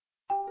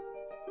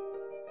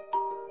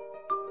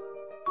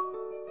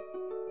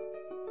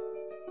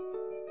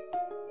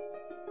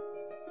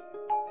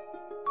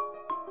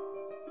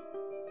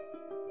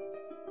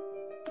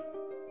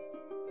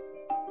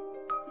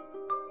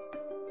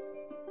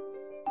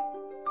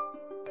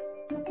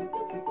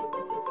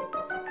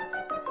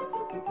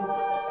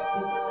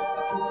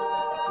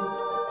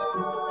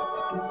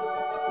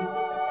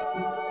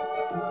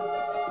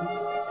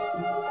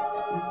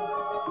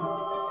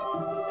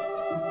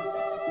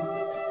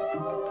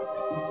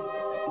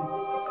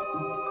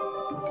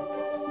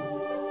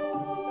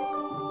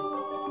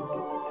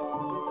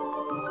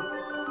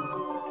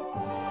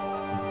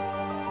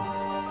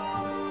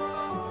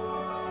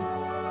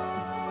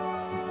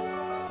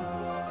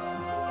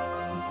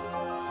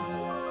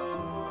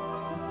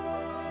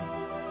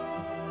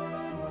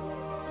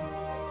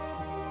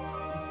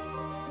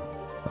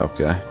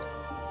Okay.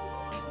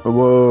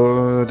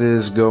 What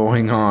is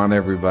going on,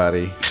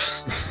 everybody?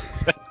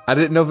 I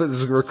didn't know if it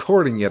was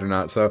recording yet or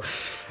not, so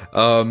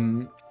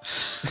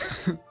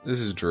this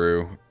is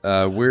Drew.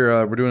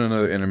 We're doing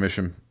another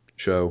intermission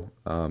show.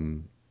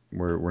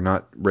 We're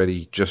not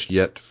ready just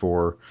yet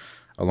for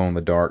Alone in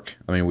the Dark.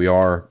 I mean, we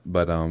are,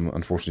 but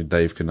unfortunately,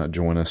 Dave could not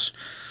join us.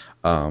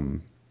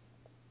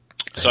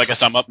 So I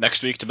guess I'm up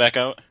next week to back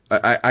out?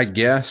 I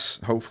guess.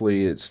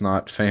 Hopefully, it's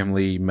not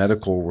family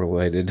medical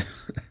related.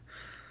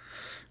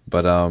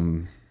 But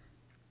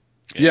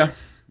yeah.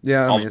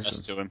 All the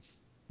best to him.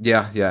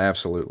 Yeah,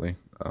 absolutely.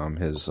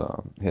 His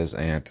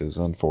aunt is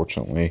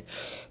unfortunately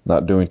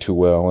not doing too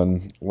well,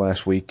 and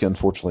last week,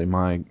 unfortunately,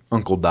 my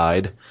uncle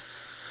died.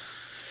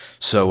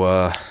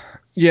 So,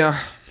 yeah,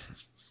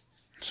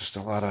 just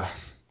a lot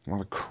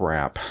of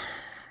crap,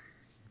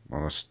 a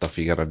lot of stuff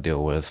you got to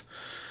deal with.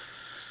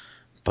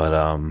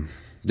 But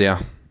yeah.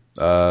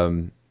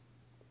 So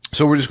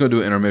we're just going to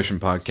do an intermission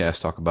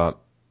podcast, talk about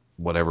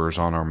whatever's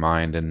on our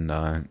mind, and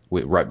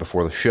right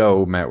before the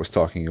show, Matt was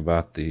talking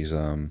about these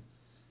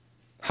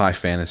high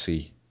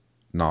fantasy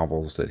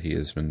novels that he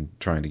has been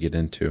trying to get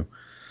into.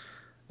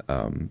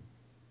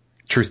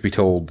 Truth be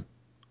told,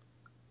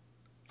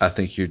 I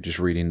think you're just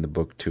reading the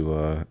book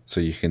so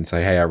you can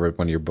say, hey, I read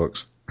one of your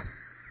books.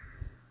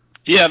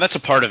 Yeah, that's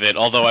a part of it,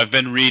 although I've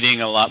been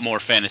reading a lot more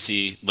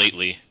fantasy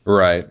lately.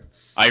 Right.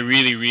 I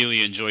really,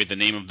 really enjoyed The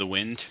Name of the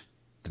Wind.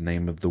 The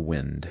Name of the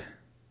Wind.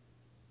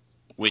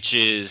 Which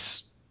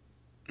is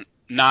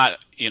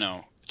not,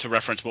 to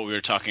reference what we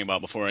were talking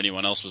about before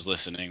anyone else was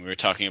listening, we were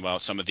talking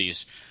about some of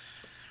these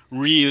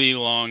really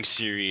long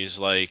series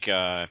like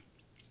The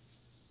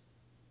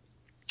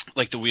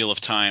Wheel of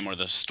Time or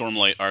the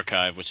Stormlight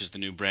Archive, which is the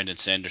new Brandon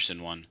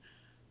Sanderson one.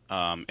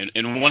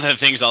 And one of the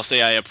things I'll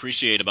say I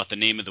appreciate about The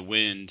Name of the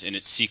Wind and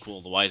its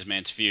sequel, The Wise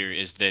Man's Fear,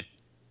 is that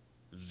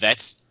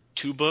that's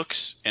 2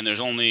 books, and there's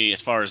only,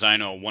 as far as I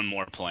know, one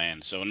more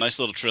planned. So a nice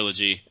little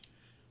trilogy,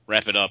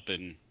 wrap it up,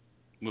 and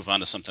move on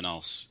to something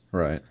else.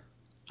 Right.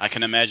 I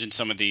can imagine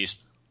some of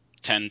these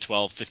 10,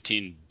 12,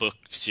 15 book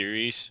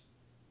series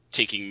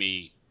taking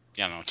me,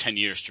 10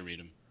 years to read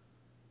them.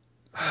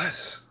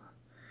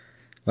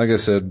 Like I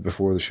said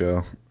before the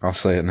show, I'll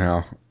say it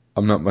now.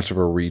 I'm not much of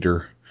a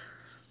reader.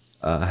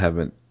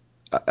 I've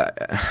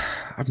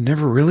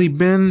never really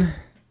been.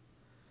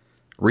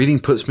 Reading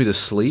puts me to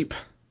sleep.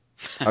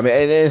 I mean,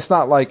 it's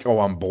not like,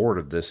 oh, I'm bored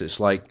of this. It's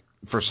like,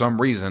 for some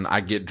reason,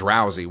 I get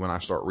drowsy when I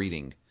start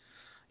reading.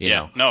 You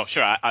know? No,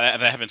 sure. That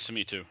happens to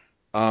me too.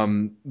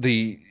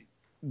 The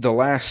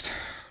last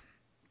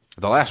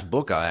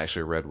book I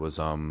actually read was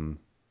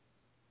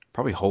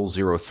probably Hole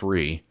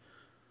 03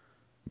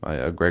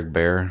 by Greg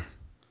Bear.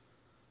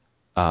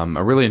 I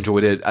really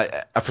enjoyed it.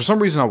 I for some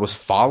reason I was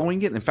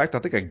following it. In fact, I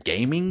think a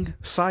gaming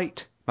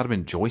site might have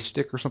been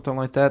Joystick or something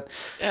like that.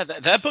 Yeah,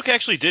 that book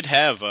actually did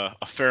have a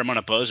fair amount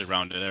of buzz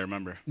around it. I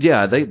remember.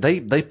 Yeah,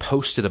 they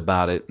posted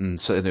about it and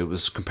said it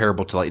was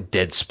comparable to like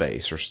Dead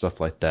Space or stuff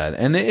like that,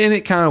 and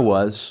it kind of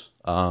was.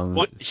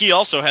 Well, he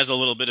also has a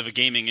little bit of a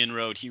gaming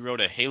inroad. He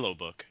wrote a Halo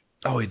book.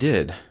 Oh, he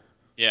did.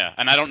 Yeah,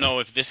 and I don't know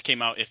if this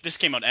came out. If this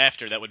came out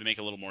after, that would make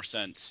a little more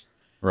sense.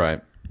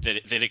 Right.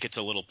 That it gets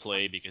a little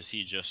play because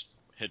he just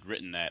had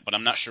written that, but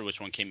I'm not sure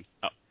which one came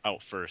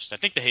out first. I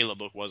think the Halo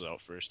book was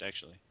out first,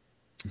 actually.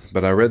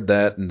 But I read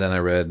that, and then I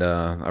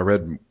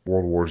read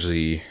World War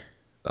Z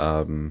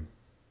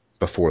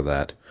before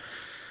that.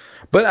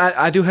 But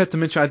I do have to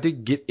mention I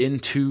did get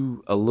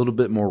into a little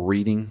bit more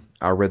reading.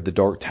 I read the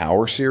Dark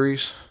Tower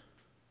series,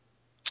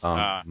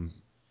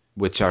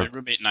 which my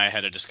roommate and I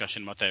had a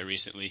discussion about that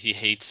recently. He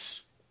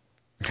hates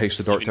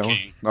the Dark Tower.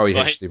 King. Oh, he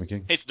hates Stephen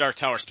King. Hates Dark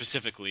Tower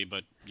specifically,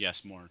 but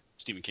yes, more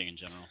Stephen King in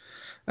general.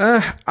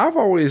 I've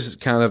always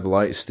kind of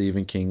liked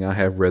Stephen King. I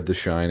have read The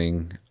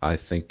Shining. I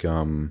think,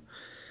 and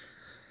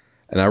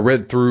I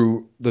read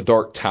through The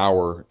Dark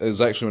Tower. It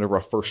was actually whenever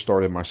I first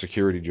started my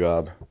security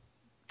job,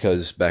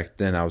 because back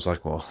then I was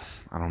like, well,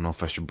 I don't know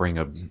if I should bring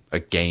a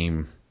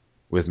game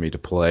with me to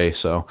play,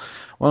 so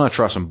why don't I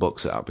try some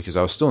books out? Because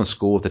I was still in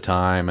school at the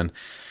time, and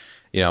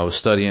I was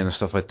studying and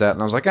stuff like that,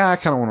 and I was like, I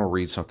kind of want to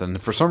read something.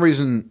 And for some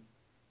reason,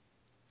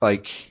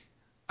 like,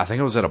 I think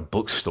I was at a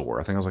bookstore.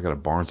 I think I was like at a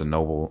Barnes &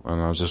 Noble, and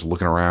I was just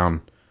looking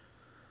around,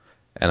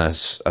 and I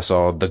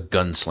saw The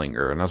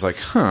Gunslinger, and I was like,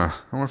 I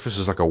wonder if this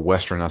is like a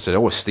Western. I said,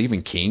 oh, it's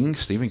Stephen King?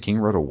 Stephen King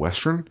wrote a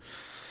Western?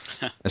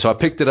 And so I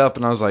picked it up,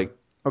 and I was like,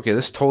 okay,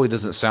 this totally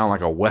doesn't sound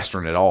like a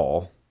Western at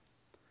all.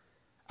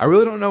 I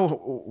really don't know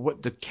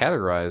what to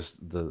categorize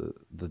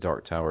the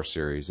Dark Tower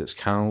series. It's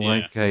kind of Yeah.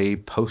 like a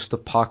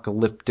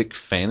post-apocalyptic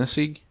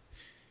fantasy.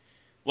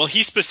 Well,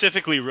 he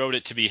specifically wrote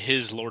it to be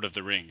his Lord of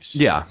the Rings.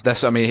 Yeah,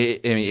 that's. I mean,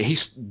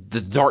 he's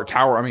the Dark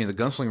Tower. I mean, the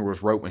Gunslinger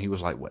was wrote when he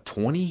was like what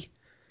 20.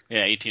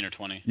 Yeah, 18 or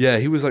 20. Yeah,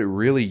 he was like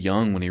really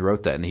young when he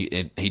wrote that, and he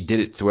did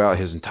it throughout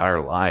his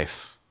entire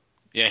life.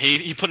 Yeah,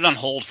 he put it on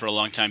hold for a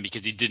long time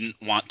because he didn't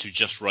want to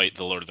just write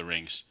the Lord of the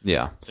Rings.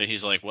 Yeah, So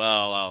he's like,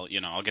 well,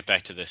 I'll get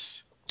back to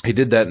this. he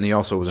did that, and he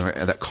also was in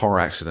that car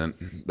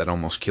accident that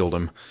almost killed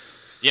him.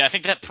 Yeah, I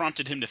think that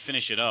prompted him to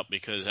finish it up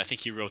because I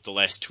think he wrote the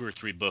last 2 or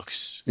 3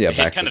 books. Yeah, It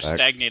had back kind to of back.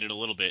 stagnated a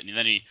little bit, and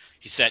then he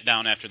sat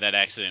down after that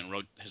accident and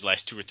wrote his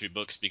last 2 or 3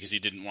 books because he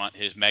didn't want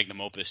his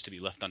magnum opus to be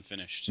left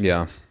unfinished.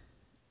 Yeah,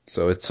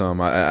 so it's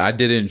I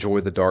did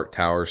enjoy the Dark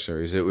Tower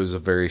series. It was a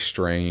very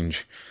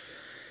strange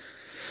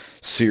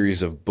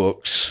series of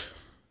books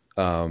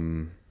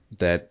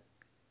that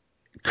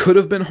could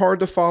have been hard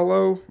to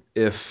follow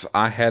if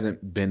I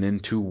hadn't been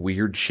into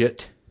weird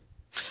shit.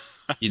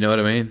 You know what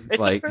I mean? It's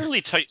a Like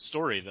fairly tight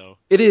story, though.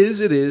 it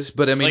is,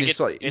 but I mean, Like it's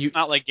like you, it's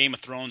not like Game of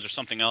Thrones or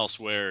something else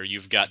where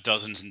you've got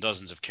dozens and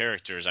dozens of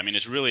characters. I mean,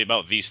 it's really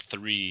about these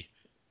 3,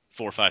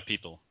 4, 5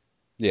 people.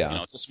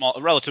 yeah, It's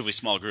a relatively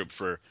small group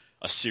for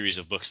a series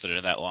of books that are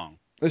that long.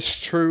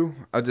 it's true.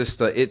 I just,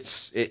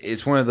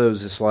 it's one of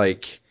those. It's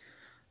like,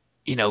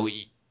 you know,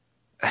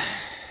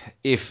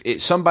 if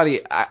it's somebody,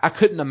 I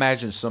couldn't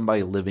imagine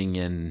somebody living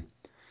in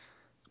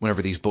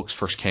whenever these books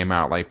first came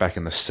out, like back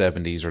in the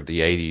 70s or the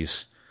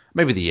 80s,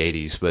 maybe the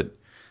 80s, but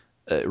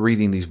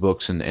reading these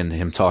books and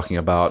him talking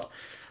about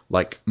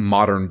like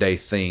modern day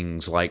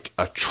things like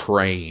a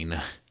train,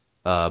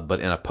 but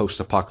in a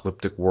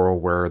post-apocalyptic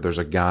world where there's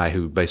a guy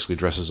who basically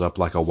dresses up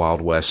like a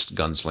Wild West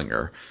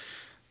gunslinger.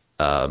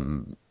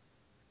 And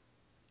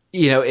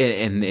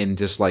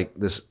just like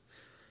this,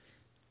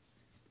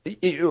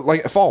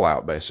 like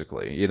Fallout,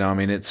 basically. I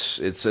mean, it's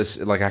just,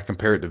 like I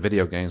compare it to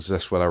video games.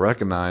 That's what I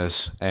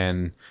recognize,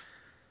 and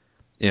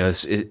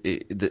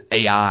the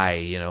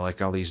AI.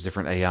 Like all these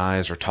different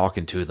AIs are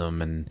talking to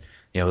them, and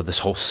this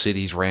whole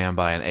city's ran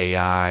by an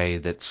AI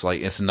that's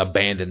like it's an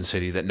abandoned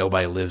city that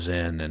nobody lives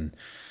in, and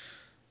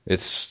that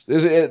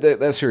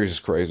series is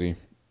crazy.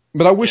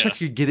 But I wish I Yeah.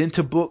 could get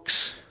into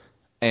books,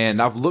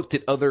 and I've looked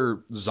at other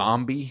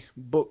zombie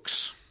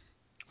books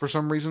for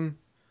some reason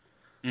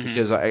Hmm.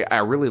 because I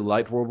really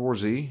liked World War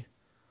Z.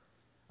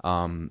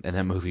 And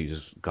that movie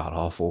is god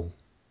awful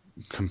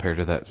compared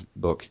to that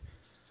book.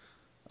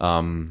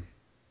 I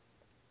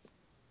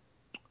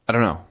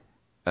don't know.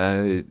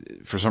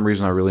 For some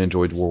reason, I really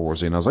enjoyed World War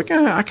Z, and I was like,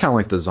 I kind of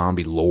like the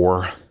zombie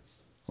lore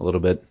a little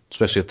bit,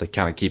 especially if they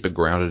kind of keep it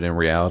grounded in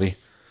reality.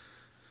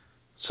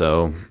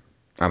 So,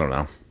 I don't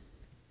know.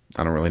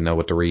 I don't really know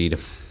what to read.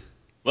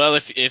 Well,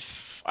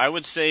 if I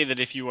would say that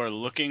if you are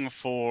looking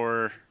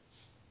for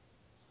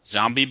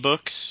zombie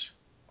books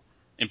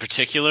in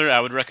particular, I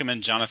would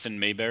recommend Jonathan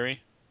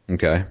Mayberry.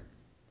 Okay.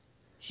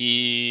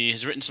 He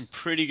has written some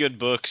pretty good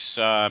books.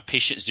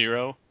 Patient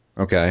Zero.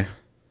 Okay.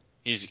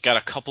 He's got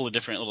a couple of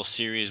different little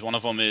series. One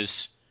of them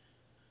is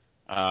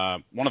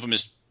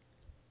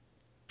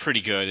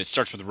pretty good. It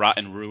starts with Rot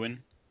and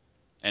Ruin,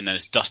 and then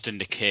it's Dust and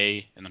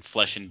Decay, and then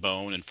Flesh and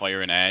Bone, and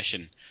Fire and Ash,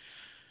 and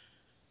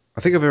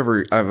I think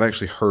I've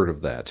actually heard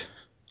of that.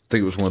 I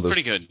think it was one it's of those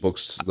pretty good.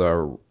 books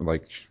that I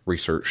like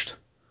researched.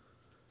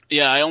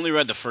 Yeah, I only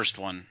read the first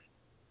one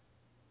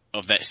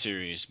of that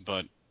series,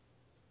 but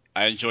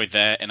I enjoyed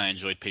that, and I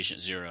enjoyed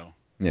Patient Zero,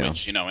 Yeah.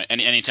 which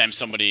anytime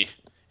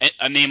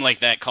a name like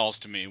that calls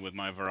to me with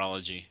my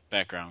virology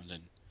background,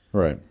 and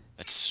Right.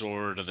 that's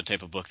sort of the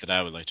type of book that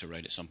I would like to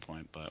write at some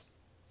point. But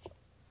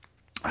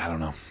I don't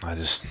know.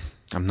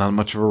 I'm not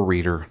much of a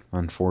reader,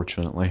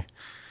 unfortunately.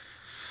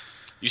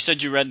 you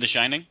said you read The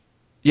Shining?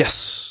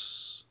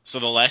 Yes. So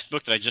the last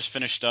book that I just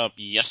finished up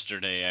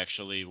yesterday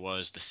actually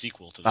was the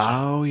sequel to The Shining,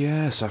 Oh,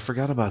 yes. I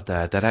forgot about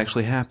that. That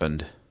actually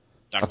happened.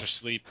 Doctor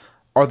Sleep.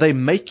 Are they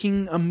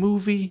making a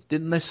movie?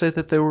 Didn't they say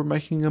that they were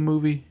making a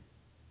movie?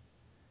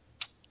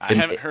 I It,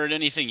 haven't heard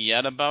anything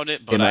yet about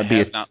it, it but I might be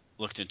have not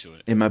looked into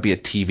it. a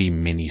TV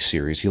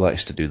miniseries. He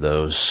likes to do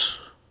those.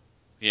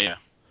 Yeah.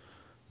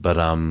 But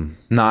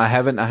no, I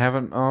haven't.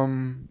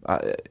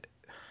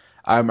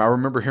 I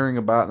remember hearing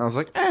about it and I was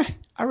like,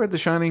 I read The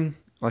Shining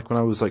like when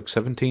I was like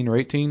 17 or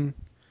 18.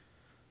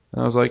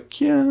 And I was like,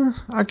 yeah,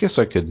 I guess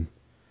I could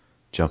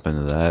jump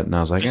into that. And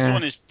I was like, This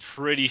one is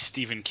pretty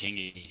Stephen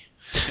King-y.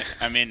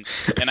 I mean,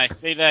 and I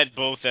say that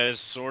both as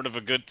sort of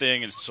a good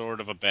thing and sort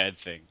of a bad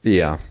thing.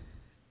 yeah.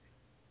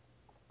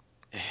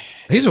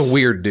 He's a It's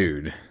weird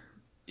dude.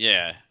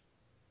 Yeah.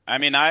 I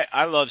mean,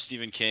 I love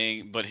Stephen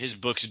King, but his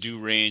books do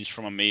range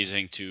from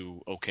amazing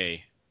to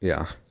okay.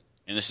 Yeah.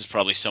 And this is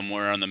probably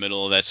somewhere on the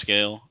middle of that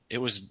scale. It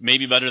was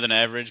maybe better than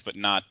average, but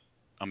not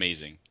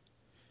amazing.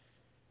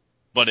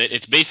 But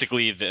it's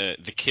basically the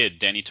kid,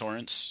 Danny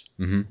Torrance,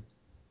 Mm-hmm.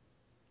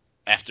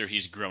 after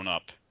he's grown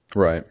up,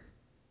 Right.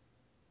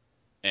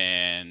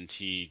 and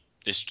he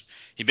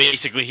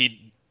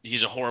basically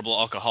he's a horrible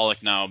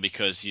alcoholic now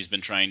because he's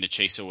been trying to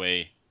chase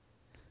away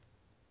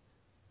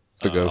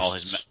The all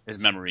ghosts. his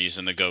memories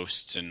and the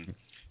ghosts, and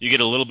you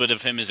get a little bit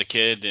of him as a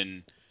kid,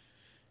 and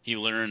he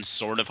learns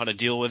sort of how to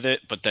deal with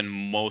it, but then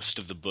most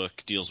of the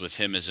book deals with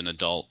him as an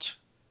adult,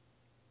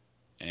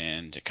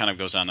 and it kind of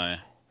goes on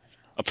a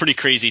pretty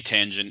crazy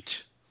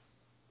tangent.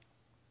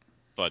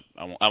 But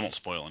I won't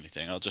spoil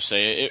anything. I'll just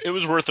say it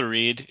was worth a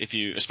read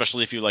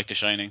especially if you like The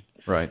Shining.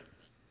 Right.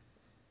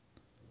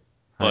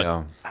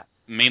 But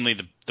mainly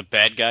the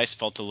bad guys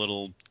felt a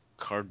little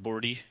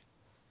cardboardy.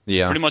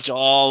 Yeah. Pretty much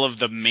all of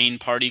the main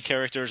party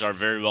characters are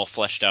very well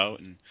fleshed out,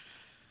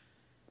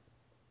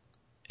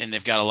 and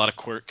they've got a lot of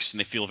quirks, and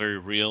they feel very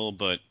real,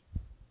 but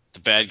the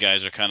bad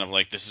guys are kind of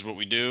like, this is what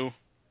we do,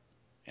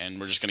 and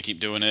we're just going to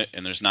keep doing it,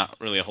 and there's not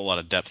really a whole lot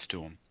of depth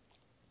to them.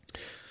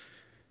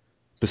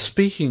 But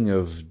speaking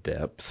of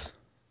depth,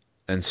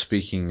 and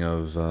speaking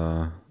of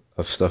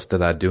stuff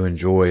that I do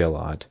enjoy a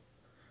lot,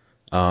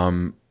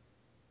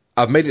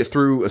 I've made it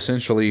through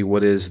essentially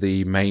what is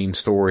the main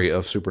story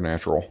of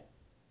Supernatural,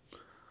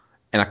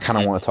 and I kind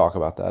of want to talk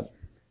about that.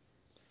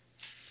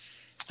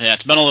 Yeah,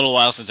 it's been a little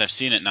while since I've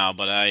seen it now,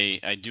 but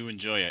I do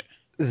enjoy it.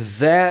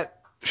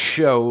 That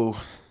show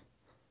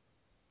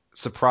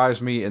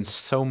surprised me in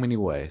so many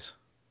ways.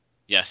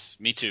 Yes,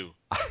 me too.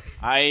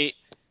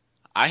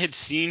 I had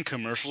seen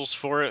commercials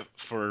for it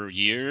for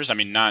years. I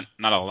mean, not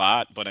a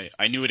lot, but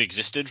I knew it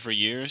existed for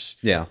years.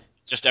 Yeah.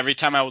 Just every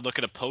time I would look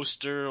at a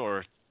poster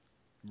or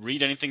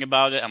read anything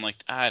about it, I'm like,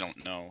 I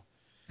don't know.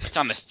 It's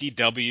on the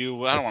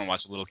CW. I don't want to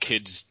watch a little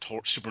kids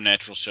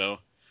supernatural show.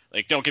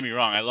 Like, don't get me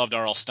wrong, I loved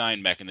R.L.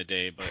 Stine back in the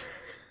day, but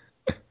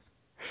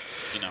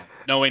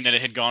knowing that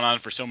it had gone on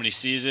for so many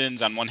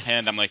seasons, on one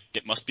hand, I'm like,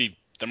 there must be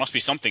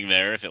something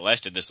there if it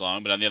lasted this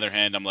long. But on the other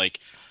hand, I'm like,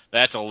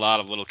 that's a lot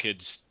of little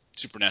kids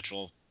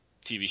supernatural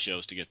TV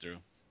shows to get through.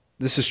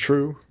 This is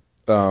true.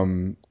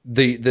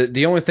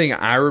 The only thing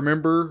I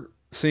remember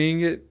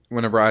seeing it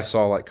whenever I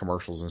saw like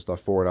commercials and stuff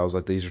for it, I was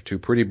like, these are two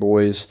pretty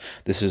boys.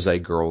 This is a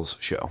girls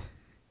show.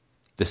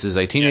 This is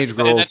a teenage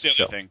girls and that's the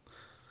show. other thing.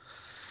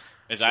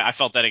 Is I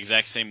felt that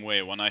exact same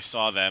way when I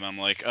saw that. I'm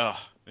like, oh,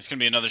 it's gonna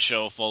be another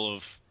show full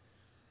of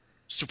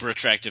super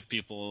attractive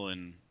people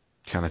and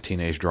kind of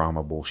teenage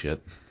drama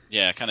bullshit.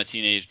 Yeah, kind of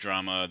teenage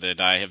drama that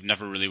I have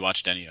never really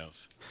watched any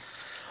of.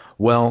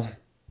 Well,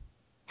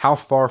 how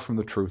far from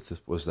the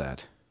truth was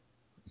that?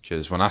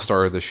 Because when I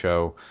started the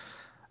show,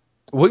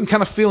 I wasn't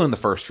kind of feeling the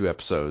first few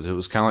episodes. It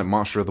was kind of like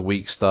Monster of the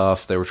Week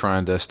stuff. They were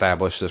trying to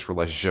establish this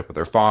relationship with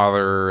their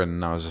father,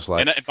 and I was just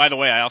like... And by the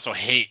way, I also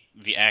hate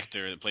the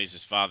actor that plays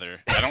his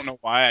father. I don't know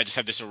why, I just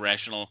have this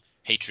irrational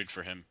hatred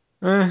for him.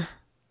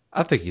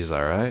 I think he's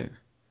all right.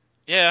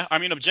 Yeah, I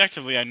mean,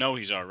 objectively, I know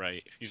he's all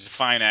right. He's a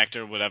fine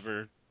actor,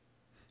 whatever.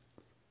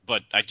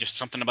 But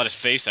something about his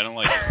face, I don't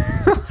like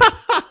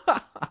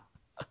it.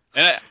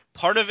 And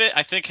part of it,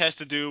 I think, has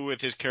to do with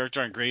his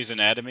character on Grey's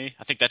Anatomy.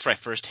 I think that's where I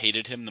first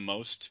hated him the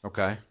most.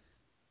 Okay.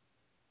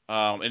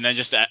 And then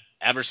just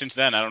ever since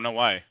then, I don't know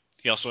why.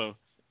 He also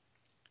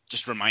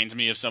just reminds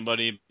me of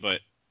somebody,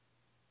 but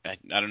I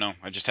don't know.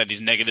 I just had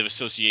these negative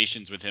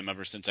associations with him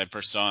ever since I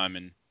first saw him,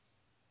 and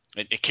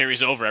it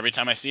carries over every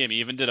time I see him. He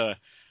even did a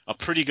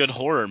pretty good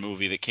horror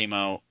movie that came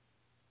out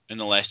in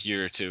the last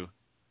year or two.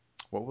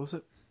 What was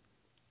it?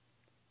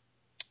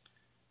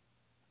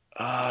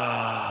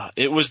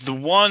 It was the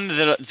one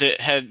that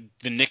had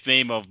the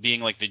nickname of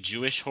being like the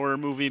Jewish horror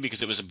movie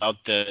because it was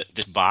about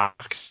this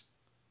box.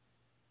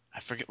 I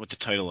forget what the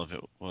title of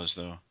it was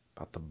though.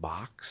 About the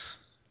box?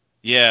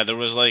 Yeah, there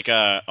was like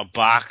a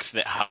box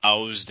that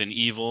housed an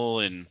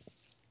evil, and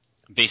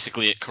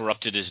basically it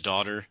corrupted his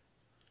daughter.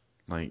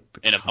 And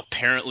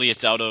apparently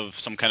it's out of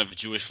some kind of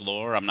Jewish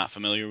lore I'm not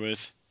familiar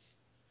with.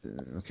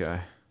 Okay.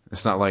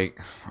 It's not like...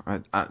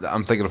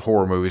 I'm thinking of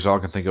horror movies. All I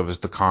can think of is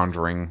The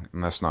Conjuring,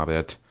 and that's not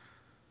it.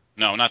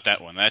 No, not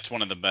that one. That's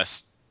one of the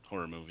best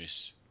horror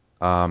movies.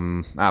 I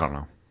don't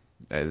know.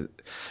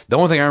 The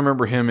only thing I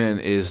remember him in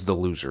is The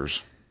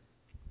Losers,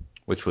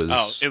 which was...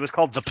 Oh, it was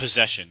called The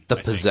Possession. The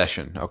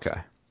Possession, okay.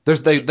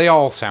 They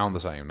all sound the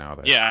same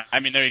nowadays. Yeah, I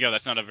mean, there you go.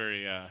 That's not a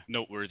very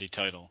noteworthy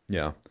title.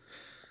 Yeah.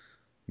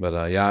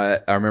 But, yeah,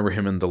 I remember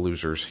him in The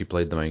Losers. He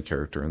played the main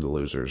character in The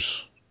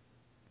Losers,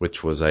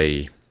 which was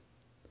it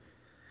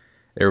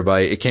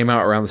came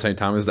out around the same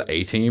time as the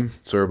A-Team,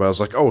 so everybody was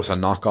like, oh, it's a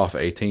knockoff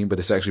A-Team, but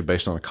it's actually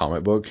based on a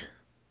comic book.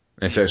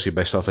 And it's actually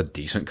based off a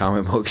decent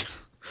comic book.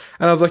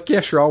 And I was like,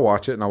 yeah, sure, I'll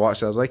watch it. And I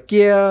watched it. I was like,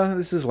 yeah,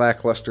 this is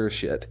lackluster as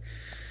shit.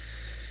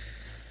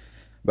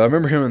 But I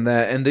remember him in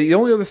that. And the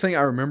only other thing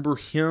I remember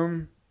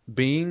him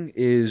being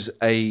is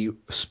a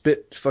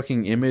spit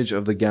fucking image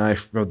of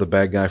the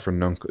bad guy from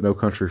No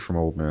Country for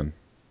Old Men.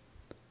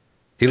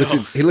 He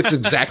looks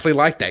exactly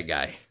like that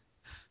guy.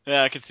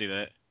 Yeah, I can see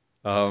that.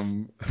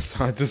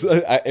 So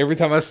every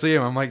time I see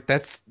him, I'm like,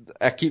 is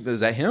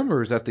that him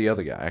or is that the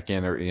other guy? I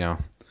can't,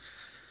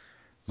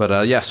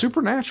 But yeah,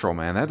 Supernatural,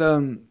 man. That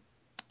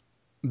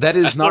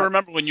is not. I still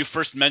remember when you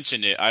first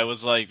mentioned it. I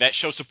was like, that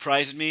show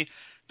surprised me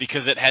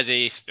because it has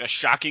a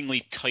shockingly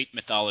tight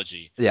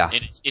mythology. Yeah,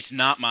 and it's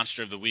not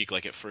Monster of the Week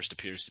like it first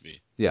appears to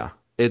be. Yeah,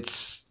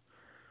 it's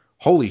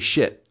holy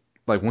shit.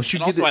 Like once you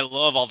And get also, it, I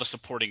love all the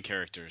supporting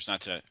characters.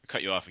 Not to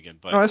cut you off again, oh,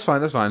 but that's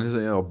fine. That's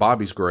fine.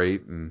 Bobby's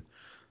great, and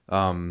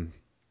um,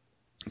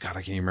 God,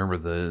 I can't remember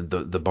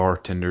the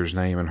bartender's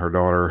name and her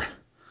daughter.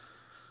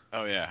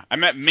 oh yeah, I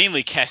meant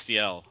mainly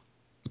Castiel.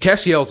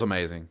 Castiel's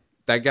amazing.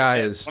 That guy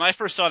Yeah, is, when I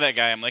first saw that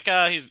guy, I'm like,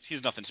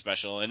 he's nothing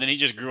special. And then he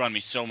just grew on me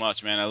so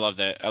much, man. I love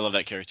that. I love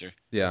that character.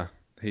 yeah,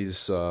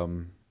 he's.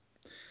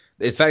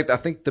 In fact, I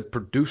think the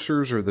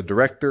producers or the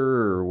director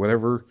or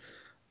whatever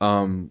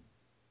um,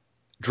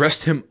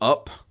 dressed him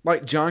up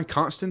like John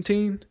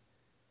Constantine.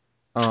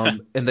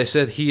 And they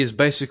said he is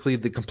basically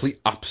the complete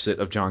opposite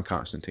of John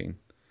Constantine.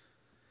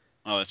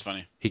 Oh, that's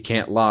funny. He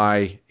can't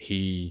lie.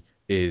 He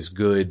is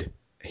good.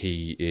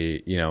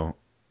 He's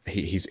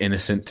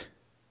innocent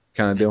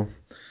kind of deal.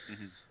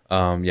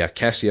 Hmm. Yeah,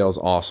 Castiel's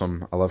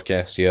awesome. I love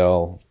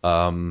Castiel.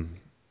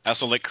 I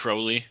also like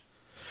Crowley.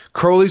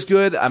 Crowley's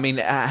good. I mean,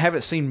 I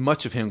haven't seen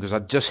much of him because I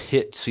just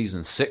hit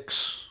season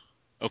 6.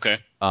 Okay.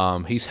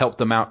 He's helped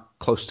them out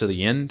close to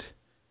the end.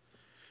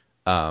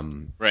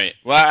 Right.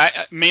 Well,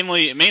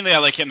 mainly I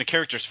like him. The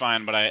character's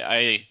fine, but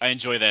I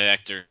enjoy that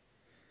actor.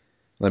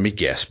 Let me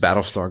guess,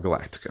 Battlestar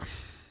Galactica.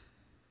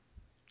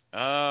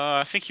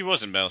 I think he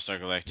was in Battlestar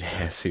Galactica.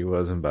 Yes, he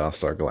was in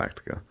Battlestar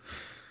Galactica.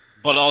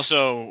 But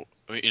also,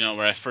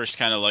 where I first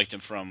kind of liked him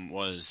from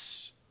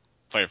was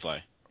Firefly.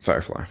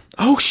 Firefly.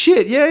 Oh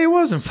shit! Yeah, he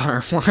was in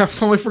Firefly. I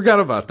totally forgot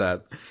about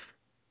that.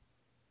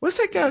 What's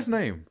that guy's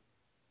name?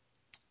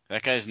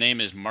 That guy's name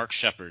is Mark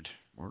Shepard.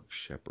 Mark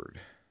Shepard.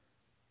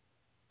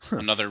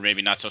 Another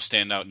maybe not so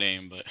standout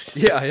name, but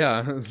Yeah,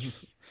 yeah.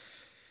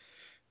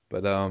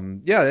 But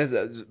yeah.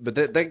 But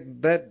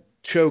that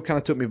show kind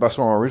of took me by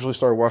storm. I originally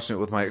started watching it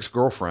with my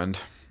ex-girlfriend,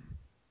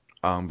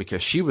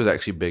 because she was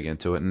actually big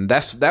into it, and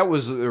that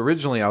was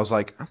originally I was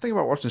like, I'm thinking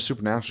about watching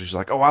Supernatural. She's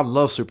like, oh, I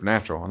love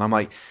Supernatural, and I'm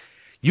like,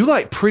 you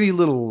like Pretty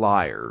Little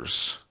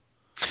Liars.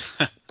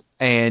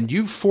 And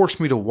you've forced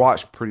me to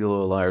watch Pretty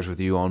Little Liars with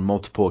you on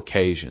multiple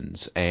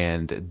occasions,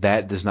 and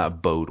that does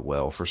not bode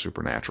well for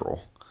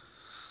Supernatural.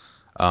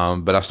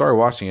 But I started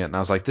watching it, and I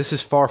was like, this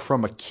is far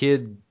from a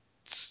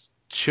kid's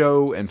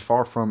show and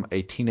far from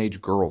a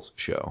teenage girl's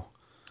show.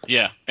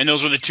 yeah. And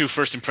those were the two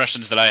first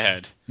impressions that I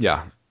had.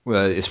 Yeah,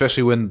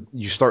 especially when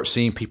you start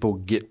seeing people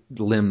get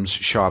limbs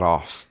shot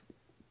off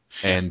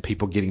and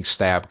people getting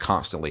stabbed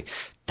constantly.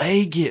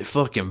 They get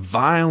fucking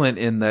violent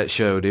in that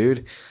show,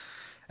 dude.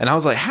 And I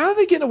was like, how are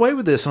they getting away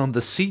with this on the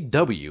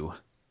CW?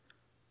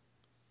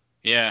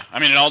 Yeah, I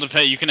mean, it all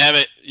depends. You can have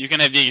it. You can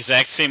have the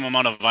exact same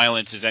amount of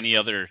violence as any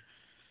other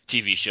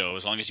TV show,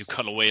 as long as you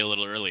cut away a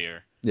little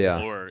earlier,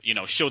 Yeah, or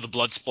show the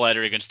blood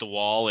splatter against the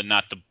wall and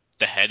not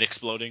the head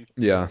exploding.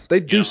 yeah. They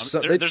do.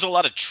 There's a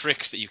lot of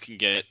tricks that you can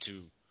get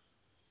to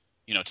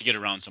get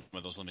around some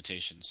of those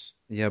limitations.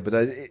 Yeah, but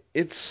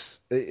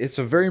it's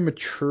a very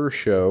mature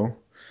show.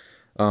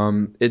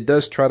 It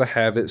does try to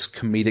have its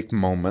comedic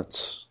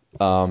moments.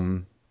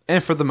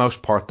 And for the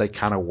most part, they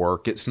kind of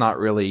work. It's not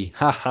really,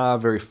 haha,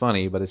 very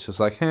funny, but it's just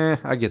like,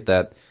 I get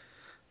that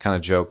kind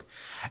of joke.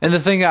 And the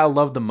thing I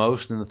love the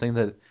most, and the thing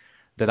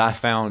that I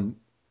found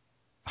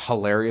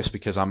hilarious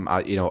because I'm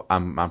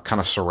kind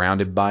of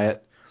surrounded by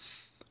it,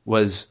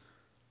 was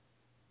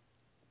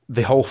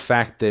the whole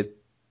fact that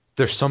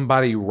there's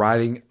somebody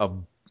writing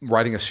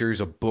a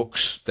series of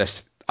books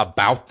that's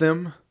about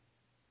them,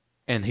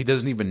 and he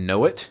doesn't even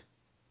know it.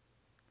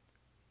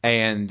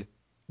 And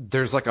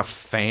there's like a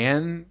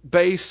fan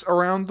base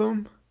around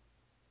them,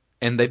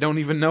 and they don't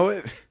even know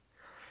it.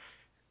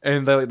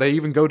 And they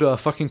even go to a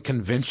fucking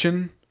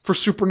convention for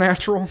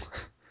Supernatural.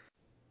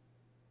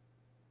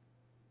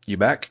 You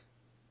back?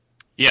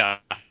 Yeah,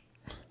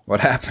 What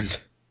happened?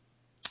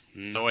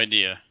 no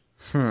idea.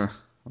 Huh.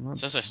 It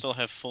says I still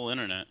have full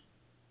internet.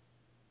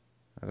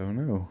 I don't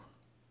know.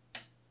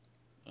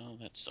 Oh,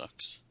 that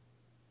sucks.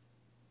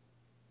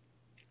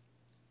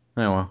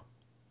 Oh well.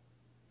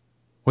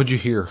 What'd you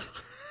hear?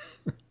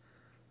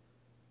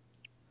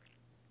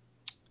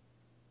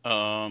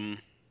 Um,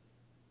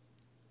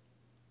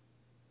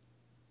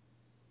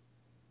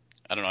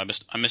 I don't know.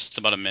 I missed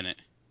about a minute.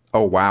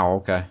 Oh wow.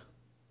 Okay.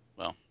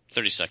 Well,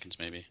 30 seconds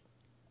maybe.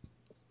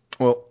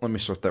 Well, let me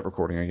start that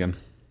recording again.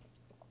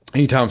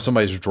 Anytime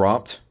somebody's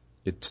dropped,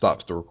 it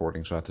stops the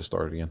recording, so I have to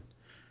start it again.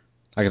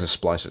 I got to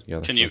splice it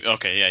together. Can So. you?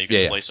 Okay, yeah, you can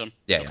Yeah, splice them.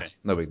 Yeah, Okay. yeah.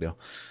 No big deal.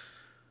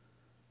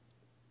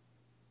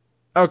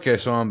 Okay,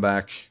 so I'm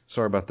back.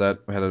 Sorry about that.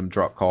 We had a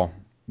drop call.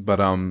 But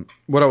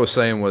what I was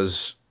saying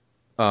was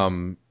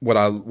what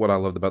I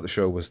loved about the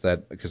show was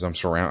that, because I'm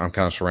kind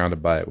of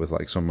surrounded by it with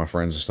like some of my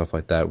friends and stuff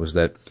like that, was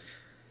that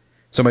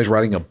somebody's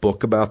writing a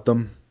book about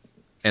them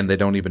and they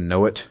don't even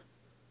know it.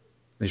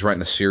 He's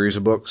writing a series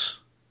of books,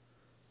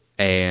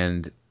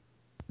 and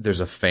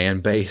there's a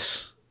fan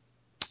base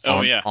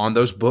on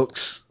those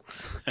books,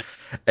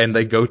 and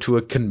they go to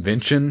a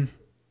convention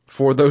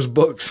for those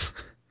books.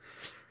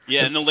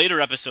 Yeah, in the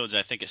later episodes,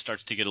 I think it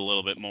starts to get a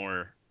little bit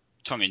more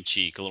tongue in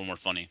cheek, a little more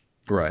funny.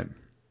 Right.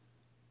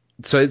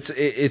 So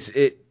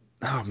it.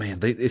 Oh man,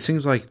 it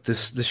seems like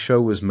this show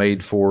was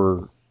made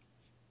for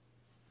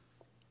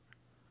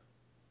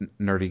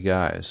nerdy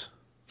guys.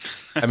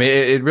 I mean,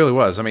 it really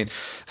was. I mean,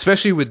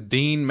 especially with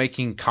Dean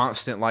making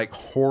constant like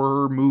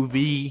horror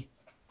movie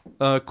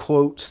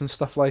quotes and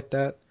stuff like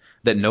that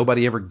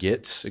nobody ever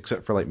gets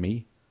except for like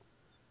me.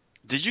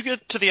 Did you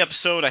get to the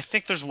episode? I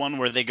think there's one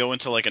where they go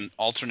into like an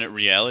alternate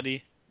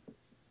reality.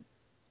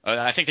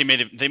 I think they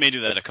may do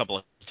that a couple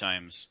of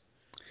times.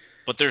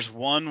 But there's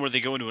one where they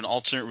go into an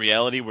alternate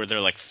reality where they're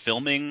like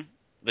filming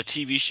the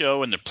TV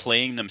show and they're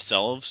playing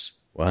themselves.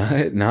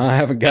 What? No, I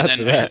haven't And got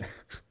to then that.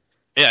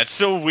 yeah, it's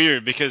so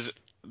weird because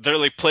they're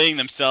like playing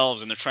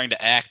themselves and they're trying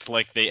to act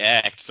like they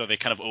act, so they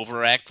kind of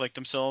overact like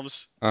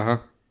themselves. Uh huh.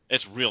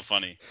 It's real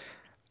funny.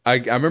 I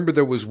remember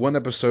there was one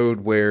episode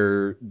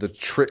where the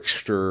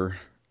trickster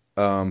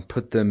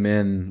put them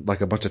in like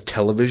a bunch of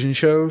television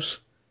shows,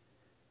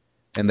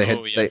 and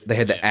Oh, yep. they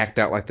had to Yeah. act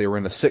out like they were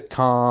in a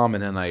sitcom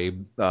and in a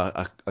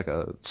like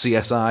a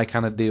CSI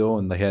kind of deal,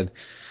 and they had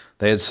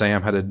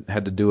Sam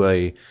had to do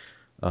a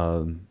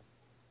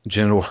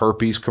genital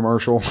herpes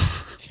commercial.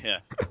 Yeah.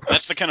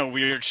 That's the kind of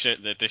weird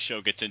shit that this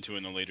show gets into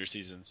in the later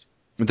seasons.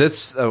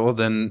 That's well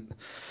then.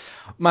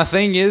 My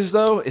thing is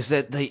though is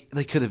that they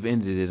could have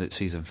ended it at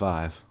season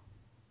 5.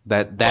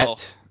 That Well,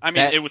 that I mean,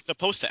 that it was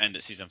supposed to end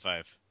at season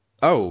 5.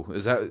 oh,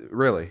 is that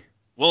really?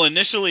 Well,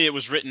 initially it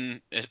was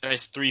written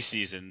as 3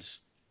 seasons,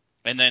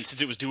 and then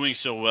since it was doing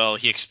so well,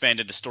 he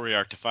expanded the story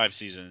arc to 5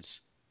 seasons.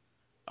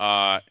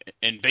 Uh,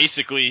 and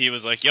basically he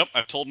was like, "Yep,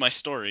 I've told my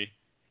story,"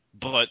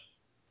 but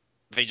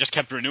they just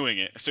kept renewing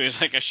it. So he's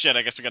like, "Oh shit,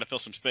 I guess we got to fill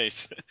some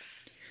space."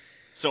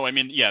 So I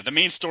mean, yeah, the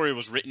main story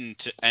was written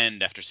to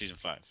end after season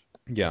 5.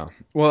 Yeah.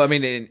 Well, I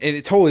mean,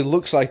 it totally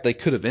looks like they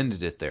could have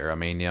ended it there. I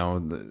mean,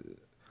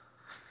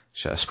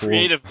 should I spoil?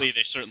 Creatively,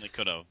 they certainly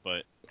could have,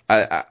 but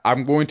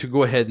I'm going to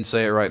go ahead and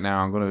say it right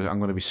now. I'm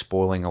going to be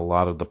spoiling a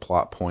lot of the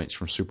plot points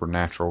from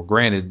Supernatural.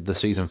 Granted, the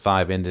season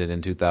 5 ended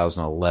in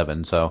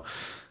 2011, so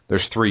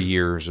there's 3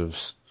 years of.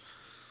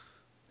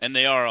 and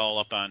they are all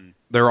up on.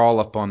 They're all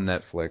up on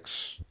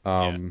Netflix.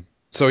 Yeah.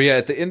 So yeah,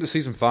 at the end of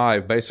season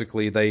 5,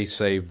 basically they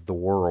saved the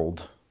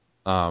world.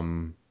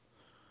 Um,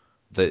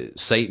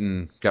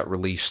 Satan got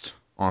released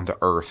onto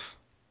Earth,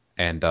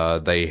 and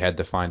they had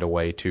to find a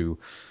way to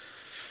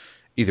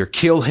either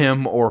kill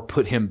him or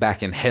put him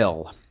back in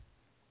hell.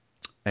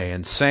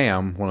 And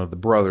Sam, one of the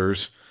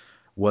brothers,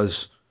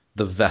 was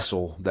the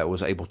vessel that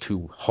was able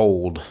to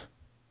hold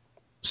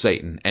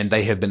Satan. And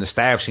they have been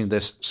establishing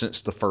this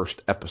since the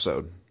first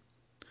episode.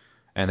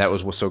 And that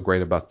was what's so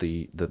great about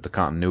the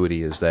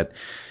continuity is that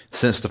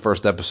since the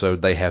first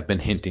episode, they have been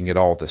hinting at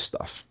all this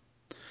stuff.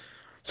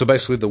 So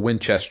basically, the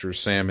Winchesters,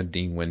 Sam and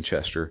Dean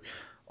Winchester,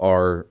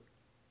 are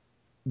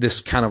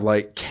this kind of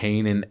like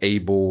Cain and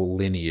Abel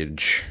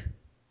lineage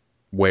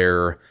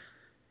where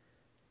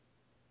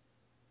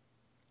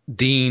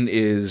Dean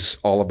is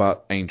all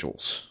about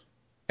angels,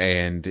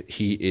 and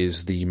he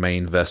is the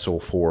main vessel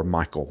for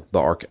Michael, the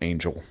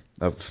archangel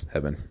of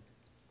heaven.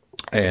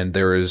 And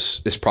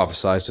it's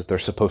prophesied that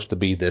there's supposed to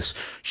be this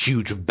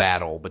huge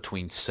battle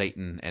between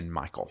Satan and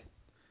Michael,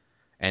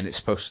 and it's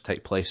supposed to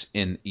take place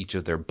in each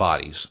of their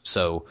bodies.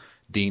 So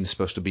Dean is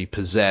supposed to be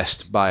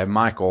possessed by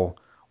Michael,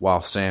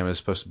 while Sam is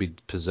supposed to be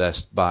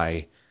possessed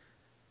by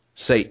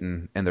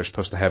Satan, and they're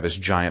supposed to have this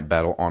giant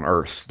battle on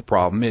Earth. The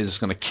problem is it's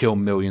going to kill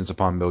millions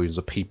upon millions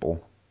of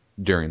people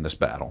during this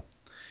battle.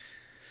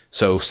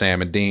 So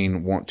Sam and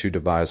Dean want to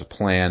devise a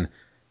plan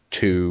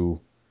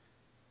to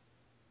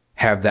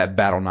have that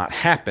battle not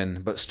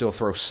happen, but still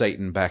throw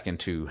Satan back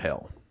into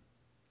hell.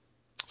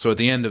 So at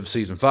the end of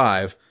season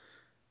 5,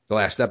 the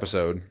last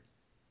episode,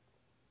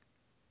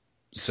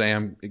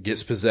 Sam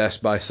gets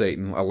possessed by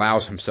Satan,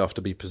 allows himself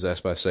to be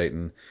possessed by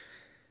Satan,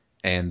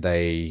 and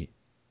they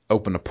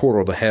open a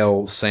portal to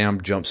hell.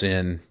 Sam jumps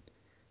in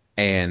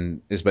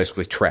and is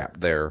basically trapped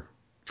there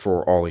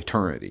for all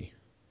eternity.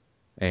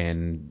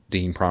 And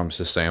Dean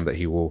promises Sam that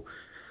he will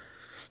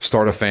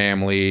start a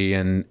family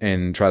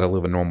and try to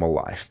live a normal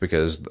life,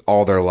 because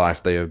all their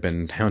life they have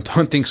been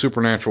hunting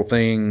supernatural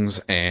things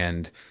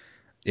and,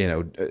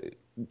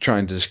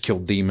 trying to just kill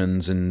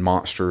demons and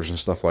monsters and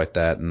stuff like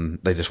that, and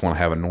they just want to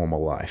have a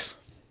normal life.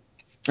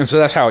 And so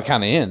that's how it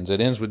kind of ends. It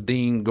ends with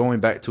Dean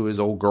going back to his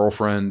old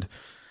girlfriend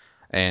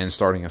and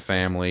starting a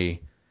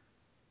family,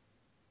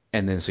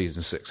 and then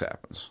season 6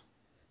 happens,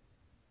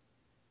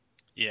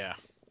 Yeah.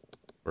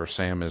 where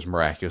Sam is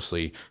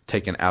miraculously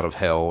taken out of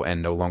hell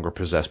and no longer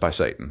possessed by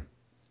Satan.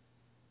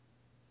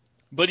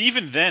 But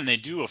even then, they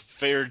do a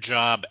fair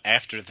job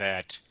after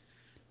that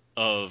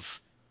of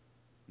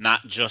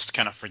not just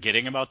kind of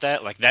forgetting about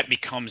that. Like, that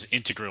becomes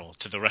integral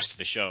to the rest of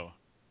the show,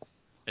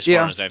 as far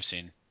Yeah. as I've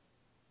seen.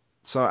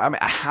 So, I mean,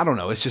 I don't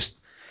know. It's just,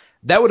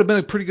 that would have been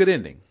a pretty good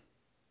ending.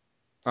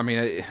 I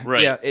mean,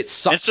 Right. yeah, it And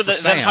sucks so for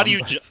then how do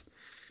Sam. you...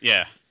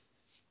 Yeah.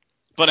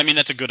 But, I mean,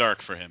 that's a good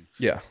arc for him.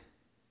 Yeah.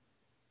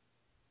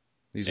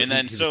 And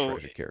then, He's a so...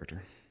 treasure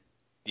character.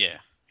 Yeah,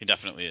 he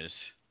definitely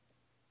is.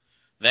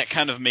 That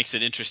kind of makes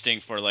it interesting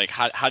for, like,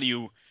 how do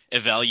you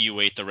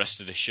evaluate the rest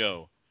of the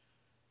show?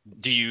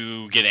 Do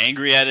you get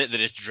angry at it that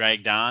it's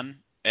dragged on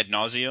ad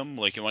nauseum,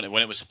 like when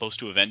it was supposed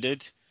to have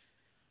ended?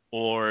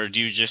 Or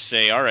do you just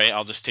say, all right,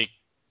 I'll just take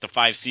the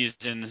 5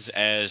 seasons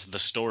as the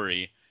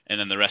story, and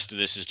then the rest of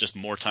this is just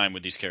more time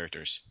with these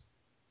characters.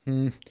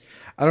 I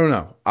don't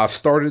know. I've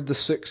started the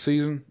 6th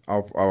season.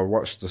 I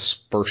watched the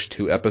first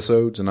 2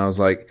 episodes, and I was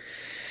like,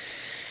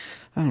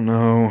 I don't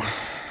know.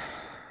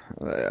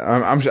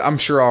 I'm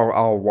sure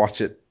I'll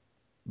watch it,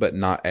 but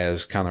not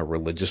as kind of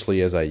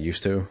religiously as I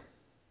used to.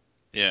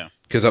 Yeah.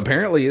 Because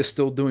apparently it's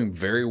still doing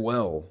very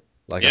well.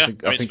 Like Yeah,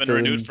 I it's think been they're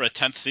renewed in, for a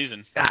 10th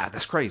season.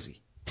 that's crazy.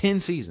 10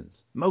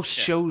 seasons. Most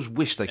Yeah, shows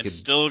wish they it's could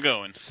still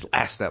going.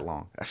 last that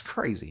long. That's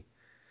crazy.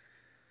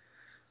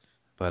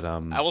 But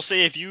I will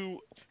say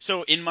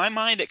so in my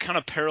mind, it kind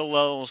of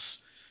parallels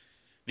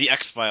the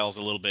X-Files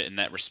a little bit in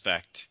that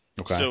respect.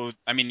 okay. So,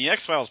 I mean, the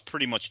X-Files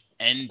pretty much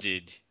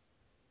ended,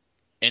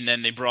 and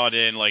then they brought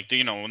in, like,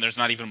 when there's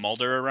not even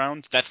Mulder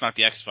around, that's not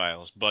the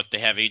X-Files, but they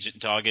have Agent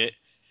Doggett,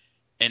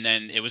 and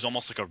then it was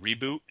almost like a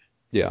reboot.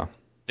 Yeah.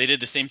 They did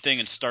the same thing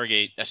in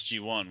Stargate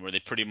SG-1, where they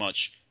pretty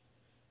much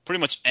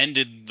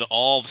ended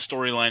all the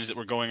storylines that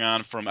were going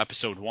on from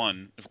episode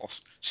 1,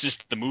 since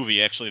the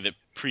movie actually that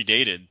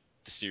predated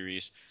the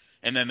series,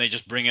 and then they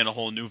just bring in a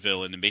whole new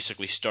villain and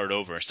basically start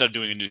over. Instead of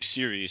doing a new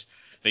series,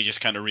 they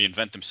just kind of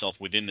reinvent themselves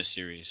within the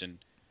series, and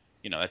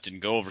that didn't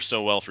go over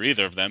so well for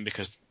either of them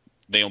because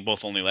they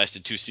both only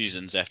lasted 2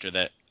 seasons after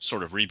that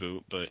sort of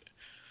reboot. But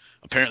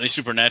apparently,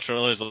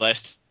 Supernatural is the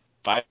last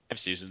 5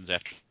 seasons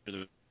after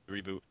the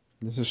reboot.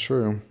 This is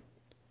true.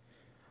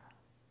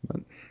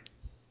 But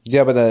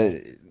yeah, but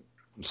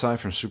aside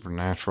from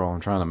Supernatural, I'm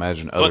trying to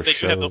imagine other But they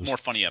do have the shows. more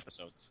funny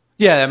episodes.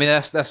 Yeah, I mean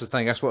that's the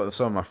thing. That's what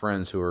some of my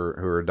friends who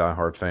are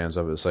diehard fans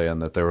of it saying,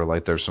 that they were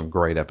like, there's some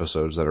great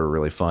episodes that are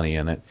really funny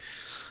in it.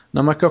 And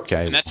I'm like,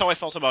 okay. And that's how I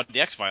felt about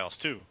the X-Files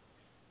too.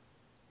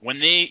 When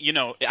they,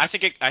 I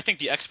think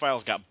the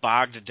X-Files got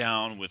bogged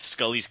down with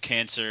Scully's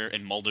cancer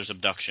and Mulder's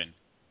abduction.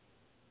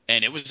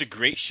 And it was a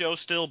great show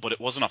still, but it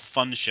wasn't a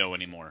fun show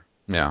anymore.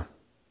 Yeah.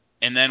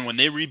 And then when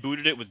they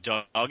rebooted it with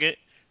Doggett,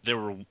 there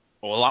were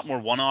a lot more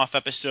one-off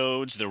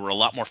episodes, there were a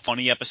lot more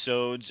funny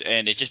episodes,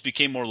 and it just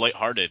became more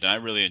lighthearted, and I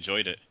really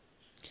enjoyed it.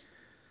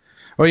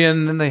 Oh yeah,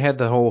 and then they had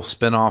the whole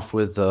spinoff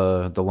with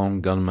the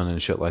lone gunman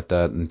and shit like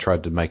that, and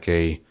tried to make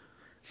a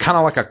kind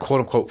of like a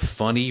quote unquote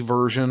funny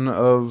version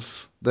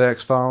of the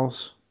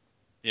X-Files,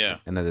 Yeah.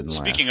 and that didn't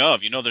Speaking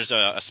last. of, there's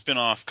a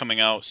spin-off coming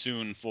out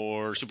soon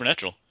for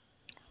Supernatural.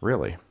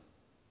 Really?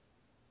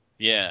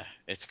 Yeah,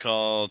 it's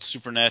called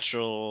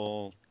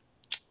Supernatural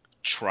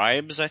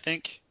Tribes, I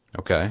think.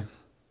 Okay.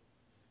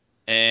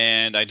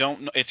 And I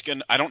don't know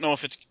I don't know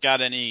if it's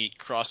got any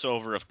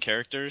crossover of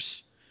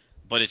characters,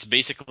 but it's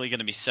basically going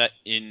to be set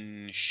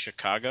in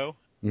Chicago,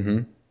 Mm-hmm.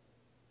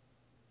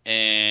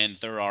 and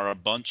there are a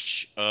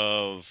bunch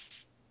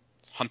of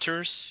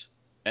hunters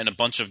and a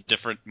bunch of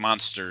different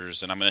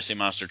monsters, and I'm going to say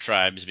monster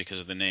tribes because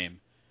of the name.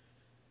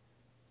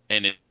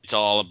 And it's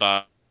all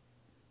about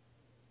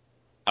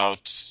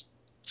lots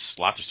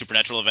of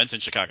supernatural events in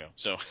Chicago.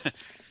 So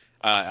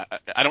I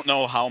don't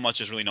know how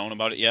much is really known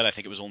about it yet. I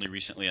think it was only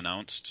recently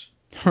announced,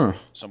 Huh.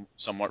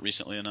 somewhat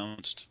recently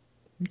announced.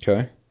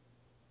 Okay.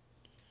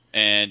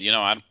 And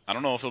I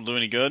don't know if it'll do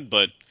any good,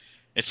 but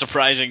it's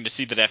surprising to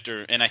see that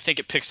after, and I think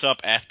it picks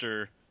up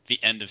after the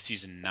end of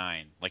season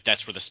 9. Like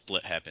that's where the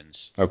split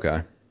happens.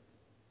 Okay.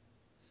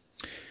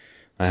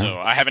 So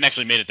I haven't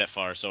actually made it that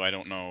far, so I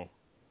don't know,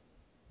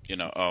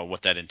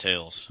 what that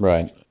entails.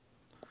 Right.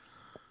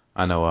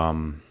 I know.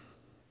 I'm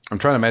trying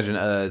to imagine.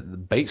 The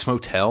Bates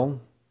Motel.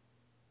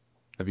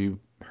 Have you?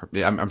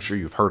 Yeah, I'm sure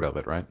you've heard of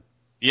it, right?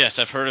 Yes,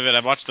 I've heard of it.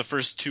 I've watched the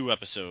first 2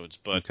 episodes,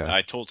 but Okay.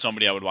 I told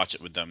somebody I would watch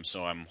it with them,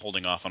 so I'm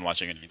holding off on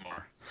watching it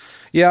anymore.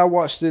 Yeah, I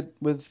watched it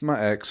with my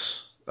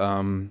ex.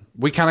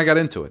 We kind of got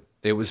into it.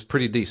 It was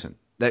pretty decent.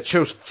 That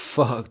show's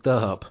fucked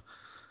up.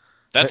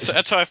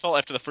 That's how I felt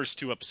after the first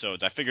 2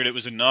 episodes. I figured it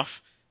was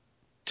enough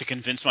to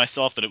convince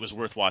myself that it was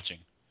worth watching,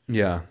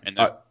 Yeah. and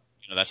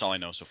that's all I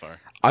know so far.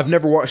 I've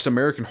never watched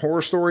American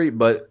Horror Story,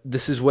 but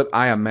this is what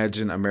I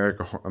imagine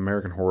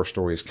American Horror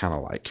Story is kind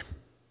of like.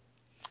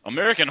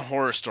 American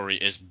Horror Story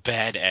is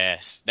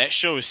badass. That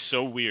show is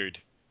so weird.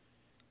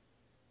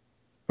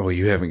 Oh,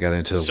 you haven't got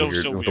into So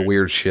the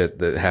weird shit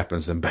that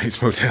happens in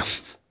Bates Motel.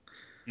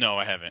 No,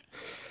 I haven't.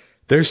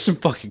 There's some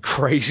fucking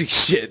crazy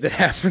shit that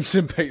happens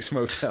in Bates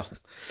Motel.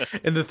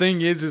 And the thing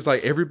is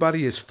like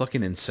everybody is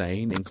fucking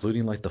insane,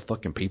 including like the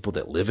fucking people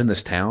that live in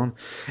this town.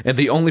 And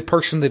the only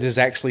person that is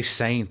actually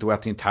sane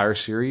throughout the entire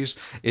series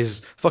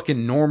is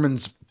fucking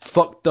Norman's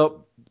fucked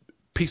up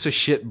piece of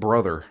shit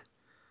brother,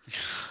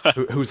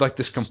 who's like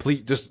this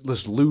complete, just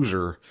this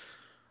loser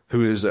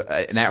who is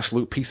an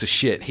absolute piece of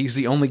shit. He's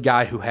the only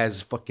guy who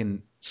has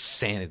fucking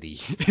sanity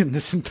in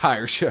this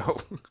entire show.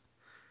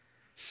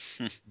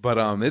 But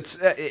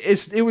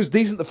it was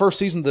decent the first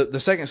season. The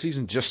second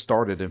season just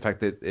started. In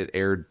fact, it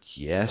aired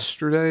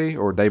yesterday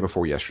or day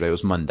before yesterday. It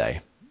was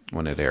Monday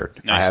when it aired.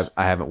 Nice.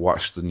 I haven't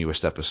watched the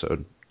newest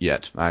episode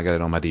yet. I got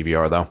it on my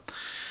DVR though.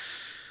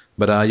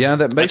 But yeah,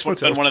 that Bates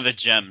That's Motel. been one of the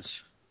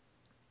gems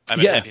I've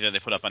been happy that they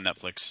put up on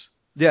Netflix.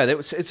 Yeah,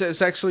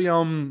 it's actually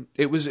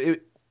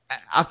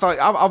I thought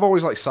I've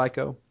always liked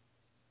Psycho,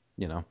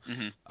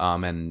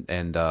 Mm-hmm.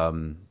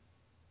 and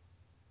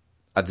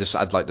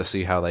I'd like to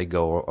see how they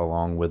go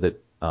along with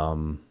it.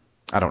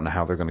 I don't know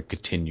how they're going to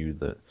continue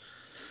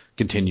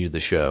the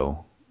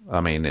show.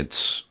 I mean,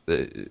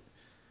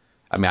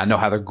 I know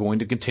how they're going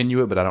to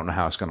continue it, but I don't know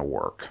how it's going to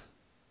work,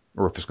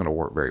 or if it's going to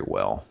work very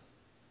well.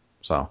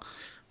 So,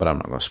 but I'm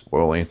not going to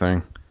spoil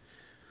anything.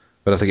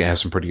 But I think it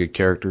has some pretty good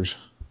characters.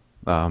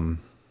 But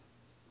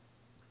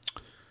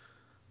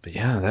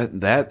yeah,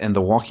 that and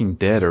The Walking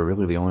Dead are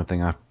really the only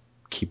thing I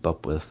keep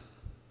up with.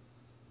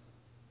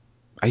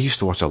 I used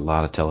to watch a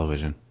lot of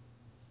television.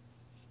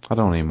 I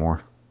don't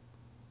anymore.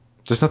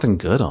 There's nothing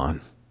good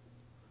on.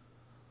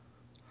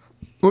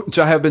 Which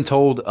I have been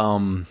told,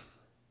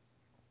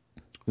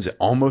 is it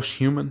Almost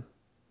Human?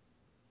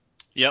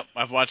 Yep,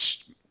 I've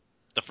watched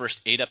the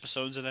first 8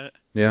 episodes of that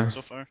Yeah.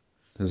 so far.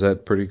 Is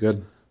that pretty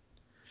good?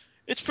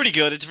 It's pretty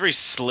good. It's very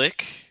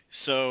slick,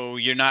 so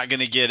you're not going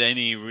to get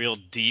any real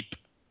deep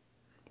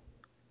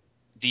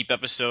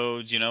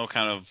episodes,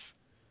 kind of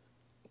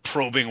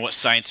probing what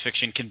science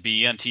fiction can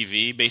be on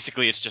TV.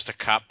 Basically, it's just a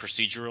cop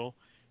procedural,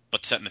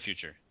 but set in the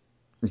future.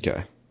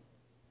 Okay.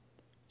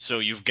 So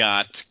you've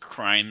got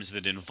crimes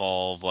that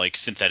involve like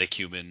synthetic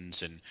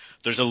humans, and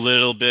there's a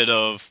little bit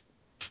of,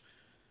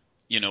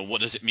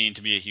 what does it mean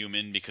to be a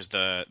human because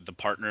the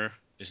partner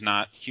is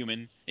not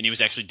human, and he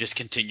was actually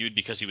discontinued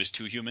because he was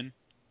too human.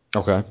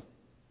 Okay.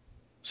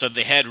 So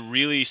they had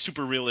really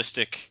super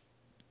realistic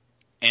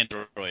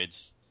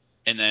androids,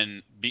 and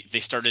then they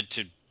started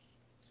to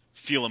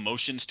feel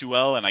emotions too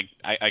well, and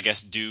I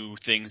guess do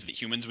things that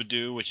humans would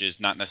do, which is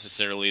not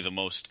necessarily the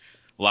most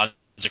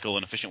logical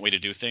and efficient way to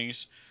do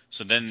things.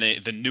 So then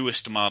the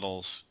newest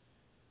models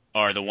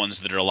are the ones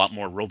that are a lot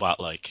more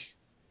robot-like,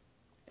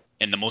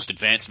 and the most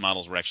advanced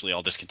models were actually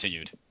all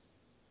discontinued.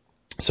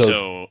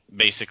 So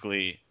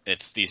basically,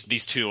 it's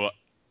these two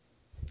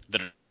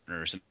that are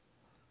nurses, and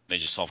they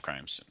just solve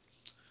crimes.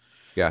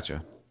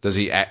 Gotcha. Does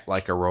he act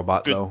like a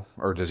robot Good though,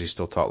 or does he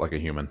still talk like a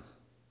human?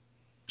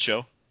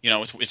 show.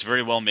 It's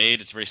very well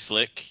made. It's very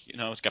slick.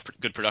 It's got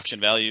good production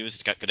values.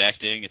 It's got good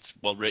acting. It's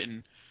well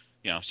written.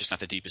 It's just not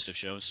the deepest of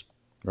shows.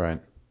 Right.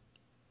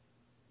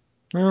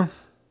 Well,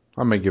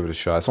 I may give it a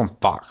shot. It's on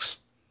Fox.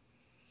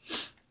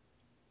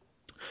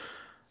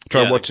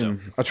 Yeah, I think so.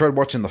 I tried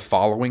watching The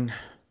Following.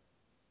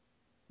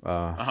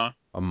 Uh-huh.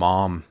 A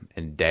mom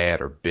and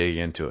dad are big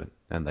into it,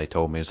 and they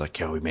told me, it's like,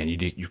 Joey, man,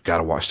 you've got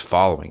to watch The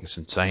Following. It's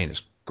insane.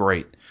 It's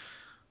great. And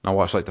I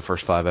watched like the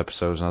first 5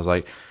 episodes, and I was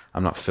like,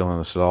 I'm not feeling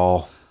this at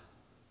all.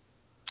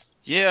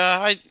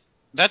 Yeah,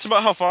 that's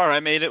about how far I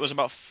made it. It was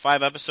about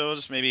 5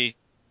 episodes, maybe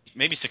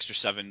 6 or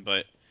 7,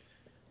 but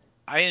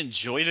I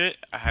enjoyed it.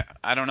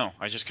 I don't know.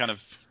 I just kind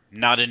of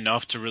not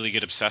enough to really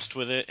get obsessed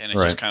with it, and it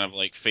just Right. kind of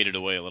like faded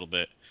away a little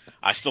bit.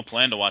 I still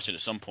plan to watch it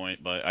at some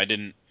point, but I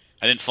didn't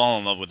fall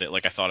in love with it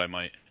like I thought I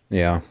might.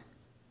 Yeah.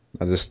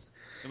 I It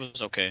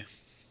was okay.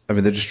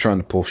 mean, they're just trying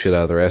to pull shit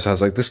out of their ass. I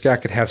was like, this guy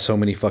could have so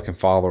many fucking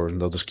followers,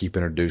 and they'll just keep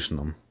introducing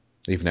them,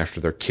 even after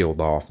they're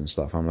killed off and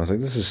stuff. I was like,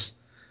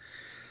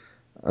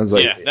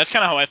 Yeah, that's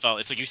kind of how I felt.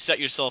 It's like you set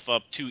yourself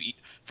up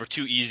for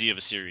too easy of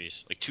a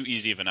series, like too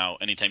easy of an out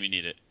anytime you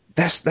need it.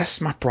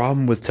 that's my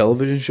problem with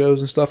television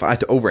shows and stuff. I have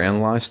to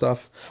overanalyze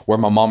stuff where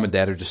my mom and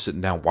dad are just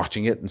sitting down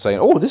watching it and saying,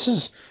 "Oh, this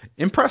is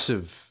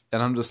impressive,"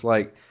 and I'm just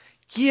like,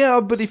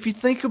 "Yeah, but if you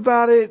think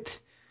about it,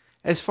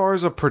 as far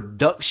as a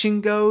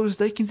production goes,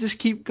 they can just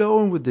keep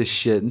going with this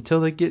shit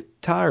until they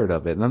get tired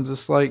of it." And I'm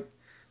just like,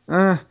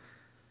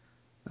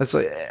 that's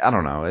like, I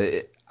don't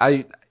know.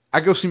 I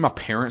go see my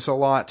parents a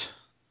lot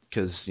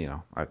because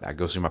I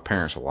go see my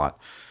parents a lot.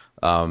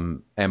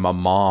 And my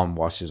mom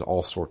watches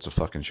all sorts of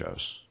fucking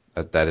shows.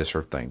 That is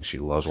her thing. She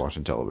loves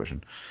watching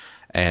television.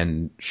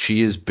 And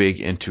she is big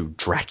into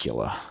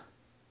Dracula.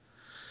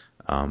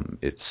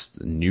 It's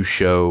a new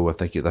show. I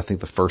think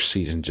the first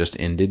season just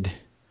ended.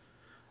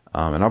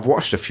 And I've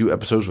watched a few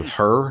episodes with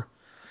her.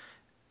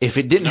 If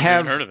it didn't Never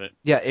even have, heard of it.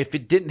 yeah, if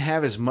it didn't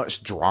have as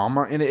much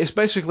drama in it,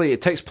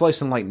 it takes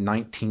place in like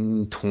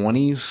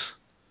 1920s.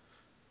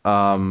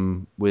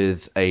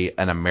 With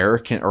an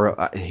American,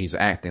 or he's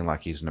acting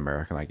like he's an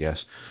American, I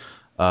guess.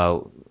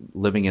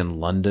 Living in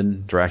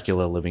London,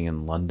 Dracula living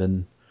in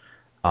London.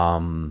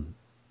 And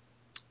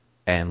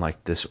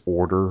like this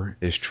order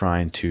is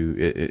trying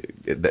to,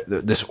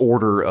 this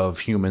order of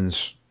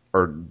humans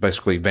are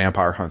basically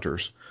vampire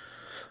hunters.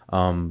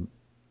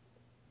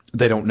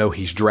 They don't know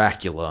he's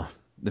Dracula.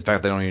 In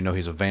fact, they don't even know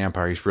he's a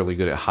vampire. He's really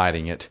good at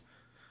hiding it.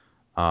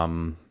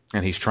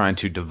 And he's trying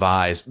to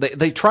devise,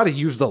 they try to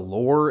use the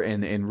lore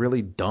in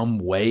really dumb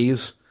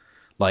ways.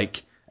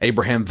 Like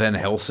Abraham Van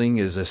Helsing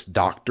is this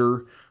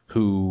doctor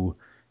who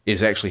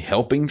is actually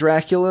helping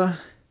Dracula.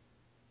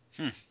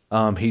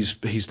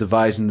 He's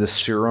devising this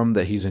serum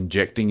that he's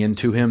injecting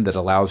into him that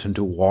allows him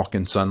to walk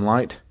in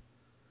sunlight.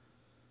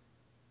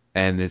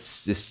 And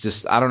it's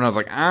just, I don't know. It's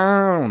like,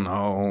 I don't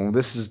know.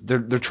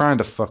 They're trying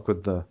to fuck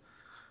with the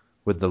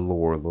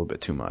lore a little bit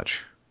too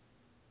much.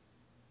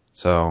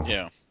 So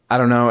Yeah. I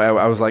don't know.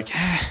 I was like,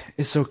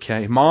 it's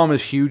okay. Mom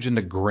is huge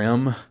into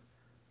Grimm.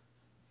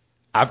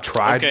 I've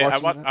tried Okay,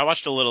 watching that. I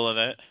watched a little of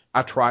that.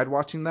 I tried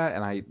watching that,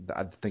 and I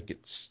think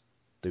it's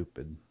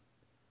stupid.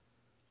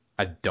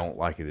 I don't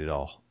like it at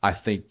all. I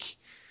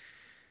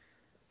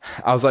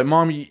was like,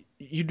 Mom,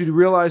 you do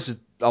realize that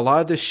a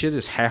lot of this shit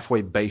is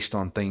halfway based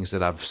on things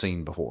that I've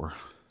seen before.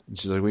 And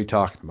she's like, what are you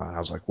talking about? I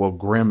was like, well,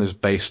 Grimm is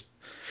based,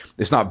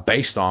 it's not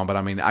based on, but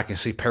I mean, I can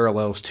see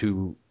parallels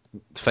to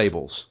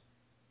Fables.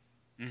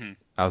 Mm-hmm.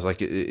 I was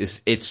like,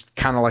 it's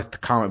kind of like the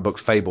comic book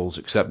Fables,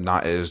 except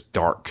not as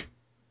dark.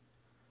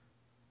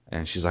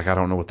 And she's like, I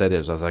don't know what that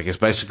is. I was like, it's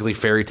basically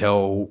fairy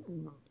tale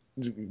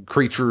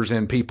creatures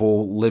and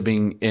people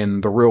living in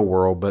the real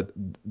world, but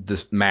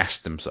this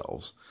mask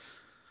themselves.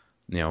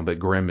 But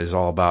Grimm is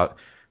all about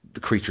the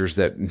creatures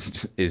that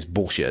is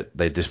bullshit.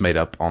 They just made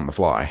up on the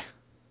fly.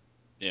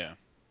 Yeah.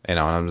 And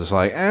I'm just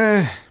like,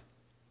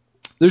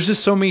 there's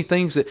just so many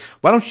things that,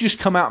 why don't you just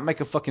come out and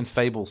make a fucking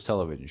Fables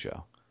television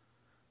show?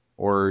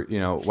 Or,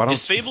 why don't...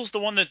 Is Fables the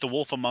one that The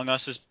Wolf Among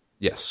Us is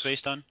Yes.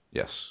 based on?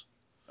 Yes.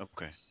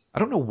 Okay. I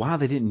don't know why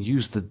they didn't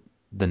use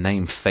the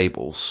name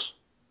Fables.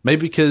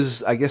 Maybe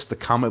because I guess the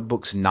comic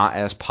book's not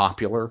as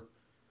popular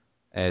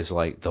as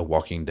like The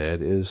Walking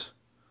Dead is.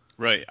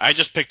 Right. I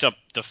just picked up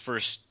the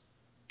first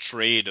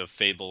trade of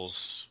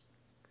Fables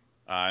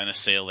in a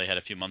sale they had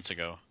a few months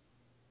ago.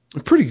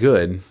 Pretty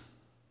good.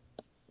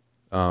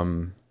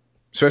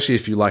 Especially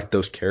if you like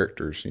those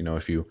characters,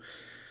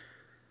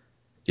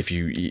 if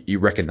you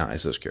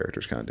recognize those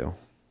characters, kind of deal.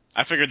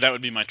 I figured that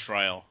would be my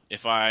trial.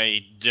 If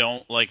I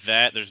don't like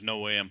that, there's no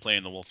way I'm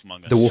playing The Wolf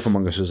Among Us. The Wolf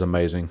Among Us is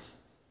amazing.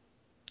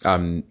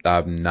 I'm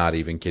not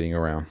even kidding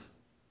around.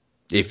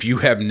 If you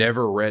have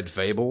never read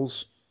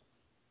Fables,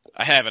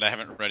 I have it. I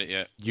haven't read it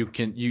yet.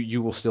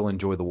 You will still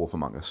enjoy The Wolf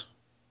Among Us.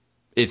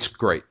 It's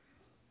great.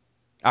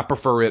 I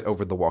prefer it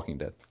over The Walking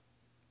Dead.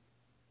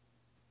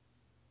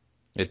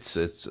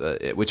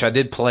 Which I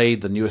did play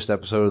the newest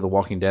episode of The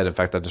Walking Dead. In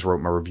fact, I just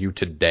wrote my review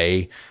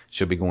today.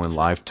 Should be going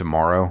live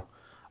tomorrow.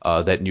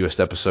 That newest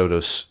episode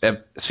of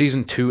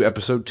season 2,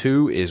 episode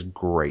 2 is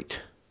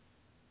great.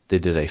 They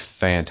did a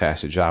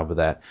fantastic job with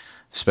that,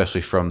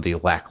 especially from the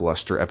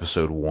lackluster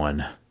episode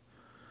 1.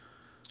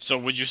 So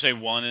would you say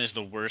 1 is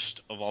the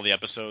worst of all the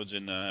episodes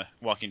in The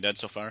Walking Dead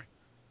so far?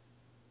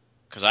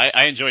 Because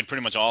I enjoyed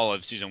pretty much all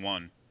of season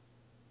 1.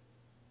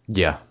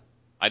 Yeah.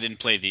 I didn't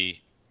play the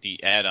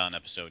add-on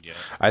episode yet.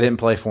 I didn't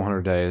play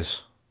 400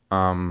 Days.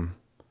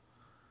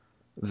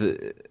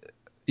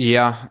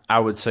 Yeah, I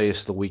would say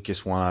it's the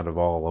weakest one out of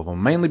all of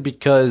them. Mainly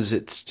because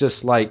it's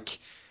just like...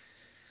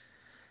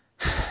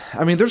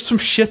 I mean, there's some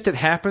shit that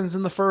happens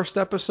in the first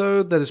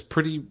episode that is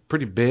pretty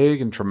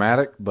big and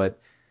traumatic, but...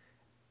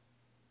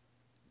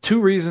 2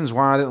 reasons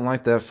why I didn't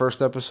like that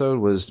first episode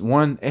was,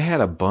 1, it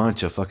had a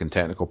bunch of fucking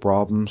technical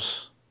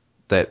problems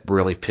that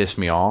really pissed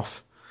me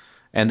off.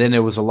 And then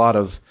there was a lot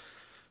of...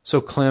 So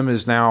Clem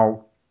is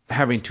now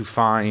having to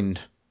find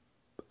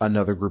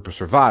another group of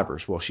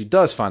survivors. Well, she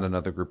does find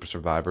another group of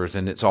survivors,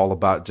 and it's all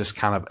about just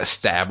kind of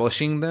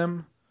establishing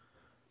them.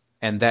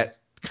 And that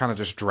kind of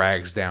just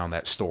drags down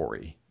that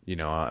story.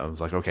 I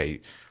was like,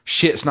 okay,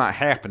 shit's not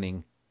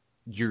happening.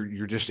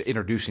 You're just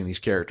introducing these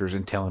characters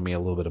and telling me a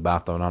little bit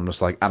about them. And I'm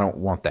just like, I don't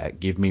want that.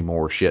 Give me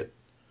more shit.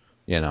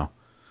 So,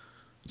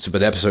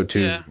 but episode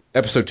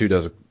 2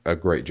 does a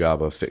great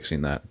job of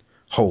fixing that.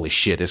 Holy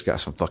shit, it's got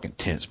some fucking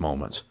tense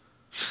moments.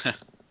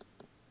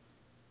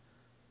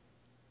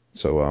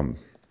 So,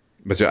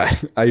 but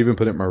I even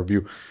put it in my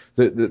review.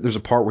 There's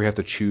a part where you have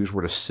to choose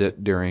where to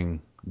sit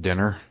during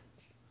dinner.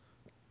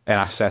 And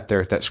I sat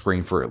there at that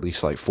screen for at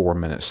least like 4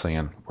 minutes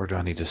saying, where do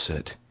I need to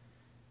sit?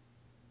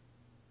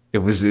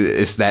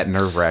 It's that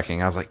nerve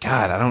wracking. I was like,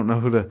 God, I don't know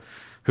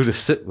who to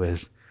sit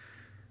with.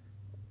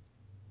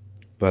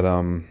 But,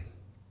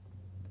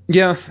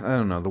 yeah, I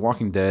don't know. The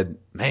Walking Dead,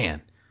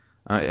 man,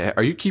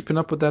 are you keeping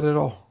up with that at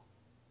all?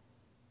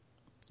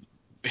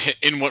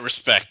 In what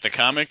respect? The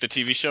comic, the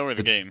TV show, or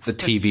the game? The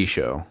TV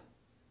show.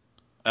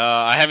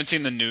 I haven't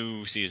seen the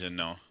new season,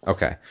 no.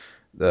 Okay.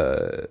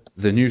 The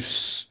new,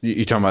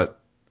 you talking about?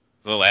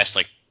 The last,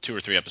 2 or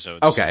 3 episodes.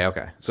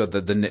 Okay. So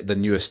the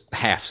newest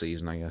half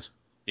season, I guess.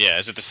 Yeah,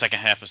 is it the second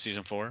half of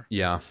season 4?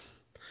 Yeah.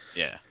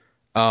 Yeah.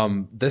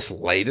 This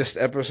latest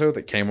episode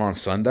that came on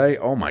Sunday,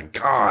 oh my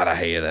God, I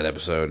hated that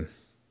episode.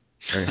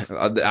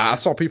 I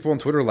saw people on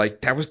Twitter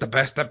like, that was the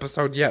best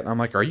episode yet. And I'm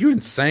like, are you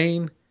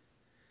insane?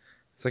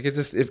 It's like,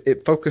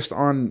 it focused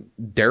on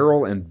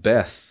Daryl and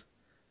Beth.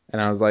 And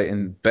I was like,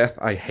 and Beth,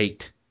 I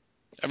hate.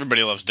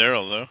 Everybody loves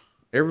Daryl, though.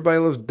 Everybody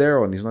loves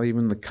Daryl, and he's not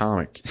even in the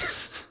comic.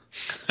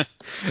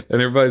 And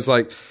everybody's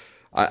like,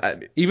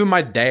 even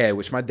my dad,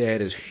 which my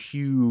dad is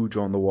huge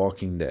on The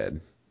Walking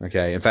Dead.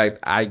 Okay. In fact,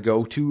 I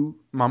go to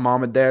my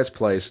mom and dad's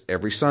place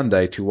every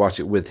Sunday to watch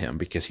it with him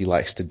because he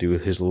likes to do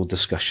his little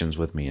discussions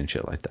with me and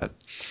shit like that.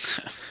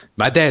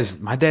 My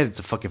dad's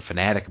a fucking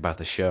fanatic about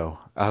the show.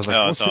 I was like,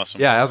 oh, that's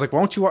awesome. Yeah. I was like,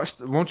 won't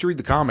you read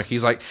the comic?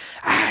 He's like,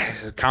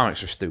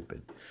 comics are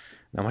stupid.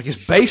 And I'm like,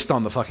 it's based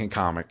on the fucking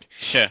comic.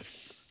 Yeah.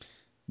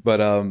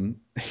 But,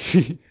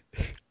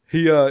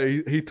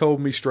 he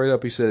told me straight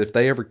up, he said, if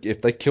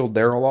they killed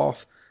Daryl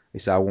off, he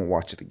said, I won't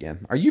watch it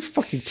again. Are you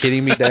fucking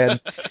kidding me,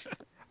 Dad?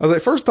 I was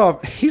like, first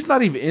off, he's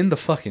not even in the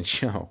fucking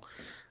show.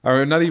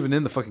 Or not even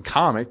in the fucking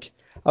comic.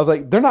 I was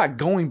like, they're not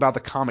going by the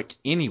comic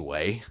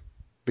anyway,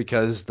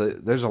 because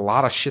there's a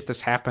lot of shit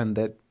that's happened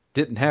that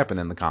didn't happen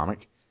in the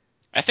comic.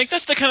 I think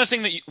that's the kind of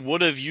thing that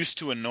would have used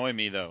to annoy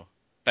me though.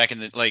 Back in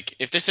the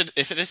if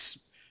this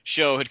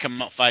show had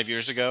come out 5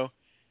 years ago,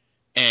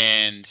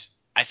 and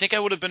I think I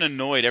would have been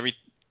annoyed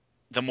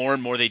the more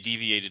and more they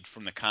deviated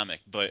from the comic.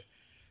 But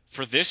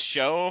for this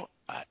show,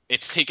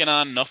 it's taken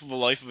on enough of a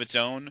life of its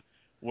own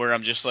where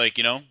I'm just like,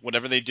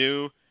 whatever they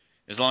do,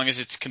 as long as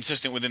it's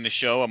consistent within the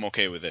show, I'm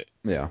okay with it.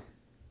 Yeah.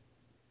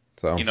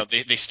 So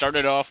They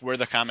started off where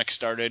the comic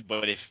started,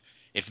 but if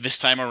this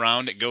time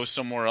around it goes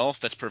somewhere else,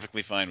 that's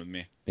perfectly fine with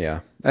me.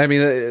 yeah, I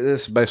mean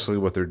that's basically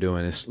what they're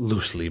doing. It's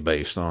loosely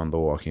based on The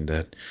Walking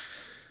Dead,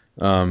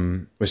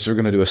 which they're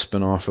going to do a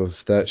spinoff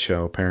of that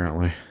show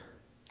apparently.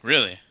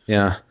 Really?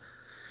 Yeah,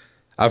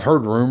 I've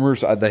heard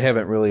rumors. They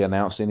haven't really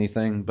announced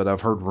anything, but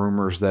I've heard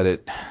rumors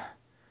that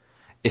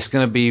it's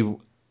going to be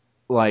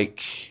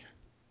like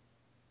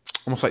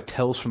almost like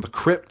Tales from the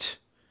Crypt,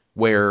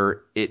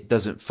 where it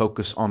doesn't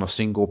focus on a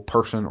single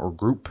person or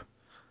group.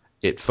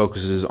 It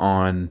focuses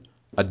on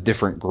a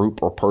different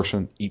group or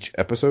person each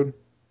episode.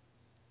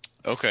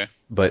 Okay.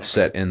 But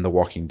set in the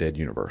Walking Dead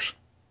universe.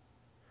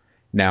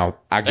 Now,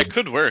 that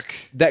could work.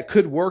 That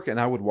could work, and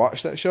I would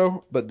watch that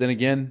show. But then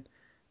again,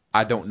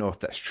 I don't know if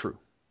that's true.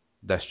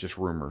 That's just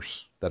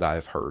rumors that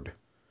I've heard.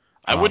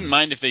 I wouldn't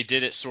mind if they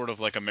did it sort of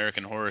like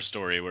American Horror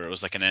Story, where it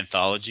was like an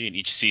anthology, and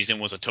each season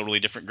was a totally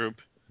different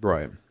group.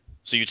 Right.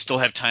 So you'd still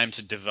have time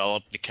to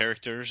develop the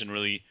characters and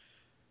really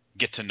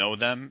get to know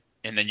them,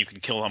 and then you can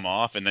kill them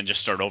off, and then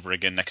just start over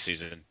again next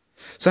season.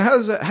 So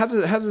how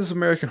does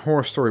American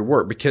Horror Story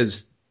work?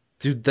 Because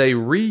do they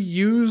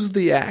reuse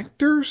the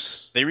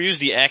actors? They reuse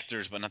the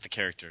actors, but not the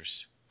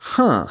characters.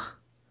 Huh.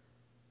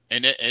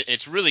 And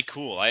it's really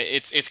cool.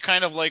 It's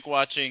kind of like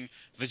watching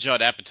the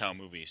Judd Apatow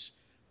movies.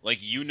 Like,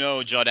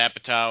 Judd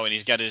Apatow, and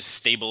he's got his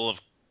stable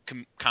of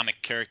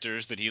comic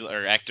characters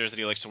or actors that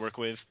he likes to work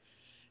with,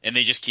 and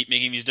they just keep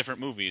making these different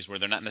movies where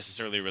they're not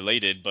necessarily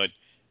related, but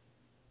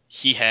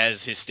he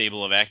has his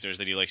stable of actors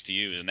that he likes to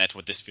use, and that's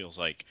what this feels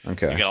like.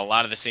 Okay. You got a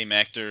lot of the same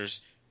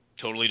actors,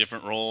 totally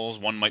different roles.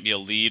 One might be a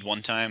lead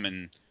one time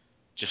and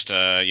just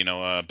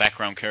a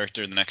background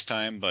character the next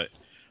time, but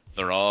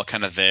they're all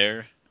kind of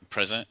there,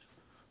 present.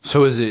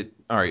 So is it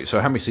all right? So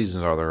how many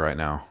seasons are there right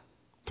now?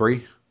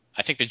 3?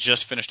 I think they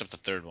just finished up the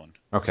third one.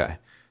 Okay.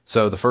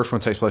 So the first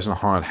one takes place in a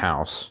haunted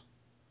house.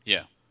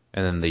 Yeah.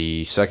 And then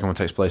the second one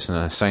takes place in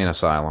an insane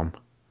asylum.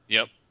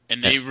 Yep.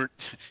 And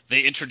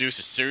they introduce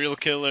a serial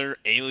killer,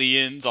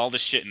 aliens, all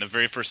this shit in the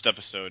very first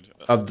episode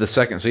Of the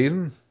second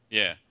season?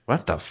 Yeah.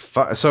 What the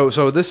fuck?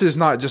 So this is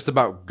not just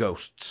about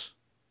ghosts.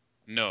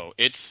 No,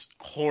 it's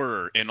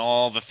horror in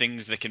all the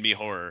things that can be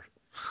horror.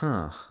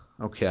 Huh.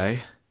 Okay.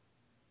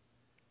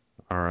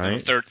 All right.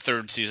 And the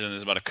third season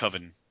is about a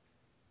coven.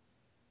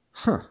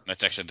 Huh.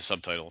 That's actually the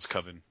subtitle. It's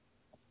Coven.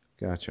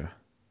 Gotcha.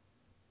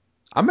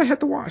 I may have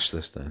to watch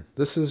this then.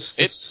 This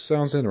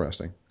sounds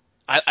interesting.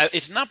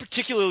 It's not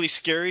particularly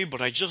scary,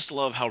 but I just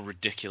love how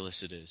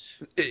ridiculous it is.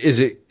 Is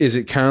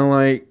it kind of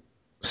like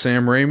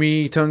Sam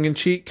Raimi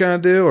tongue-in-cheek kind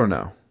of deal, or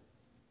no?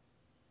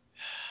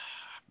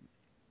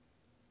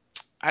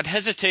 I'd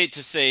hesitate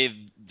to say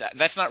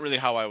that's not really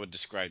how I would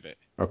describe it.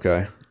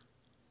 Okay.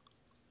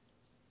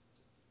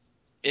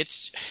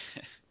 It's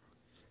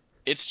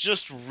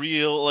just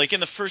real. Like,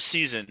 in the first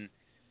season,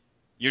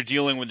 you're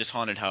dealing with this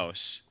haunted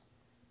house.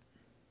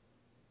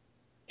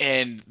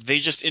 And they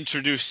just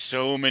introduce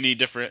so many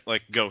different,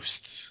 like,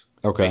 ghosts.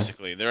 Okay.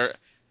 Basically.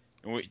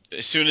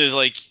 As soon as,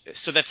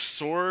 so that's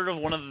sort of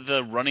one of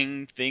the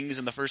running things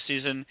in the first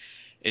season,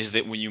 is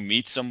that when you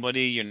meet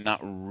somebody, you're not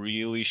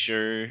really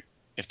sure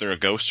if they're a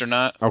ghost or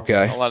not.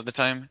 Okay. A lot of the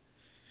time.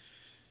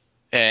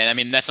 And, I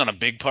mean, that's not a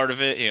big part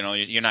of it.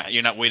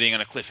 You're not waiting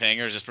on a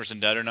cliffhanger, is this person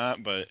dead or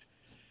not, but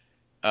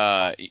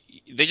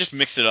they just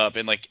mix it up,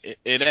 and, like,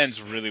 it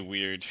ends really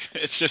weird.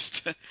 It's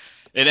just...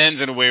 It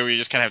ends in a way where you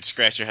just kind of have to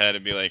scratch your head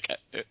and be like,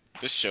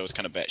 this show is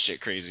kind of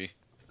batshit crazy.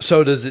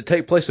 So does it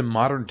take place in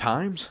modern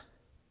times?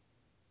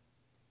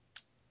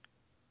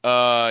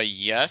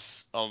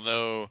 Yes.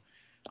 Although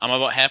I'm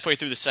about halfway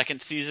through the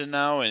second season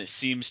now, and it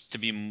seems to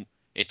be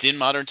it's in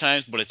modern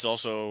times, but it's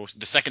also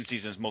the second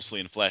season is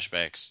mostly in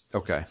flashbacks.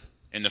 Okay.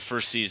 And the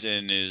first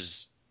season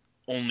is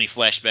only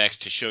flashbacks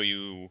to show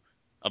you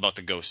about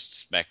the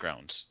ghosts'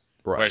 backgrounds.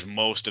 Right. Whereas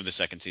most of the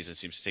second season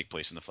seems to take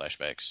place in the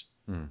flashbacks.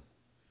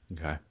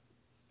 Okay.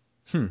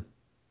 And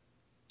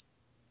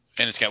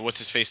it's got what's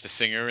his face, the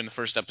singer, in the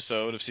first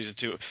episode of season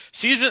 2.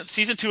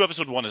 Season 2,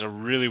 episode 1 is a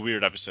really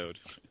weird episode.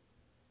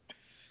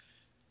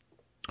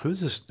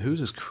 Who's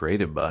this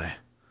created by?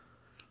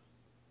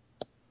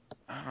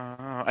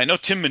 I know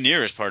Tim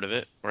Minear is part of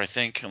it, or I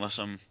think, unless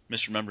I'm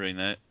misremembering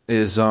that.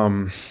 Is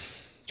God,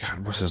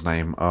 what's his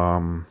name?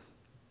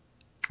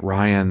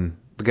 Ryan,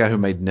 the guy who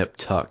made Nip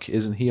Tuck.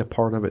 Isn't he a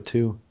part of it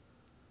too?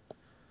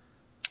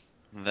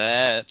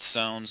 That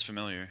sounds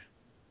familiar.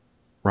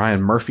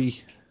 Ryan Murphy?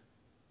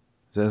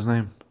 Is that his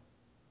name?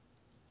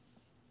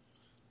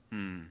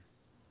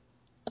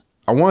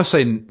 I want to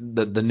say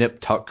that the Nip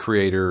Tuck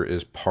creator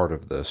is part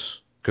of this.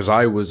 Because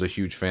I was a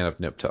huge fan of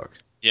Nip Tuck.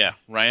 Yeah,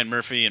 Ryan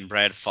Murphy and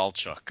Brad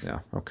Falchuk. Yeah,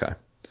 okay.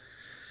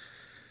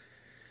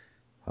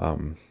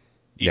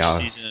 Each Yeah.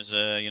 season is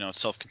a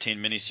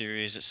self-contained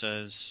miniseries. It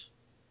says.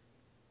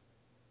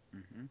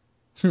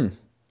 Hmm.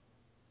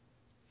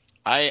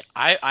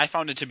 I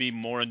found it to be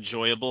more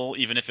enjoyable,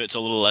 even if it's a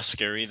little less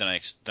scary than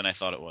I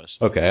thought it was.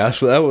 Okay,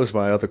 actually, that was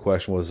my other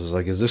question. Is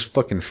like, is this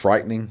fucking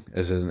frightening?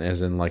 As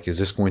in, like, is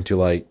this going to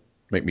like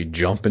make me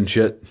jump and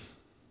shit?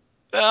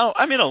 Well,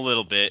 I mean a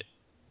little bit.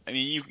 I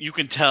mean you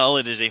can tell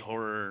it is a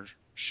horror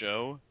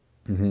show.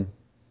 Mm-hmm.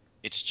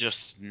 It's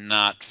just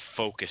not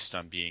focused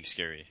on being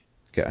scary.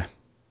 Okay.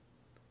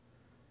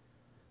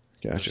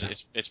 Gotcha.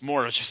 It's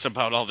more just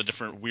about all the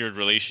different weird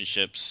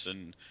relationships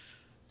and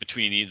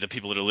between the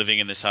people that are living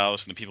in this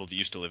house and the people that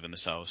used to live in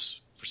this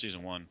house for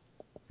season 1.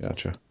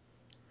 Gotcha.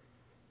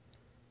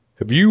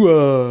 Have you?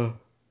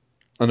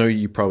 I know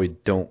you probably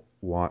don't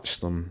watch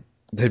them.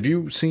 Have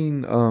you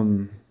seen?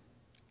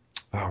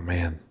 Oh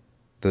man,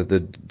 the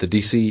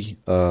DC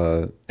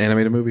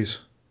animated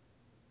movies,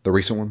 the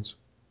recent ones.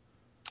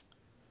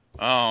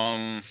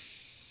 Um,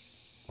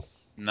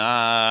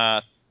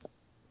 Not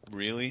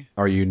really.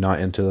 Are you not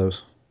into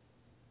those?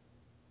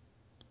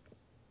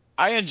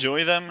 I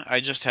enjoy them. I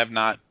just have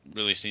not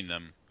really seen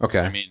them. I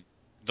Okay. mean,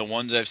 the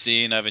ones I've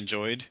seen, I've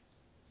enjoyed.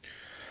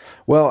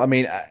 Well, I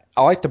mean,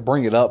 I like to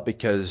bring it up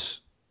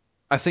because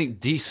I think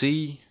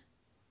DC.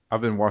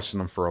 I've been watching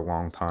them for a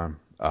long time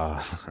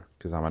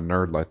because I'm a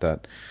nerd like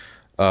that.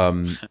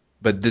 Um,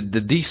 but the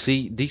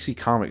DC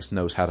Comics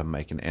knows how to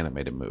make an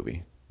animated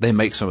movie. They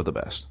make some of the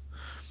best.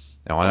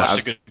 Now, I watched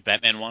a good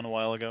Batman one a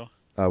while ago.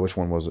 which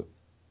one was it?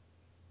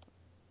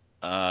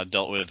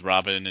 Dealt with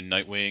Robin and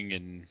Nightwing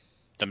and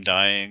them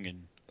dying,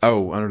 and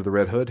Oh, Under the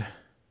Red Hood.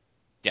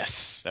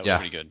 yes, that was Yeah,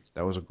 pretty good.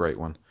 that was a great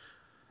one.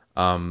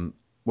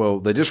 Well,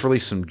 they just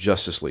released some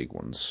Justice League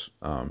ones.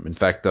 In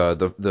fact,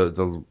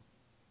 the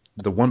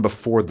one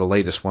before the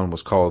latest one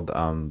was called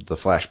the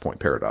Flashpoint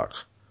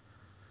Paradox.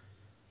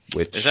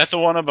 Which Is that the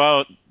one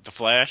about the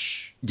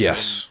Flash?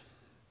 yes,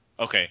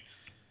 Okay.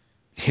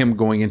 him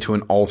going into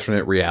an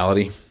alternate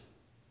reality.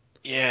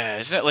 Yeah,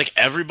 isn't that like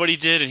everybody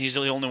did, and he's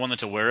the only one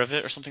that's aware of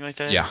it, or something like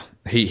that? Yeah,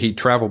 he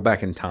traveled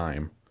back in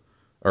time,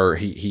 or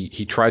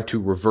he tried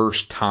to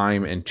reverse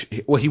time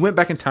he went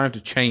back in time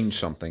to change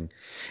something,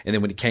 and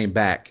then when he came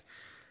back,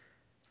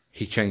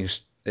 he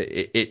changed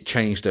it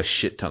changed a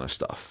shit ton of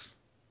stuff.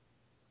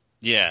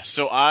 Yeah.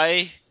 So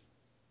I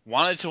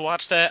wanted to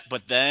watch that,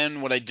 but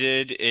then what I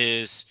did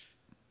is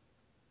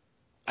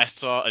I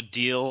saw a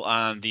deal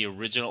on the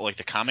original, like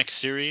the comic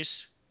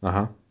series. Uh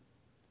huh.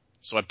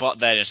 So I bought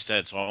that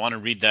instead. So I want to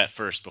read that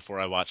first before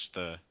I watch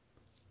the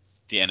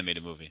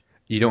animated movie.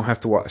 You don't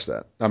have to watch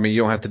that. I mean,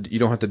 you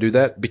don't have to do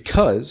that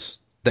because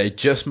they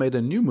just made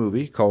a new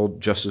movie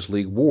called Justice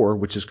League War,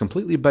 which is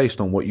completely based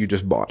on what you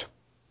just bought.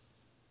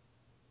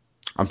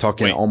 I'm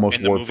talking Wait, almost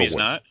and the word for movie's word.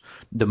 not?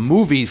 The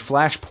movie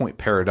Flashpoint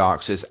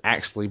Paradox is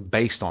actually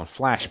based on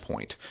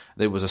Flashpoint.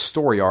 There was a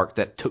story arc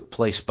that took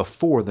place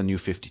before the New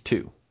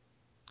 52.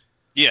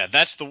 Yeah,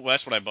 that's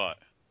what I bought.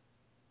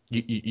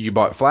 You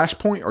bought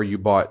Flashpoint or you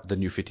bought the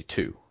New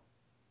 52?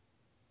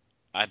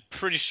 I'm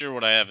pretty sure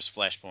what I have is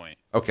Flashpoint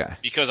Okay.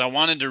 because I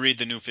wanted to read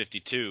the New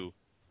 52,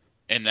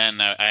 and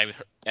then I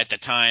at the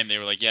time they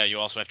were like, yeah, you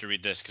also have to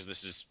read this because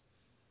this is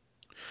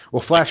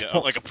Well, like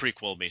a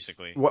prequel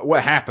basically.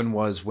 what happened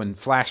was when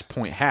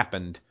Flashpoint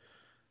happened,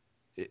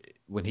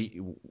 when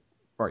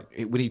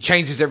when he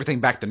changes everything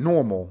back to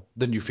normal,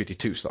 the New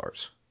 52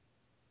 starts.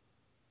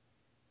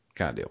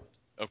 Kind of deal.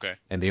 Okay.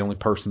 And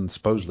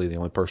supposedly the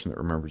only person that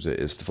remembers it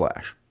is the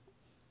Flash.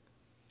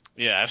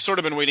 Yeah, I've sort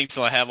of been waiting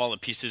till I have all the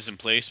pieces in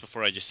place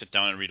before I just sit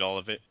down and read all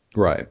of it.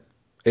 Right.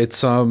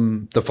 It's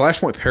the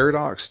Flashpoint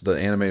Paradox, the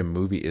animated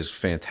movie is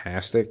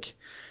fantastic.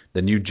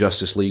 The new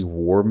Justice League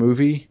War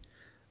movie,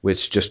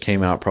 which just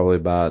came out probably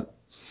about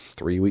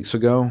 3 weeks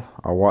ago,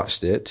 I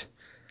watched it.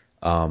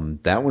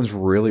 That one's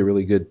really,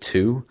 really good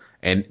too.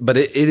 But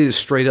it is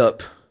straight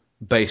up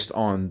based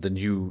on the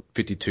new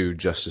 52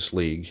 Justice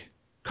League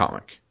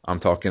comic. I'm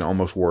talking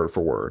almost word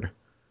for word.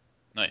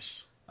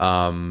 Nice.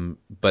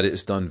 But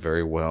it's done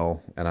very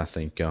well, and I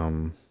think,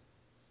 yeah,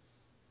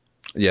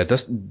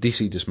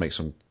 DC just makes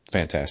some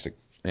fantastic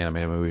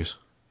animated movies.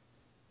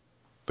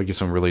 They get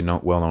some really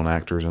well-known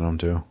actors in them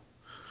too.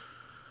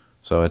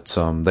 So it's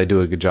they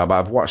do a good job.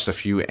 I've watched a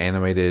few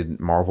animated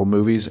Marvel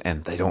movies,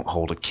 and they don't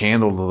hold a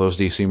candle to those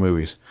DC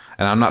movies.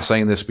 And I'm not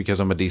saying this because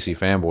I'm a DC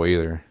fanboy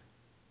either.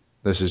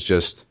 This is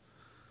just,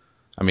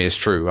 I mean, it's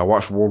true. I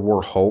watched World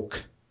War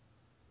Hulk,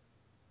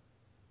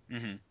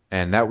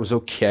 and that was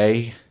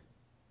okay.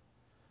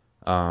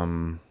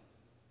 But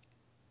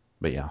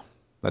yeah,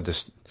 I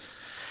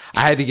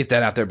had to get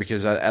that out there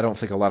because I don't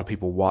think a lot of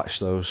people watch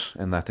those,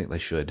 and I think they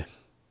should.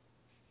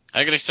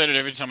 I get excited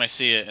every time I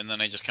see it, and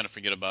then I just kind of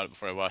forget about it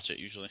before I watch it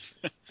usually.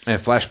 And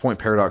Flashpoint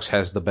Paradox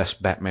has the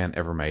best Batman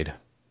ever made.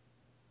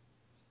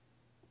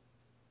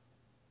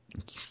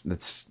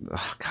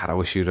 God, I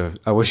wish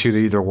you'd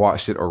either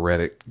watched it or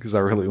read it because I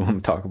really want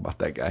to talk about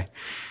that guy.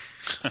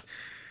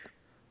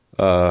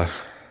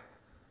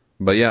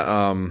 But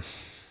yeah,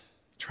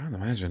 trying to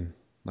imagine.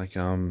 Like,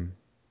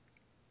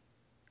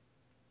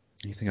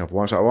 anything I've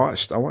watched. I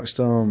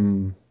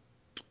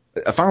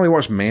finally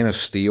watched Man of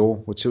Steel,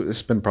 which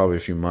it's been probably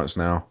a few months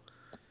now.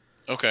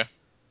 Okay.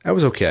 That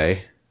was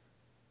okay.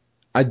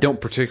 I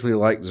don't particularly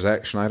like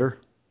Zack Snyder.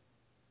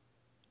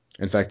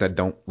 In fact, I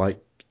don't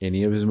like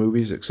any of his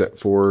movies except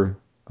for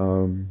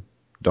Dawn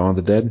of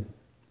the Dead.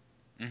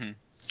 Hmm.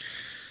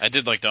 I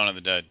did like Dawn of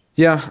the Dead.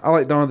 Yeah, I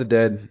like Dawn of the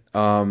Dead.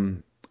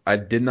 I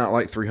did not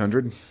like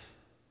 300.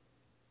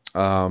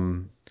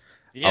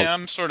 Yeah,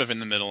 I'm sort of in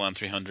the middle on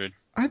 300.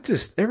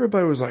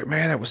 Everybody was like,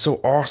 man, that was so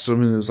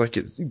awesome. And it was like,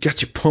 it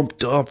got you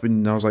pumped up.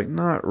 And I was like,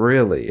 not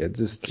really.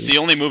 It's the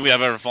only movie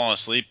I've ever fallen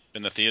asleep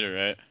in the theater,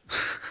 right?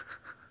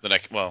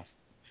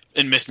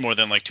 And missed more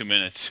than like 2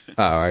 minutes.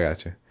 Oh, I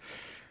got you.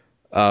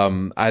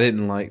 I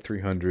didn't like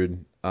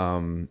 300.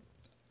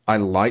 I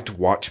liked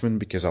Watchmen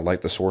because I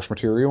liked the source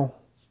material,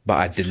 but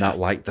I did not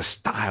like the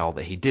style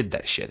that he did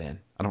that shit in.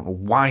 I don't know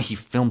why he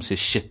films his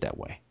shit that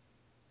way.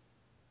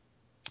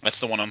 That's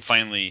the one I'm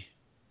finally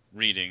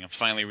reading. I'm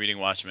finally reading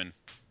Watchmen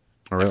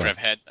Oh, really?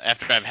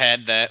 after I've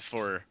had that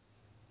for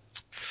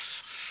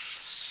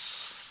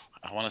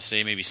I want to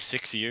say maybe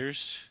 6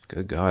 years.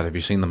 Good God. Have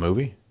you seen the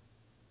movie?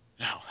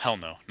 No, hell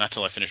no, not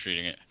till I finish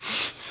reading it.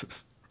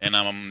 And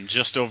I'm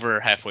just over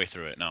halfway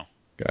through it now.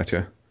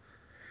 Gotcha.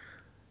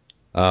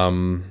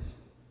 I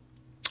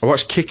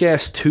watched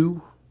Kick-Ass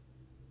 2.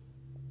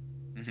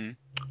 Hmm.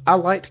 I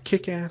liked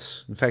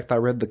Kick-Ass. In fact, I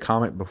read the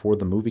comic before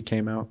the movie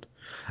came out,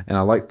 and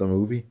I liked the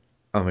movie.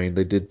 I mean,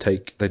 they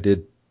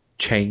did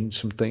change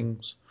some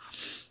things.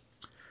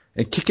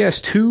 And Kick-Ass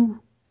 2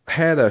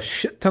 had a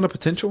shit ton of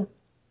potential,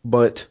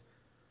 but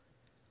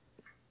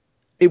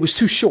it was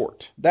too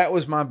short. That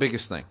was my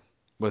biggest thing.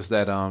 Was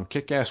that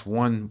Kick-Ass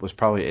 1 was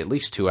probably at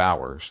least 2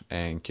 hours,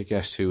 and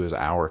Kick-Ass 2 is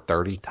 1 hour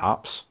 30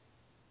 tops.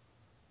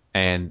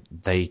 And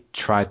they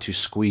tried to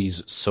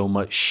squeeze so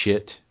much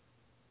shit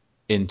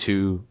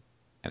into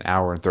 1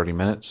 hour and 30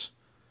 minutes.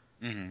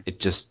 Hmm.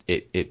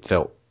 It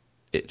felt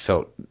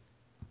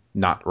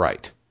not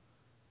right.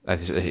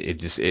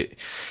 It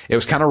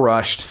was kind of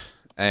rushed,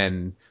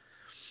 and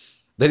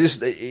they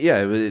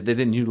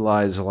didn't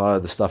utilize a lot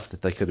of the stuff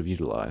that they could have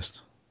utilized.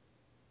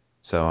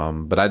 So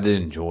but I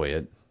did enjoy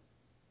it.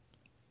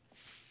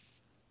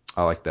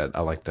 I like that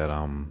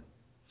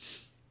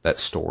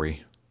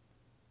story.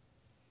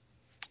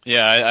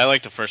 Yeah, I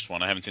like the first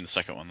one. I haven't seen the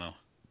second one though.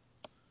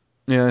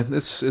 Yeah,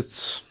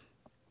 it's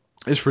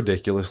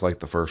ridiculous like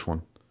the first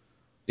one.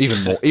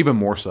 Even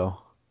more so.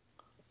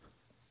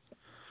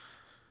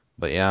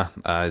 But yeah,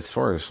 as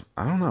far as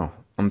I don't know,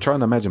 I'm trying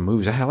to imagine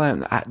movies.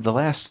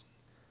 The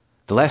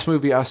last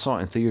movie I saw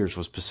in theaters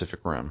was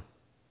Pacific Rim.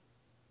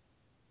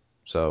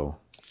 So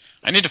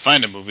I need to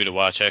find a movie to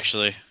watch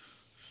actually.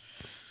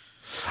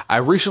 I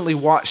recently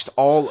watched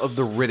all of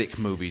the Riddick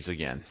movies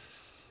again.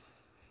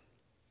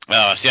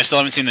 Oh, see, I still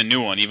haven't seen the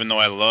new one, even though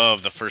I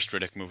love the first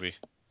Riddick movie.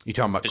 You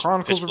talking about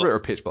Chronicles of Riddick or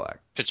Pitch Black?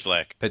 Pitch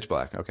Black. Pitch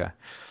Black. Okay.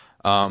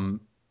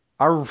 Um,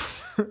 all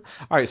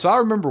right. So I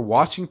remember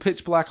watching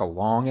Pitch Black a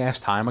long ass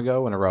time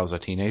ago whenever I was a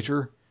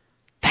teenager.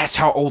 That's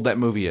how old that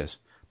movie is.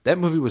 That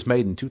movie was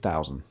made in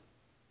 2000.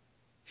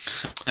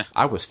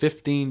 I was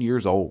 15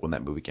 years old when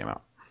that movie came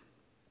out.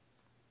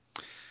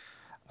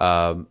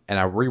 And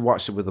I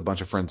rewatched it with a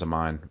bunch of friends of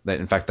mine. That,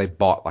 in fact, they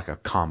bought like a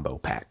combo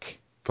pack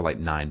for like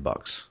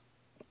 $9.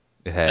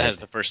 It Has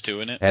the first two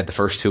in it. had the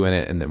first two in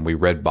it, and then we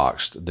red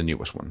boxed the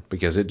newest one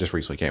because it just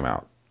recently came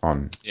out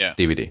on Yeah.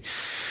 DVD.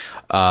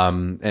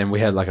 And we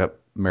had like a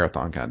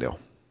marathon kind of deal.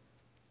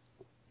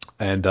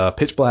 And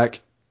Pitch Black,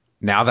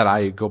 now that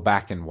I go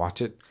back and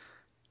watch it,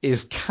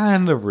 is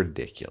kind of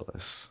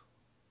ridiculous.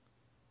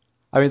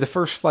 I mean, the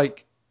first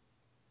like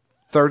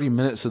 30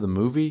 minutes of the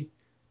movie,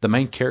 the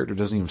main character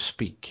doesn't even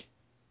speak.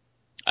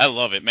 I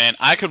love it, man.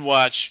 I could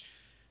watch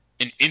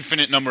an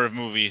infinite number of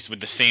movies with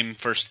the same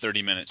first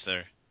 30 minutes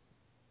there.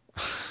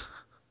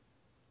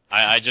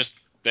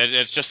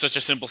 It's just such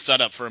a simple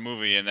setup for a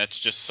movie, and that's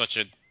just such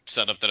a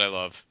setup that I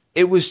love.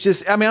 It was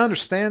just, I mean, I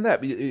understand that.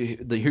 But you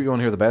want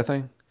to hear the bad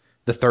thing?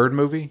 The third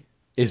movie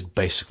is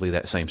basically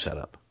that same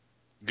setup.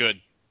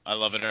 Good. I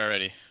love it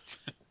already.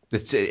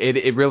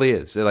 It really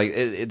is.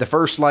 The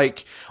first,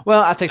 like,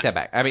 well, I take that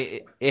back. I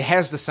mean, it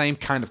has the same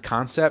kind of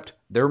concept.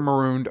 They're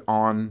marooned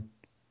on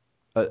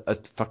a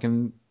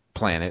fucking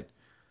planet.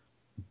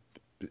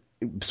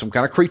 Some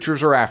kind of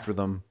creatures are after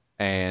them,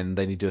 and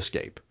they need to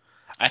escape.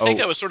 I think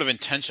that was sort of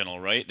intentional,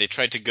 right? They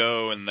tried to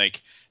go and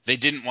like they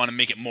didn't want to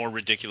make it more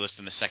ridiculous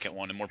than the second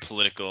one and more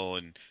political,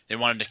 and they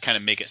wanted to kind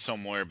of make it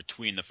somewhere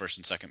between the first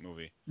and second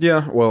movie.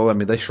 Yeah, well, I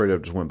mean, they straight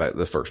up just went back to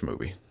the first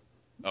movie.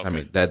 Okay. I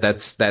mean,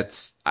 that's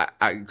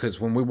because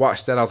when we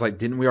watched that, I was like,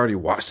 didn't we already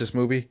watch this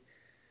movie?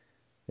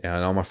 Yeah,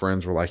 and all my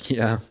friends were like,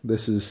 yeah,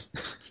 this is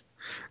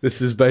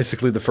this is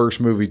basically the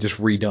first movie just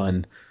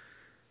redone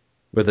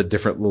with a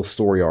different little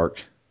story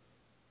arc.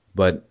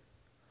 But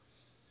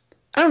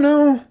I don't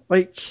know,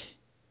 like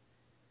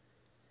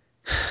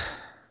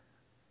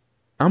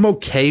I'm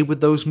okay with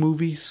those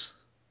movies.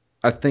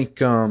 I think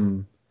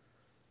to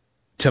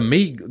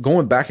me,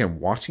 going back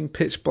and watching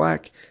Pitch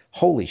Black,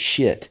 holy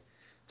shit,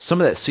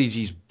 some of that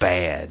CG's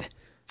bad.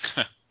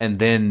 And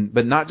then,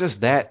 but not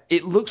just that,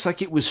 it looks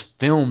like it was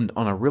filmed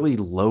on a really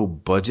low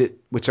budget,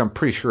 which I'm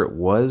pretty sure it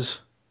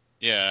was.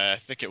 Yeah, I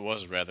think it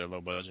was rather low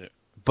budget.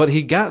 But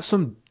he got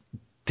some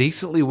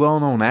decently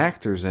well-known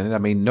actors in it. I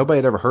mean, nobody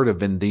had ever heard of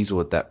Vin Diesel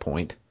at that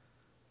point.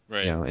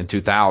 Right. You know, in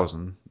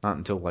 2000, not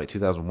until like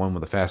 2001 when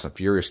the Fast and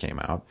Furious came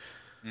out.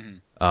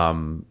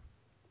 Mm-hmm.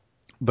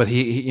 But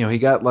he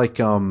got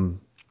like, oh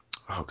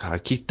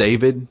God, Keith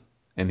David,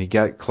 and he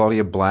got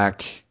Claudia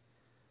Black,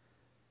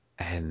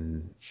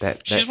 and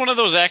She's one of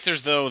those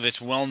actors, though, that's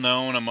well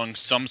known among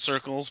some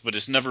circles, but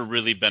has never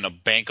really been a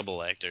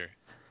bankable actor.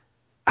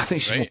 I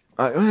think she's right?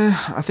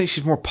 I think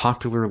she's more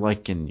popular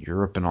like in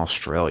Europe and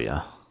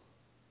Australia.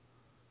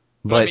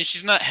 But I mean,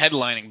 she's not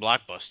headlining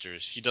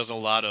blockbusters. She does a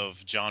lot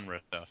of genre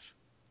stuff.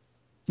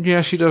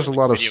 Yeah, she does a Like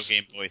lot of video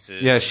game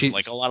voices. Yeah, and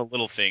like a lot of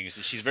little things,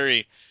 and she's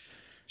very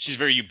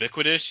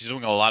ubiquitous. She's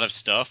doing a lot of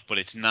stuff, but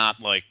it's not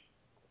like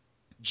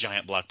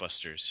giant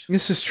blockbusters.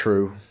 This is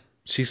true.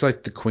 She's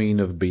like the queen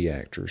of B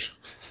actors,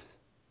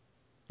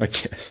 I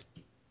guess.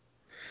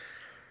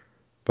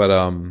 But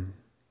I mean,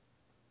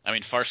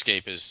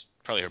 Farscape is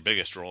probably her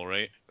biggest role,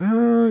 right?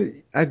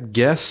 I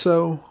guess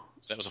so.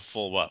 So that was a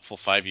full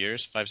 5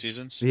 years, 5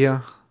 seasons?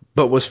 Yeah.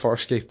 But was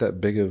Farscape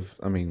that big of?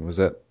 I mean, was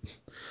that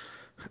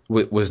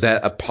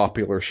a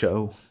popular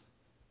show?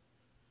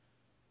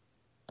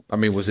 I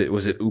mean, was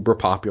it uber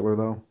popular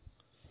though?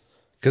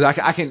 Because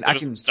I can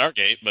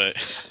Stargate, but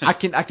I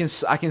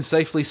can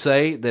safely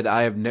say that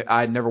I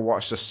had never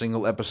watched a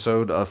single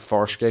episode of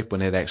Farscape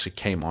when it actually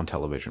came on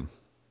television.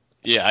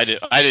 yeah, I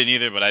didn't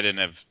either, but I didn't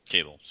have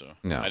cable, so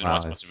No, I didn't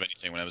watch much of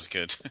anything when I was a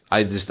kid.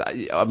 I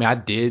mean, I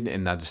did,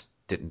 and I just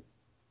didn't.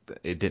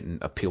 It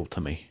didn't appeal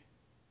to me.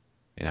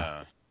 You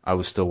know, I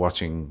was still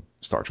watching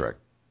Star Trek.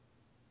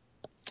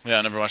 Yeah,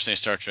 I never watched any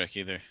Star Trek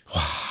either.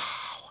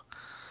 Wow.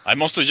 I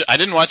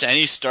didn't watch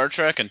any Star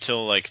Trek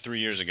until like 3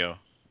 years ago.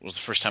 It was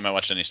the first time I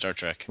watched any Star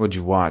Trek. What'd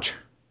you watch?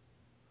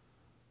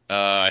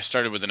 I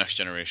started with The Next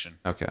Generation.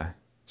 Okay.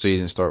 So you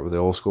didn't start with the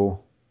old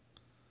school?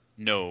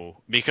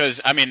 No,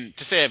 because, I mean,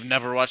 to say I've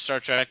never watched Star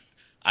Trek,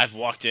 I've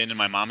walked in and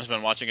my mom has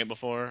been watching it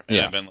before, and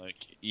I've been like,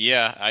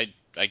 yeah,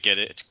 I get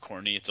it. It's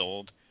corny. It's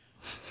old.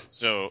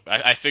 So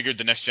I figured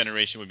The Next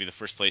Generation would be the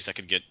first place I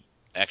could get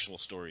actual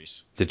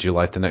stories. Did you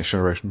like The Next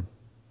Generation?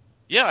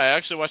 Yeah, I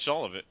actually watched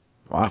all of it.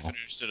 Wow. I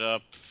finished it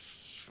up,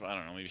 I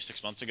don't know, maybe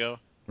 6 months ago.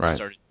 Right.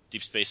 Started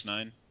Deep Space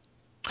Nine.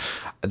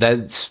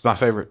 That's my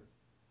favorite.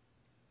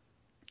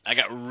 I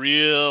got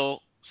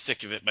real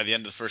sick of it by the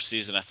end of the first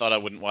season. I thought I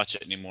wouldn't watch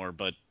it anymore,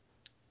 but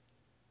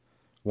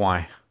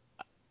Why?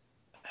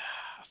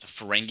 the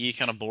Ferengi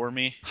kind of bore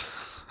me,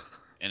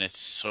 and it's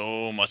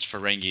so much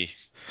Ferengi.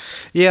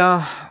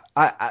 Yeah,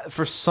 I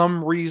for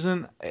some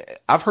reason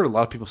I've heard a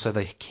lot of people say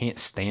they can't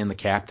stand the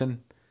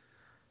captain,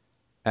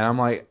 and I'm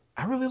like,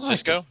 I really like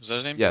Cisco? it. Is that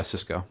his name? Yeah,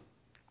 Cisco.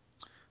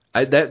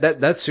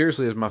 That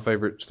seriously is my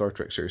favorite Star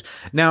Trek series.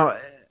 Now,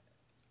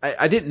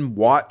 I didn't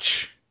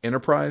watch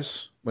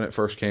Enterprise when it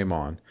first came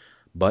on,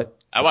 but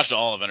I watched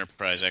all of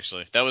Enterprise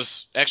actually.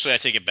 I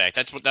take it back.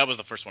 That was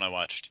the first one I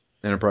watched.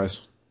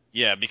 Enterprise.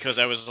 Yeah, because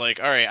I was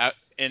like, all right,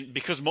 and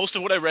because most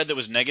of what I read that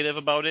was negative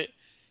about it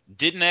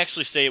didn't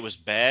actually say it was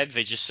bad.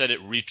 They just said it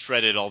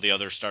retreaded all the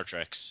other Star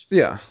Treks.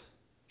 Yeah.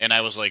 And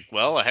I was like,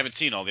 well, I haven't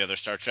seen all the other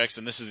Star Treks,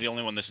 and this is the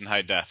only one that's in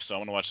high def, so I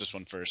want to watch this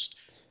one first.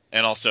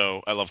 And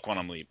also, I love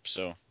Quantum Leap,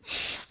 so.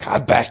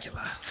 Scott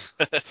Bakula.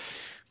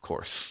 Of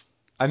course.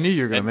 I knew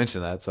you were going to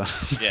mention that. So.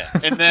 Yeah,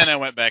 and then I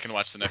went back and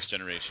watched The Next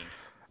Generation.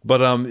 But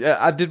yeah,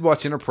 I did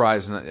watch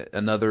Enterprise,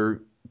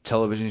 another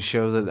television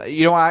show that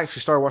I actually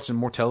started watching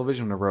more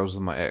television whenever I was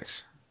with my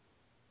ex.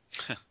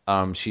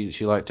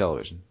 She liked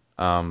television,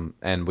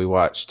 and we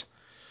watched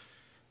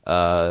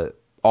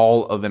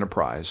all of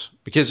Enterprise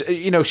because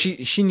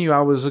she knew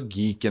I was a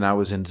geek and I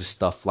was into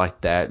stuff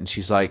like that, and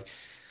she's like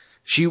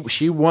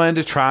she wanted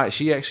to try.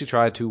 She actually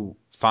tried to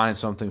find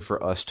something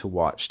for us to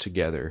watch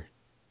together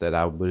that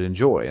I would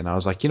enjoy, and I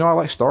was like, I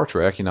like Star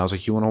Trek, and I was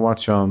like, you want to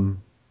watch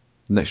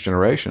Next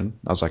Generation?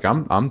 I was like,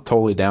 I'm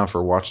totally down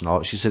for watching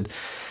all. She said,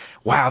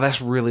 wow,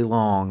 that's really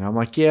long. I'm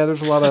like, yeah,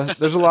 there's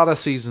a lot of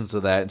seasons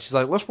of that. And she's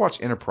like, let's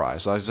watch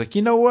Enterprise. So I was like,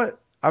 you know what?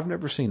 I've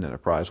never seen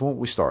Enterprise. Won't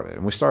we start it?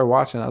 And we started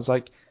watching. I was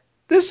like,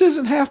 this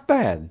isn't half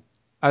bad.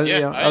 I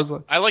was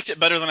like, I liked it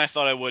better than I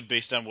thought I would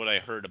based on what I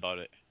heard about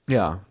it.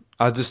 Yeah,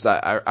 I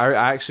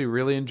actually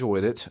really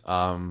enjoyed it.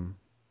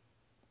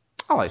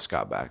 I like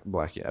Scott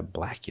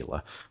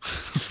Blackula.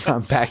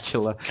 Scott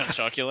Bakula. Count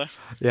Chocula?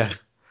 Yeah.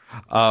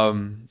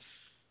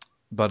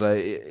 But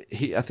I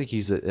think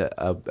he's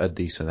a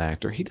decent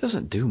actor. He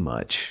doesn't do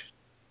much.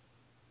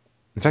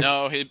 In fact,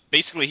 no,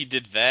 he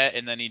did that,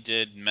 and then he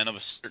did Men of a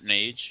Certain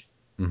Age.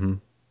 Mm-hmm.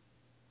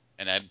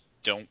 And I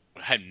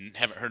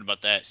haven't heard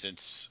about that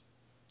since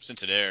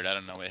it aired. I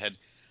don't know.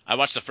 I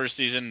watched the first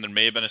season. There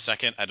may have been a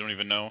second. I don't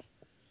even know.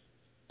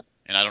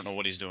 And I don't know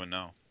what he's doing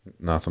now.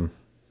 Nothing.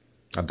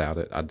 I doubt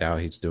it. I doubt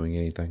he's doing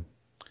anything.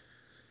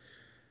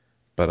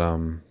 But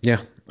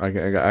yeah,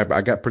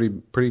 I got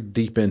pretty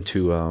deep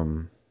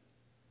into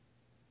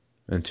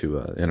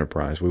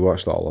Enterprise. We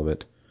watched all of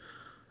it.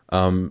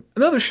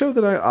 Another show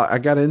that I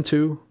got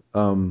into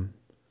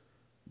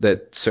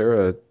that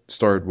Sarah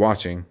started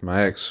watching,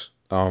 my ex,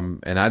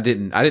 and I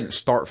didn't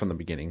start from the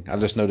beginning. I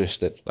just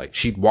noticed that like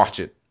she'd watch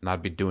it and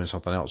I'd be doing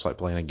something else like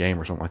playing a game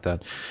or something like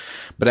that.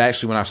 But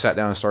actually, when I sat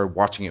down and started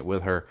watching it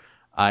with her,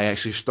 I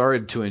actually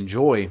started to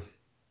enjoy,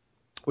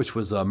 which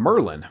was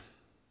Merlin.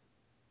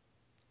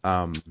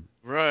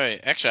 Right.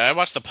 Actually, I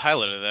watched the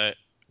pilot of that.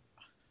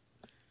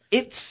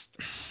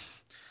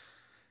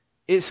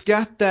 It's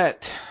got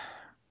that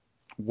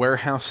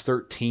Warehouse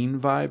 13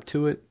 vibe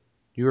to it.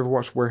 You ever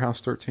watched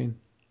Warehouse 13?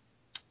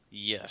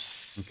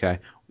 Yes. Okay.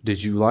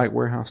 Did you like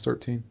Warehouse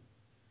 13?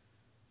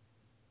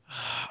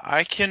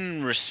 I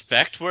can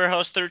respect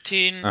Warehouse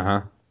 13,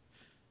 Uh-huh.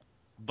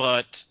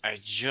 but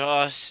it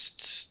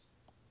just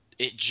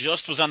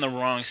was on the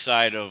wrong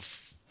side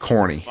of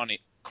Corny.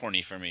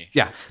 corny for me.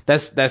 Yeah,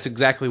 that's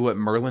exactly what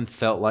Merlin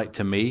felt like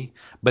to me,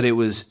 but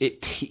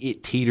it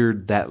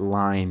teetered that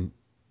line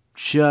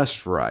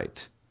just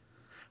right.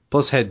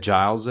 Plus had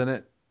Giles in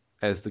it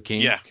as the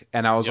king, Yeah.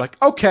 and I was Yep.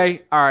 like,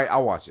 okay, all right,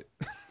 I'll watch it.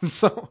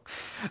 so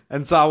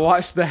I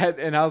watched that,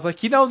 and I was like,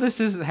 this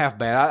isn't half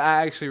bad.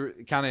 I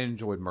actually kind of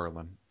enjoyed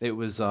Merlin. It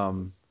was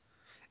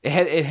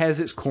it has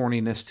its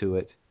corniness to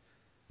it,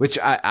 which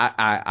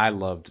I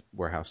loved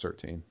Warehouse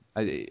 13.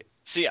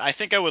 See, I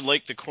think I would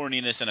like the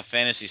corniness in a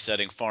fantasy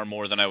setting far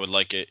more than I would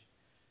like it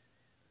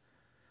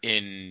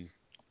in.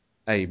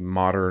 A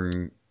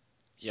modern.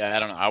 Yeah, I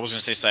don't know. I was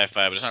gonna say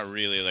sci-fi, but it's not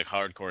really like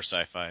hardcore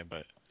sci-fi.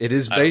 But It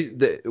is I don't.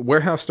 the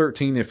Warehouse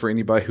 13. If for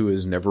anybody who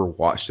has never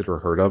watched it or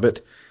heard of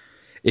it,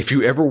 if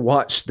you ever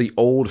watched the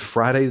old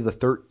Friday the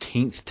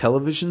 13th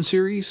television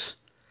series,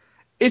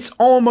 it's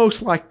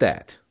almost like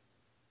that.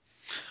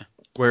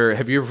 Where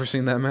have you ever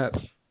seen that, Matt?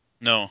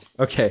 No,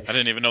 Okay. I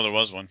didn't even know there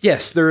was one.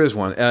 Yes, there is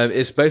one.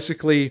 It's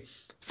basically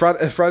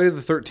Friday the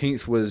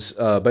 13th was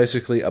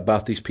basically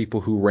about these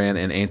people who ran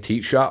an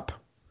antique shop,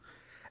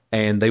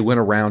 and they went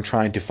around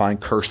trying to find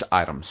cursed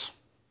items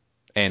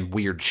and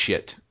weird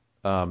shit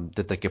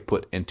that they could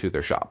put into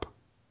their shop.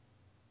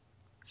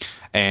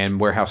 And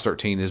Warehouse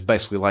 13 is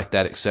basically like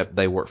that, except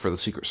they work for the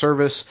Secret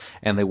Service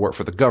and they work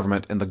for the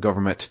government, and the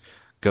government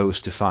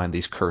goes to find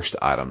these cursed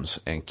items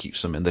and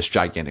keeps them in this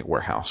gigantic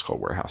warehouse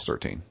called Warehouse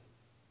 13.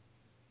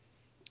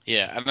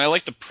 Yeah, and I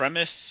like the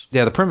premise.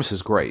 Yeah, the premise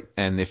is great,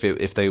 and if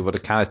they would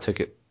have kind of took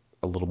it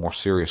a little more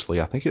seriously,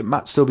 I think it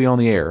might still be on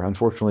the air.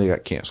 Unfortunately, it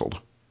got canceled.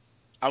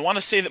 I want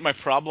to say that my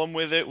problem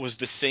with it was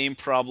the same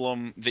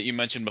problem that you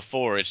mentioned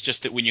before. It's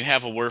just that when you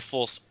have a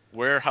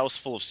warehouse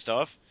full of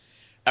stuff,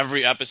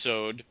 every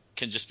episode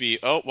can just be,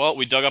 oh, well,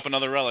 we dug up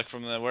another relic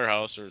from the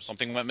warehouse or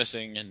something went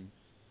missing. And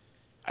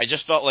I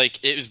just felt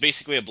like it was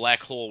basically a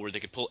black hole where they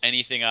could pull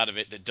anything out of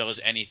it that does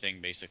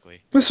anything,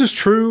 basically. This is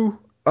true.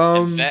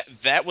 And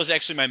that was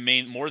actually my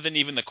main, more than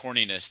even the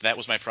corniness, that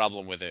was my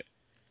problem with it.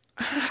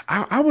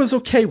 I was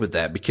okay with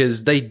that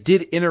because they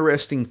did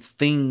interesting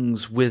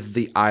things with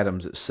the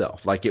items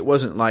itself. Like it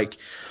wasn't like,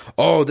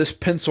 oh, this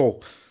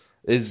pencil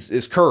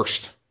is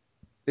cursed.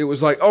 It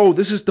was like, oh,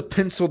 this is the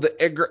pencil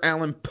that Edgar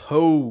Allan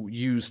Poe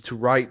used to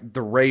write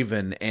The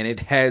Raven, and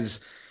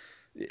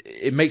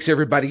it makes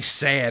everybody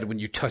sad when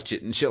you touch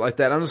it and shit like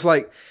that. I'm just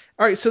like,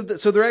 all right, so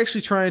they're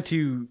actually trying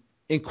to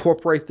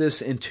incorporate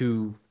this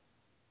into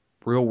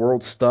real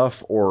world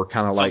stuff, or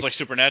kind of Sounds like, like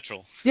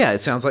Supernatural. yeah,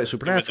 it sounds like With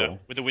Supernatural.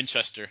 the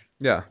Winchester.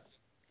 Yeah.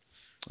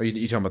 Are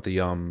you talking about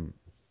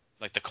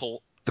Like the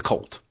Colt. the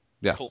Colt?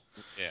 Yeah. Colt.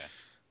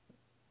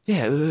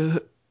 Yeah. Yeah.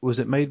 Was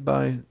it made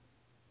by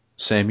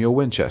Samuel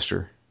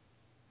Winchester?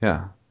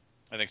 Yeah.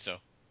 I think so.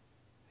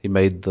 He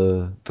made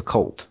the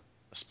Colt.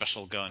 A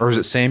special gun. Or is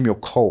it Samuel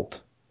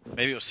Colt?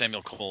 Maybe it was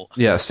Samuel Colt.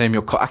 Yeah,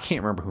 Samuel Colt. I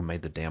can't remember who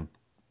made the damn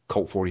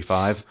Colt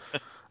 45.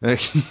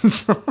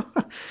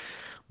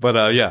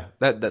 But yeah,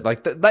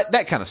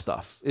 that kind of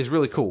stuff is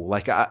really cool.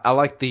 Like I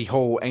like the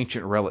whole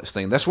ancient relics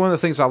thing. That's one of the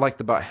things I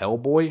liked about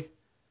Hellboy.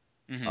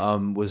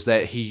 Was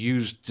that he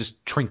used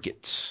just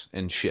trinkets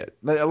and shit.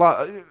 A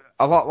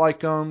lot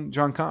like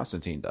John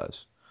Constantine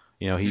does.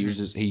 He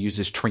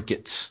uses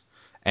trinkets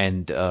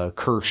and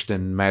cursed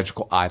and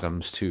magical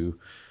items to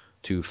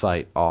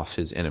fight off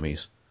his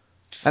enemies.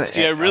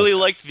 See, I really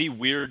liked the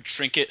weird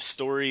trinket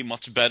story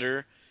much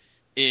better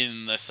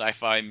in the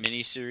sci-fi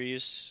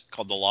miniseries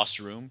called The Lost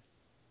Room.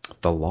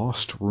 The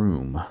Lost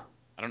Room.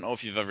 I don't know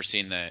if you've ever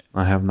seen that.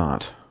 I have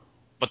not.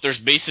 But there's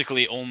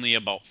basically only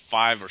about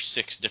 5 or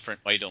 6 different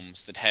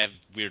items that have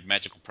weird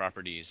magical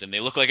properties, and they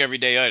look like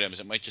everyday items.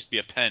 It might just be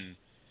a pen,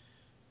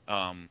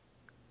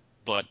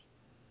 but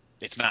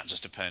it's not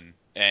just a pen.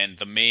 And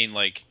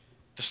the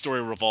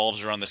story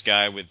revolves around this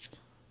guy with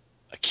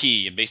a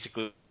key, and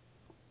basically,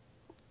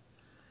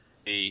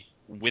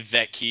 with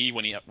that key,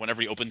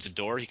 whenever he opens a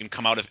door, he can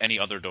come out of any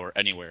other door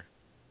anywhere.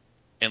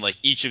 And like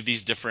each of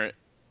these different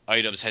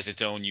items has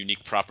its own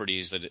unique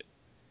properties that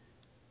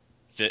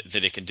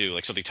it can do,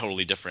 like something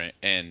totally different.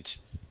 And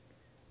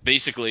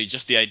basically,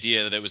 just the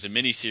idea that it was a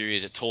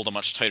miniseries, it told a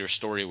much tighter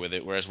story with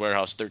it. Whereas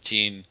Warehouse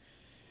 13,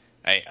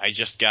 I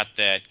just got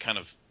that kind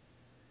of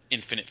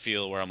Infinite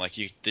feel where I'm like,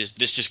 this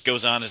just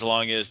goes on as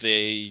long as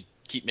they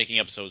keep making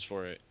episodes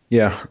for it.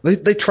 Yeah,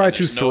 they tried And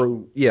to there's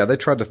no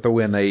throw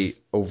in a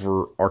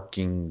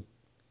overarching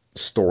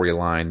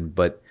storyline,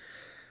 but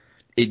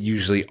it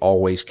usually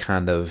always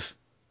kind of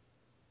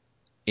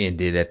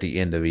ended at the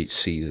end of each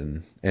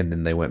season, and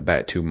then they went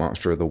back to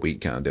Monster of the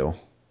Week kind of deal.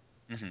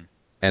 Mhm.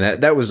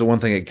 And that was the one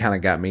thing that kind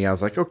of got me. I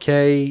was like,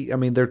 okay, I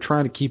mean, they're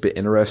trying to keep it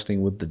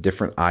interesting with the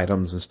different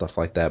items and stuff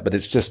like that, but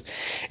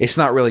it's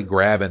not really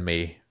grabbing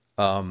me.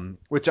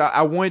 Which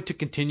I wanted to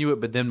continue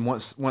it, but then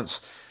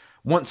once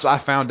I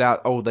found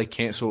out, oh, they're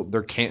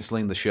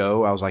canceling the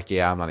show, I was like,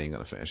 yeah, I'm not even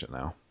going to finish it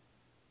now.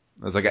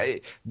 I was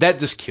like, that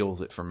just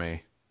kills it for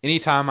me.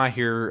 Anytime I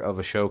hear of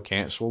a show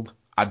canceled,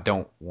 I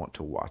don't want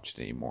to watch it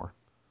anymore.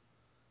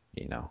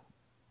 You know,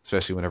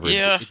 especially whenever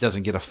Yeah. it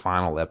doesn't get a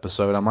final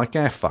episode. I'm like,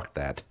 fuck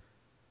that.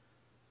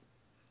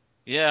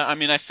 Yeah, I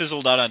mean, I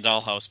fizzled out on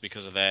Dollhouse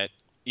because of that.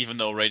 Even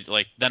though, right,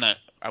 like, then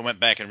I went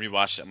back and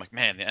rewatched it. I'm like,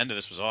 man, the end of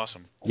this was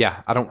awesome.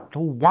 Yeah, I don't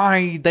know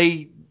why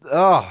they.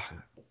 Oh,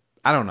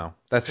 I don't know.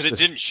 That's Because it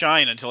just. didn't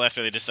shine until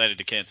after they decided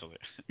to cancel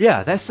it.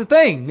 Yeah, that's the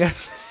thing. I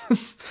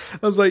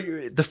was like,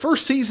 the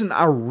first season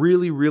I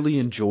really, really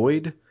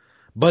enjoyed,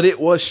 but it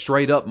was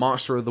straight up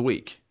Monster of the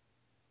Week.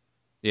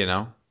 You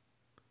know,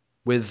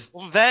 with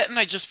Well, that, and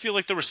I just feel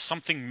like there was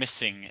something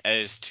missing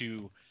as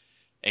to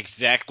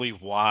exactly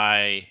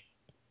why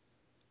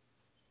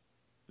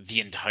the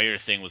entire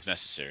thing was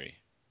necessary.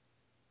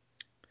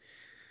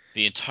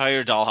 The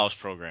entire Dollhouse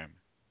program.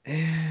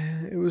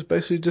 it was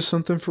basically just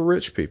something for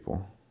rich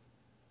people.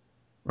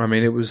 I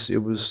mean, it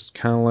was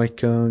kind of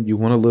like you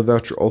want to live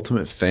out your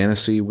ultimate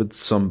fantasy with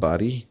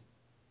somebody,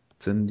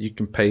 then you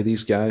can pay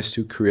these guys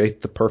to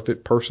create the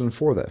perfect person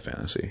for that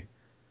fantasy,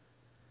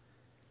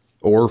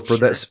 or for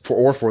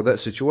Sure. that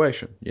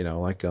situation. You know,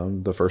 like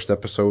the first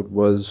episode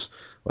was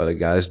a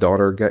guy's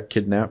daughter got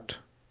kidnapped,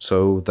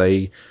 so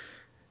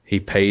he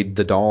paid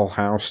the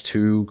dollhouse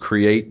to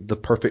create the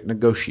perfect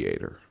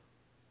negotiator.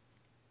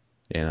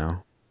 You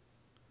know,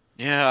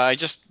 Yeah,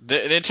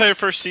 the entire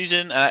first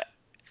season,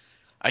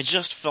 I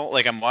just felt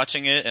like I'm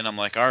watching it and I'm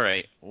like, all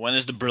right, when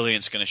is the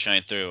brilliance going to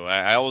shine through?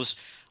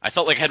 I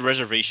felt like I had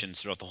reservations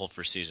throughout the whole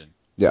first season.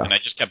 yeah, And I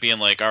just kept being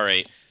like, all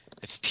right,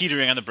 it's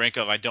teetering on the brink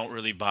of I don't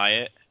really buy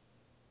it.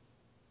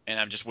 And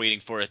I'm just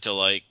waiting for it to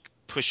like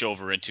push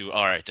over into,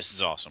 all right, this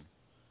is awesome.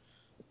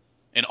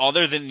 And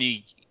other than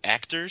the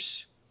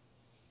actors,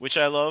 which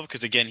I love,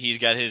 because again, he's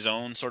got his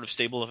own sort of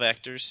stable of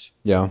actors.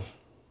 yeah,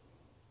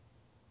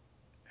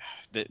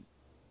 That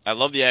I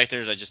love the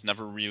actors, I just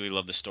never really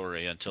loved the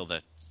story until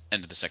the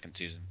end of the second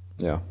season.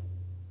 yeah.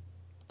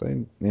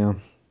 Yeah,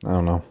 I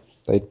don't know.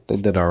 They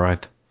did all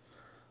right.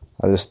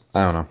 I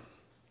don't know.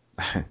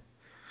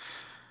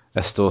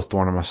 That's still a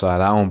thorn in my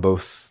side. I own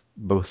both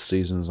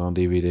seasons on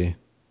DVD,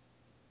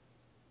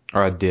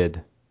 or I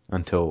did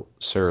until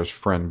Sarah's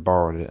friend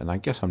borrowed it, and I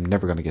guess I'm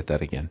never gonna get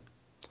that again.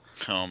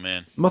 Oh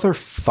man.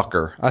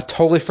 Motherfucker! I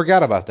totally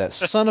forgot about that.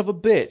 Son of a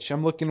bitch!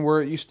 I'm looking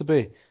where it used to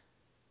be.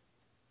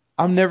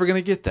 I'm never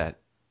gonna get that.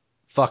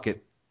 Fuck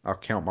it. I'll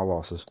count my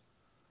losses.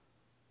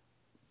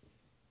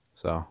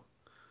 So,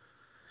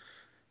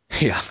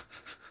 yeah.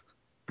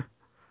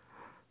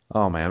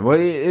 Oh man. Well,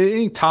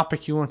 any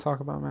topic you want to talk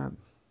about, Matt?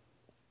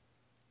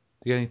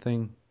 Do you got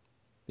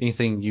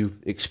anything you've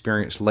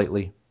experienced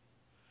lately?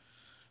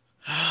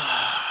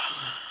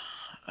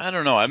 I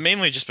don't know. I've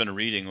mainly just been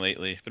reading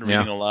lately. Been Yeah.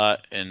 reading a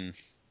lot and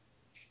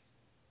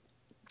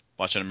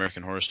watching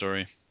American Horror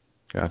Story.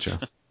 Gotcha.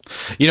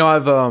 You know,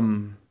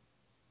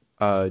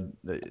 uh,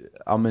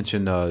 I'll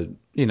mention, I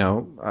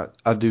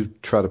do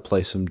try to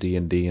play some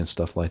D&D and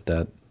stuff like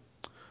that.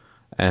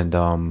 And,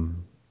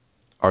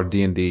 our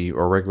D&D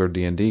or regular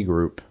D&D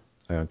group,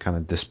 kind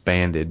of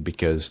disbanded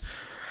because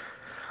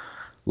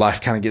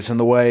life kind of gets in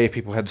the way.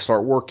 People had to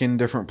start working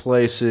different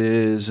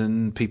places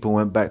and people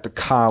went back to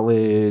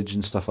college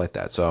and stuff like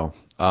that. So,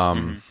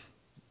 Hmm.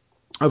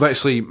 I've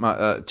actually,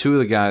 two of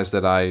the guys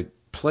that I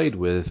played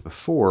with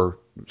before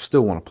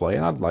still want to play,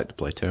 and I'd like to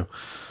play too.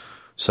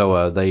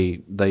 So, they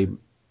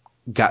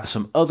got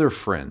some other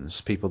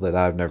friends, people that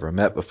I've never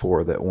met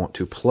before that want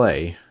to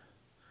play.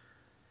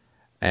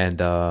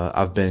 And,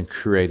 I've been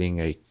creating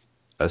a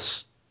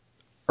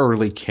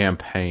early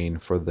campaign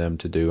for them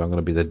to do. I'm going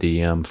to be the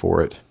DM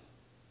for it.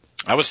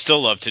 I would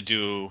still love to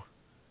do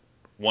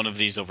one of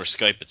these over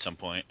Skype at some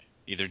point,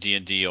 either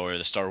D&D or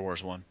the Star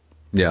Wars one.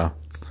 Yeah.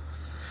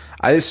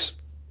 I just,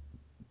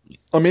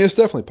 I mean, it's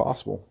definitely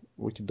possible.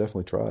 We could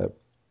definitely try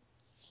it.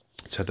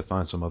 Just had to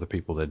find some other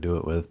people to do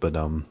it with, but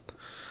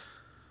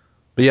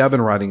yeah, I've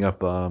been writing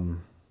up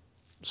some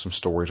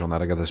stories on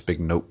that. I got this big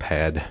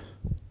notepad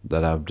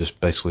that I've just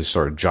basically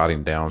started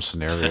jotting down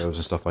scenarios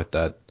and stuff like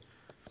that.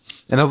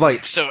 And I've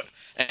like, So,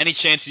 any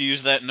chance you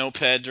use that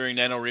notepad during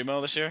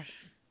NaNoWriMo this year?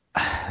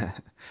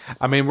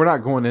 I mean, we're not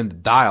going into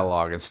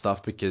dialogue and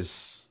stuff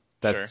because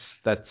Sure.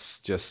 that's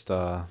just.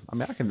 I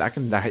mean,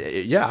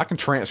 yeah, I can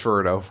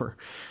transfer it over.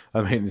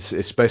 I mean,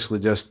 it's basically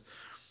just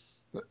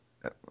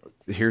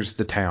here's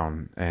the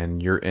town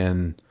and you're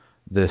in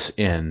this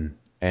inn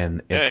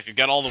and Yeah, if you've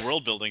got all the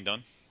world building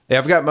done. Yeah,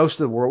 I've got most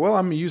of the world. Well,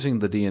 I'm using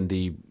the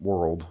D&D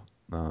world.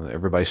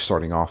 Everybody's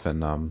starting off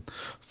in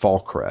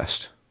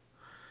Fallcrest,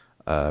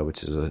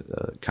 which is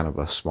a kind of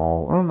a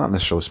small, well, not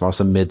necessarily small, it's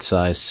a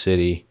mid-sized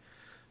city.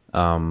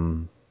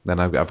 Then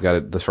I've got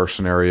it. The first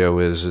scenario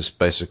is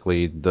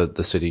basically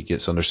the city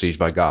gets under siege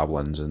by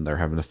goblins, and they're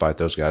having to fight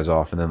those guys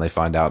off. And then they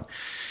find out,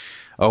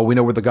 oh, we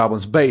know where the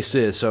goblins' base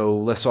is, so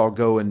let's all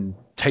go and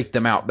take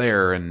them out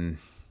there. And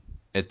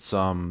it's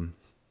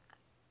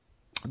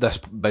that's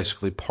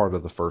basically part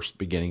of the first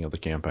beginning of the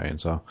campaign.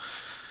 So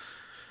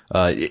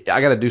I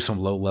got to do some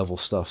low level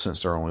stuff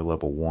since they're only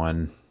level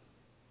 1.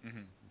 Mm-hmm.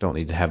 Don't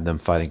need to have them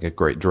fighting a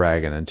great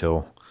dragon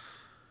until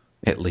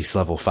at least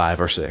level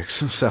 5 or 6.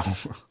 So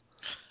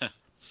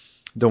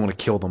don't want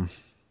to kill them.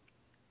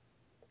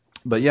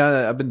 But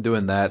yeah, I've been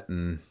doing that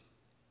and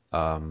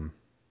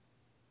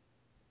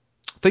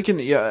thinking.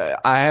 Yeah,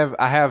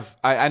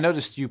 I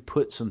noticed you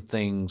put some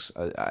things.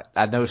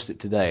 I noticed it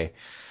today.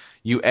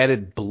 You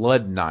added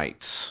Blood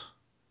Knights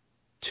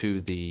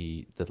to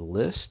the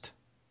list.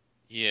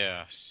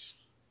 Yes.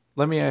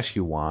 Let me ask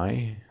you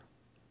why.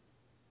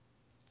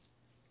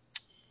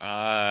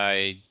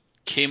 I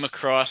came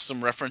across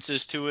some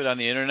references to it on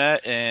the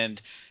internet, and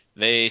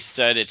they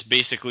said it's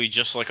basically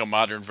just like a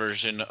modern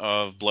version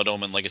of Blood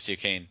Omen Legacy of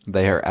Kain.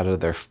 They are out of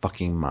their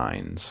fucking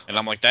minds. And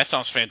I'm like, that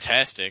sounds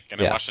fantastic. And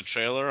I Yeah. watched the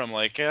trailer. I'm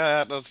like,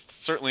 yeah, that's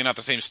certainly not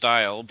the same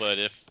style, but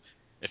if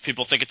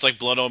people think it's like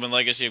Blood Omen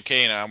Legacy of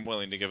Kain, I'm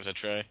willing to give it a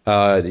try.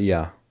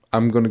 Yeah.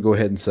 I'm going to go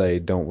ahead and say,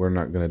 we're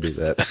not going to do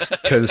that.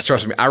 Because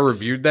trust me, I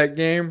reviewed that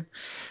game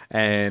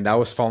and I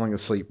was falling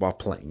asleep while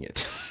playing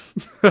it.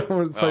 I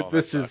was like,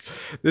 That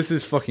sucks. this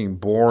is fucking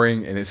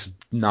boring and it's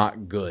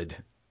not good.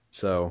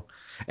 So,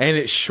 and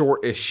it's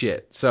short as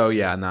shit. So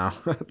yeah, no,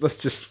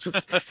 let's just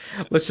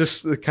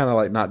kind of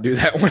like not do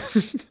that one.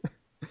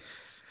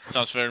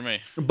 Sounds fair to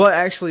me. But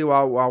actually,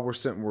 while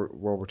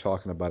we're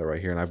talking about it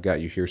right here, and I've got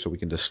you here so we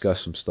can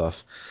discuss some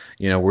stuff.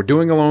 You know, we're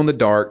doing Alone in the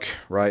Dark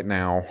right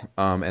now,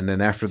 and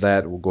then after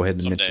that, we'll go ahead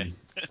and Someday. mention.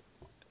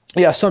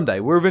 Yeah, someday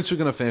we're eventually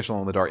going to finish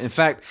Alone in the Dark. In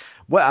fact,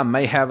 what I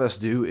may have us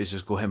do is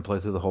just go ahead and play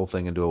through the whole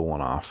thing and do a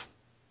one-off.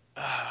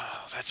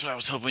 Oh, that's what I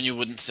was hoping you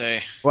wouldn't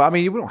say. Well, I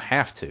mean, we don't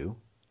have to.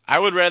 I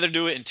would rather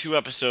do it in 2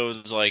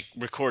 episodes, like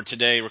record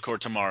today,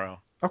 record tomorrow.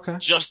 Okay.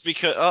 Just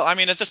because, I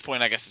mean, at this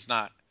point, I guess it's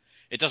not.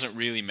 It doesn't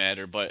really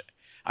matter, but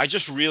I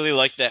just really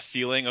like that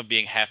feeling of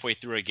being halfway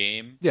through a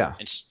game Yeah.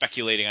 and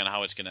speculating on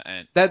how it's going to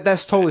end.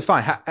 That's totally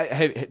fine.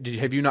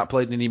 Have you not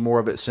played any more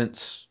of it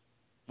since?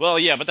 Well,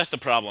 yeah, but that's the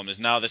problem. Is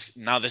now this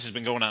has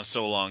been going on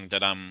so long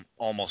that I'm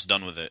almost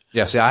done with it.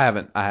 Yeah. See, I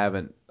haven't.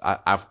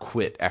 I've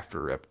quit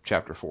after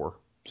chapter 4.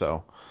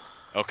 So.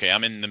 Okay,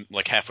 I'm in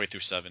like halfway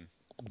through 7.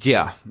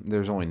 Yeah.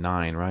 There's only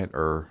 9, right?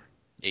 Or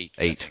 8.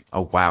 8.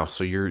 Oh wow.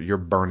 So you're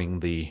burning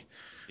the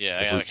Yeah,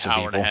 I got like roots an of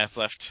hour and a evil. half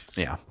left.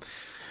 Yeah.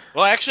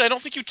 Well, actually, I don't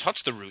think you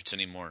touch the roots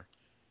anymore.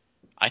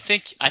 I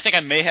think I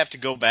may have to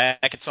go back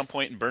at some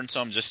point and burn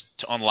some just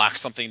to unlock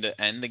something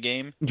to end the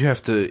game. You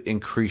have to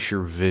increase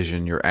your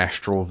vision, your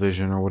astral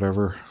vision or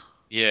whatever.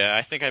 Yeah,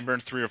 I think I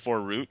burned 3 or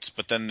 4 roots,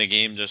 but then the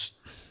game just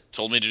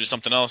told me to do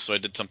something else, so I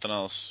did something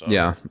else. So.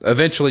 Yeah.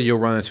 Eventually you'll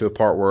run into a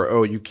part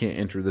where, you can't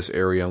enter this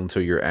area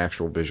until your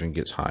astral vision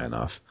gets high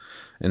enough.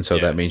 And so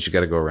that means you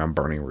got to go around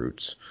burning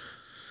roots.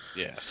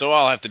 Yeah, so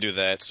I'll have to do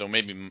that. So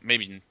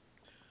maybe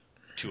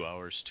 2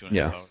 hours,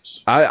 2.5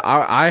 hours.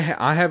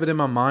 I have it in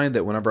my mind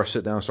that whenever I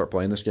sit down and start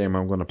playing this game,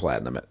 I'm going to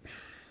platinum it.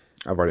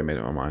 I've already made it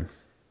in my mind.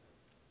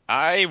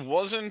 I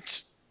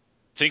wasn't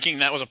thinking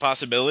that was a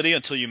possibility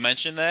until you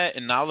mentioned that,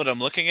 and now that I'm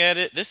looking at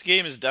it, this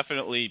game is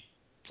definitely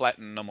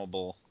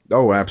platinumable.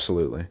 Oh,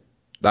 absolutely.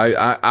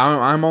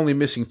 I'm only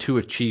missing 2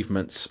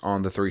 achievements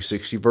on the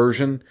 360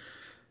 version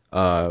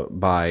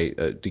by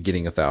to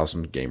getting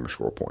 1,000 gamer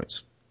score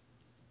points.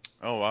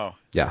 Oh wow.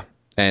 Yeah.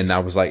 And I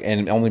was like,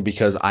 and only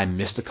because I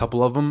missed a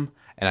couple of them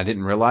and I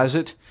didn't realize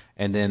it.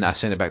 And then I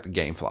sent it back to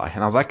Gamefly.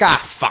 And I was like,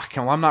 fuck.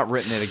 Well, I'm not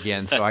written it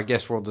again. So I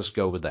guess we'll just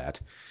go with that.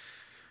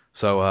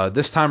 So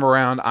this time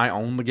around, I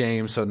own the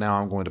game. So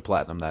now I'm going to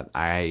platinum that.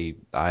 I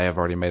have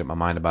already made up my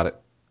mind about it.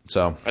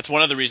 So That's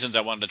one of the reasons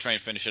I wanted to try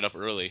and finish it up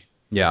early.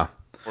 Yeah.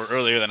 Or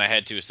earlier than I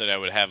had to, so that I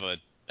would have an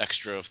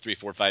extra of 3,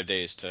 4, 5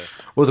 days to.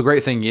 Well, the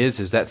great thing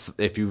is that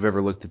if you've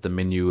ever looked at the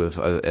menu of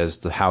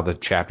how the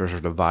chapters are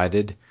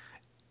divided,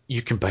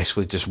 you can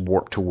basically just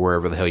warp to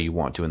wherever the hell you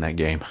want to in that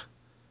game.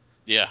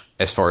 Yeah.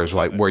 As far as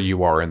like where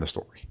you are in the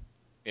story.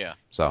 Yeah.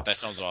 So that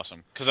sounds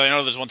awesome. Because I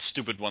know there's one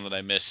stupid one that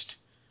I missed.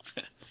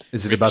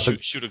 Is it about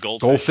shoot a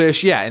goldfish?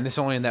 Goldfish, yeah, and it's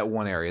only in that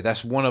one area.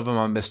 That's one of them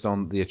I missed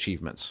on the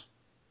achievements.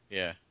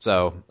 Yeah.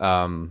 So,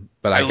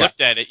 but I looked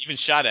at it, even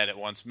shot at it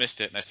once,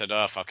 missed it, and I said,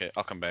 "Oh fuck it,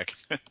 I'll come back."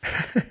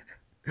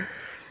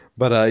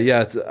 But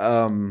yeah, it's,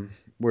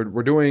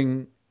 we're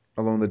doing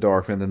Alone in the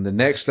Dark, and then the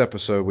next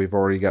episode we've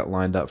already got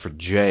lined up for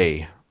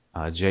Jay.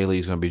 Jay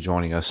Lee's going to be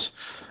joining us,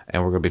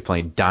 and we're going to be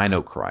playing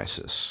Dino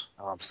Crisis.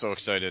 Oh, I'm so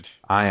excited.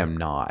 I am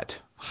not,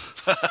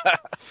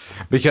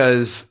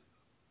 because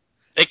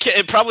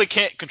it probably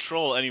can't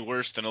control any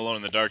worse than Alone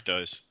in the Dark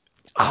does.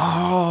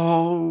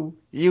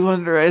 you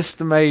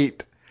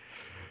underestimate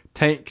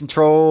tank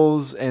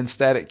controls and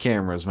static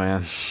cameras,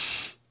 man.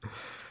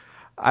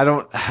 I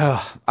don't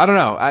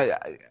know.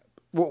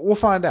 We'll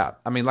find out.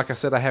 I mean, like I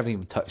said, I haven't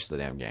even touched the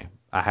damn game.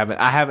 I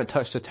haven't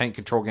touched a tank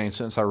control game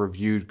since I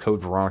reviewed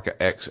Code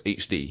Veronica X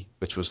HD,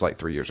 which was like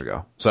 3 years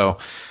ago. So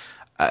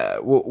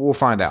we'll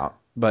find out.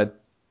 But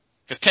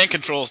because tank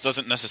controls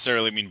doesn't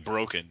necessarily mean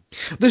broken.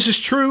 this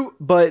is true,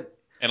 but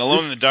And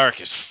Alone in the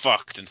Dark is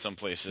fucked in some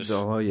places.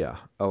 oh yeah,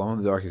 Alone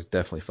in the Dark is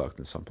definitely fucked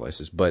in some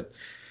places. But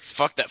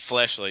fuck that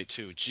flashlight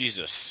too.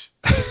 Jesus.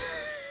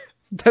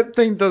 that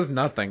thing does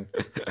nothing.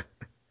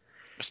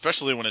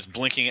 Especially when it's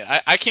blinking.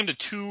 I came to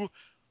 2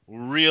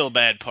 real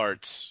bad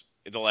parts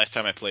the last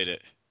time I played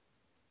it.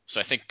 So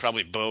I think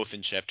probably both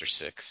in chapter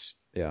 6.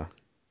 Yeah.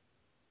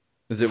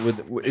 Is it with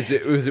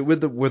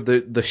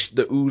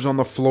the ooze on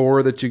the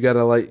floor that you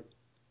gotta like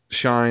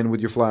shine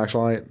with your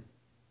flashlight?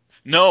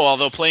 No,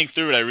 although playing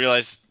through it I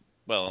realized,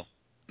 well,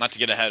 not to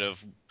get ahead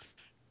of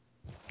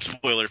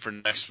spoiler for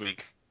next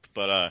week,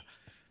 but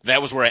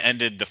that was where I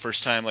ended the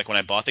first time, like when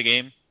I bought the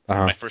game,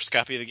 my first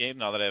copy of the game,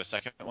 now that I have a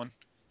second one.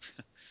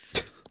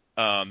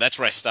 That's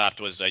where I stopped.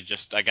 Was I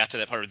got to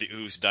that part of the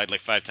ooze, died like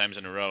 5 times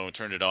in a row,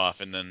 turned it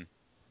off, and then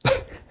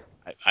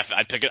I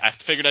figured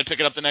I'd pick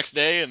it up the next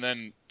day, and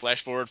then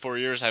flash forward 4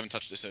 years, I haven't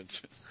touched it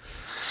since.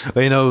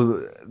 Well, you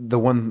know,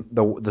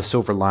 the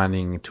silver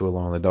lining to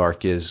Alone in the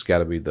Dark is got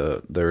to be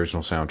the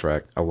original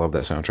soundtrack. I love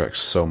that soundtrack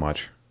so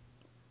much.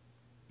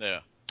 Yeah.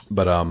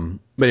 But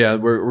yeah,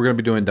 we're gonna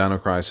be doing Dino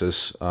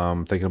Crisis.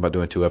 Thinking about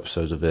doing 2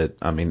 episodes of it.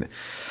 I mean,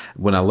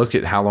 when I look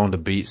at how long to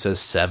beat, it says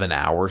 7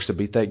 hours to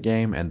beat that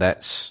game, and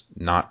that's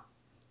not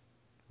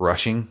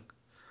rushing.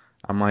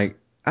 I'm like,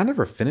 I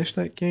never finished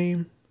that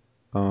game,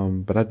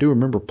 but I do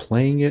remember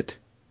playing it.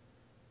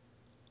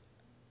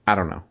 I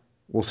don't know.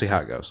 We'll see how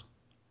it goes.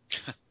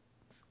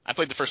 I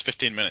played the first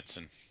 15 minutes,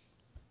 and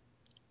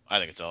I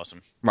think it's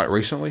awesome. Right,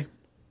 recently?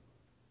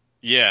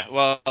 Yeah,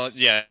 well,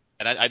 yeah.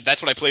 And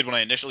that's what I played when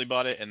I initially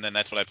bought it, and then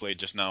that's what I played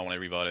just now when I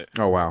rebought it.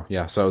 Oh, wow.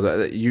 Yeah,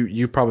 so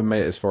you probably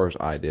made it as far as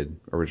I did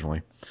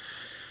originally.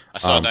 I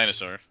saw a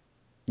dinosaur.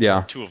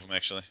 Yeah. 2 of them,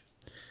 actually.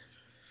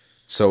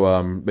 So,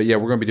 but yeah,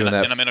 we're going to be doing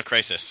that. And I'm in a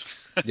crisis.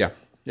 Yeah,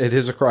 it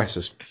is a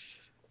crisis.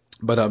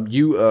 But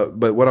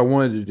but what I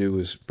wanted to do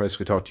is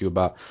basically talk to you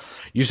about.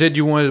 You said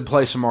you wanted to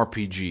play some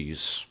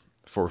RPGs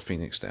for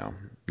Phoenix Down.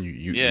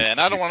 And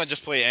I don't want to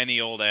just play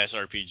any old ass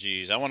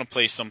RPGs. I want to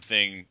play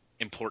something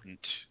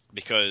important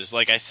because,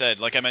 like I said,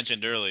 like I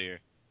mentioned earlier,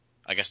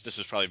 I guess this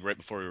was probably right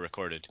before we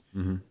recorded.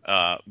 Mm-hmm.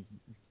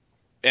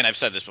 And I've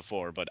said this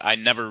before, but I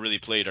never really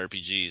played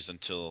RPGs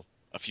until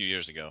a few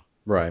years ago.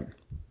 Right.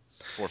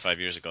 4 or 5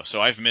 years ago. So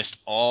I've missed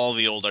all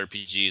the old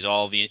RPGs,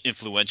 all the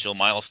influential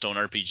milestone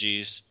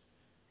RPGs.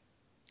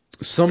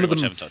 Some of them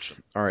haven't touched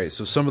them. All right,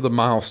 so some of the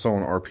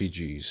milestone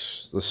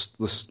RPGs.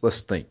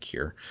 Let's think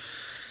here.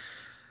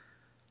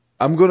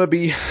 I'm gonna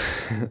be.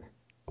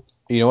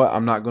 You know what?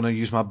 I'm not gonna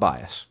use my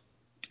bias.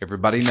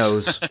 Everybody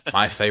knows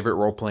my favorite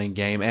role-playing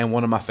game and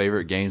one of my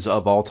favorite games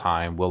of all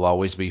time will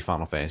always be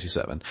Final Fantasy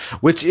VII,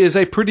 which is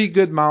a pretty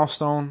good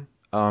milestone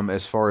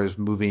as far as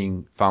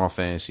moving Final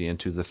Fantasy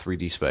into the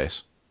 3D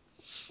space.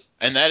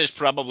 And that is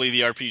probably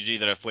the RPG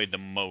that I've played the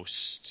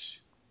most.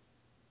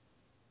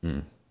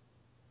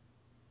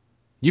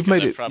 You've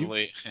made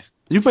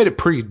it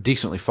pretty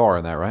decently far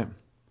in that, right?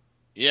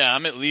 Yeah,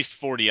 I'm at least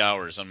 40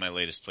 hours on my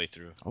latest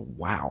playthrough. Oh,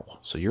 wow.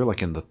 So you're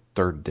like in the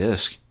 3rd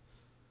disc.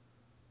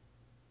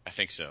 I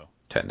think so.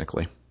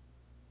 Technically.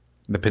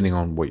 Depending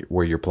on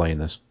where you're playing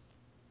this.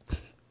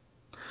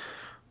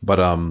 But,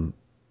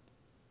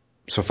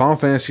 so Final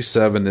Fantasy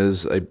VII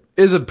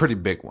is a pretty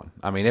big one.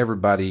 I mean,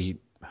 everybody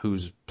who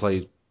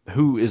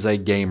is a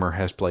gamer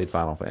has played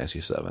Final Fantasy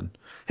VII.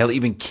 Hell,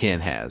 even Ken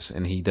has,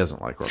 and he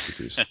doesn't like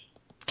RPGs.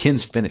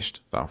 Ken's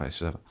finished Final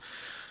Fantasy VII.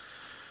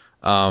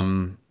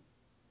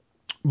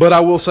 But I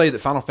will say that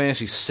Final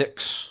Fantasy VI,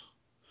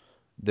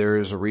 there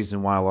is a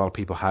reason why a lot of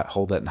people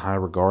hold that in high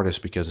regard, is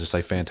because it's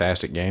a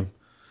fantastic game.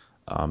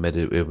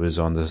 It was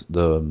on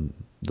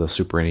the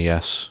Super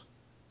NES.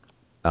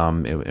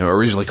 It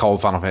originally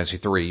called Final Fantasy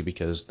III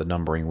because the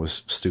numbering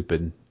was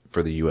stupid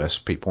for the U.S.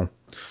 people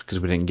because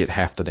we didn't get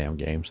half the damn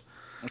games.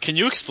 Can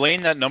you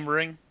explain that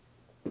numbering?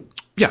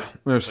 Yeah,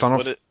 there's All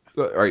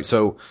right,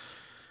 so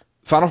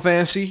Final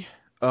Fantasy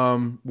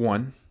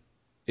 1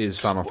 is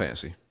Final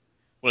Fantasy.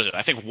 What is it?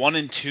 I think 1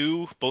 and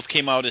 2 both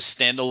came out as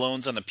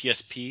standalones on the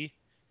PSP.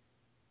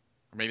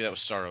 Or maybe that was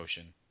Star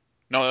Ocean.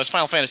 No, it was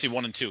Final Fantasy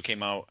 1 and 2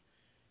 came out,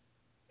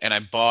 and I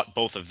bought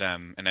both of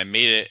them, and I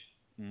made it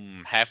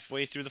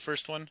halfway through the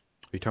first one.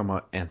 Are you talking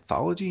about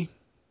Anthology?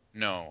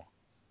 No.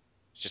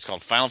 It's just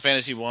called Final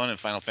Fantasy 1 and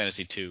Final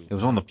Fantasy 2. It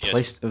was on the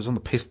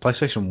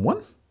PlayStation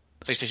 1?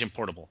 PlayStation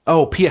Portable.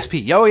 Oh,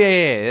 PSP. Oh,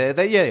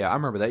 yeah. I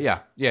remember that. Yeah.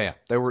 Yeah,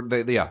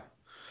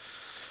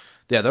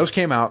 those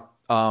came out.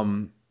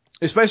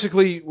 It's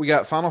basically, we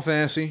got Final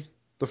Fantasy,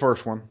 the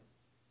first one.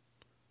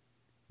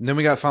 And then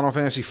we got Final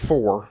Fantasy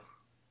 4.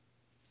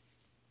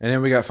 And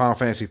then we got Final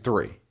Fantasy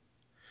 3.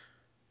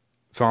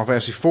 Final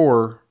Fantasy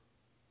 4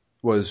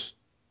 was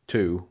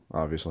 2,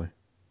 obviously.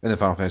 And then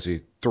Final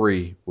Fantasy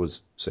 3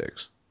 was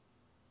 6.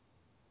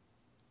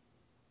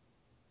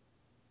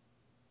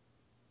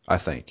 I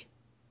think.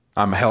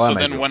 I So may be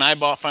then wrong. when I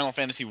bought Final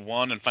Fantasy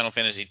 1 and Final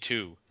Fantasy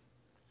 2,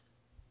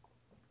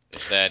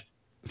 is that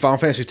Final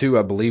Fantasy 2,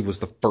 I believe, was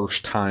the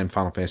first time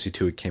Final Fantasy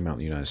 2 came out in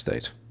the United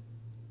States.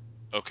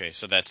 okay,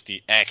 so that's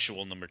the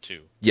actual number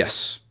 2.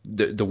 Yes.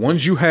 The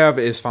ones you have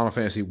is Final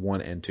Fantasy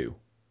 1 and 2.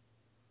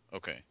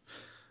 Okay.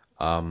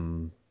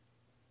 Um,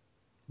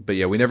 but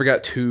yeah, we never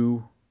got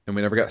 2, and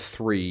we never got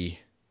 3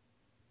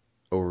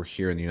 over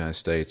here in the United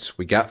States.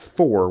 We got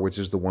 4, which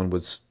is the one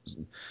with...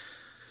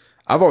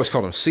 I've always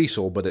called him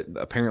Cecil, but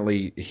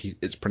apparently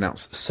it's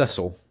pronounced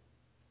Cecil,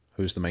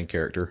 who's the main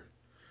character.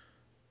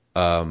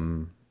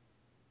 And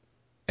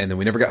then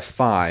we never got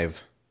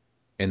 5,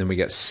 and then we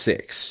got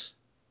 6.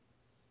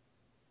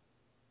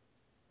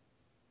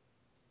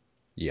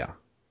 Yeah.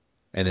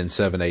 And then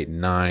 7, 8,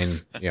 and 9,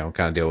 kind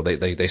of deal.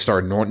 They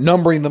started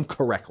numbering them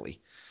correctly.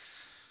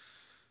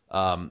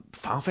 Final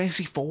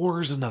Fantasy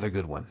 4 is another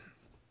good one.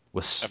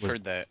 I've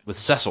heard that. With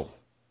Cecil.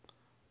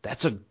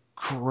 That's a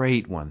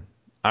great one.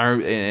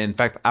 In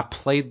fact, I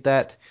played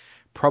that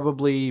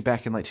probably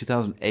back in like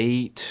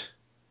 2008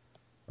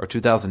 or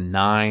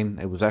 2009.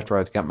 It was after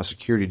I got my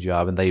security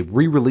job, and they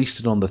re-released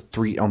it on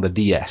the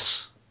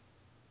DS.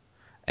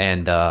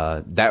 And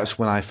that was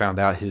when I found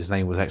out his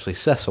name was actually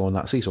Cecil and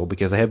not Cecil,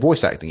 because they had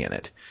voice acting in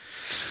it.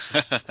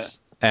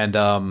 And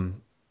I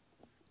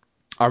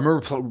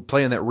remember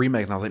playing that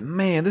remake, and I was like,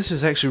 man, this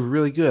is actually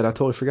really good. I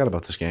totally forgot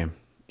about this game.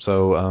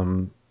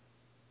 So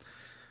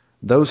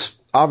those,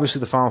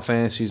 obviously, the Final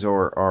Fantasies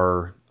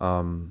are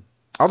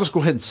I'll just go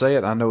ahead and say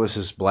it. I know this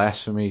is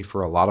blasphemy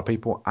for a lot of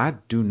people. I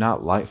do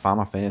not like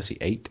Final Fantasy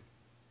VIII,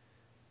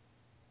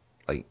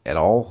 like, at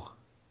all.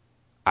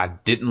 I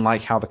didn't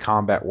like how the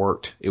combat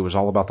worked. It was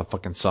all about the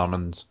fucking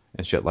summons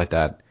and shit like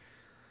that.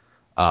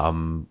 I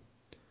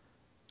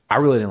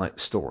really didn't like the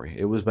story.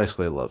 It was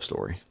basically a love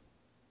story.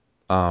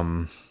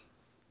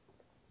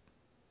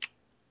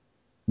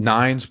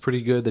 Nine's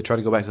pretty good. They try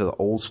to go back to the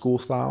old school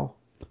style.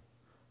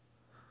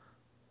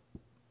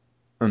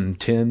 And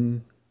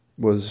 10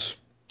 was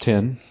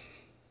 10.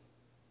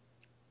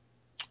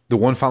 The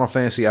one Final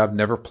Fantasy I've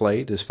never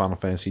played is Final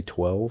Fantasy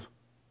 12.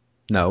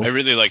 I No.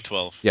 really like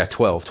 12. Yeah,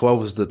 12.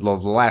 12 is the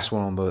last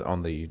one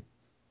on the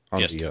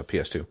PS2.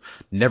 PS2.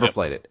 Never Yep.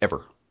 played it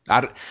ever.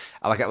 Like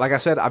I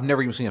said, I've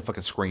never even seen a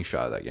fucking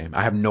screenshot of that game.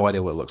 I have no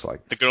idea what it looks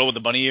like. The girl with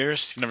the bunny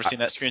ears? You've never seen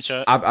that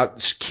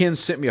screenshot? Ken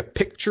sent me a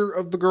picture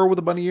of the girl with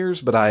the bunny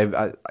ears,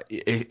 but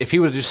if he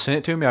would have just sent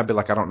it to me, I'd be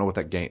like, I don't know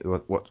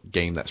what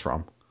game that's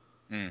from.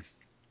 Mm.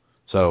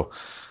 So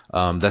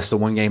that's the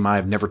one game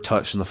I've never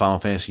touched in the Final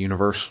Fantasy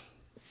universe.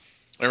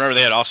 I remember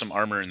they had awesome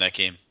armor in that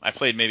game. I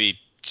played maybe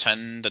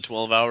 10 to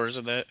 12 hours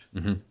of that.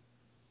 Mm-hmm.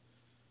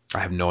 I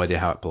have no idea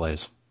how it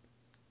plays.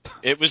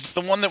 It was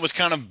the one that was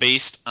kind of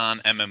based on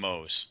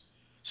MMOs.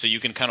 So you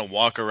can kind of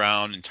walk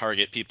around and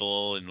target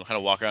people and kind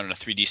of walk around in a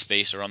 3D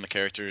space around the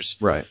characters.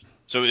 Right.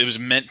 So it was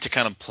meant to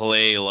kind of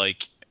play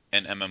like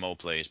an MMO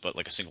plays, but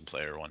like a single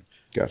player one.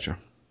 Gotcha.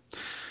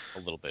 A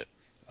little bit.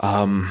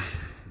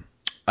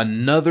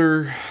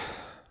 Another,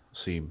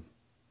 let's see,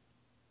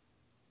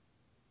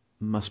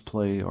 must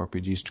play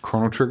RPGs.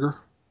 Chrono Trigger.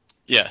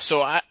 Yeah,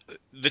 so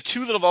the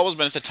two that have always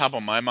been at the top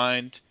of my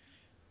mind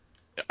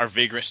are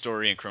Vagrant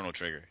Story and Chrono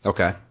Trigger.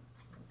 Okay.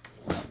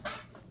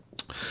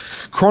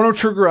 Chrono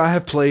Trigger I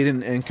have played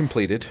and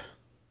completed,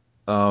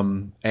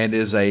 and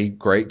is a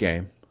great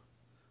game.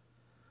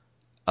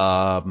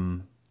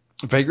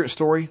 Vagrant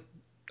Story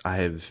I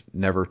have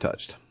never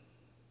touched.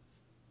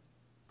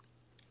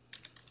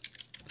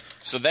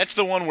 So that's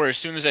the one where as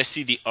soon as I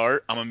see the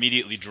art, I'm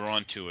immediately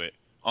drawn to it.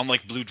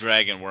 Unlike Blue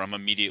Dragon, where I'm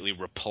immediately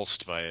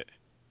repulsed by it.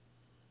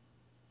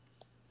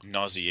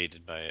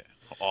 Nauseated by it.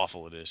 How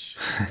awful it is.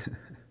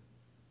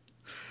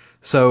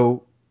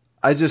 So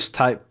I just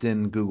typed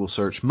in Google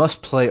search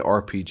must play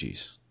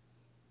RPGs,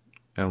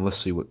 and let's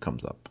see what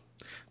comes up.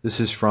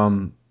 This is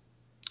from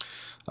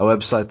a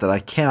website that I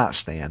cannot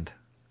stand,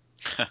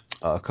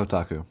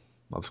 Kotaku.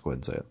 Let's go ahead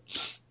and say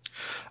it.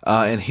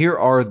 And here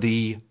are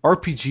the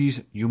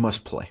RPGs you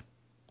must play.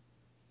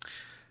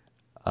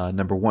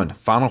 Number 1,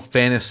 Final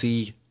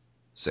Fantasy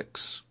VI.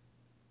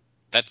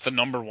 That's the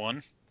number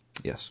one?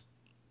 Yes.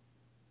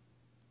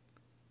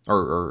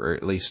 Or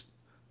at least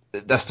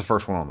that's the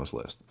first one on this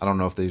list. I don't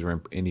know if these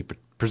are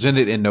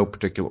presented in no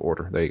particular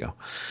order. There you go.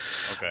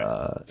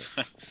 Okay.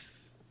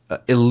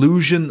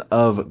 Illusion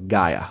of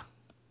Gaia.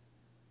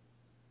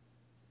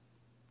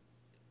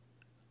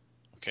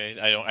 Okay,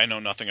 I know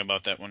nothing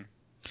about that one.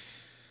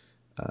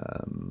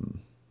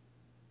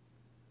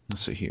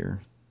 Let's see here.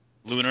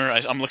 Lunar,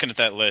 I'm looking at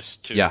that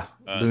list too. Yeah,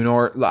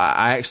 Lunar.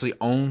 I actually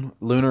own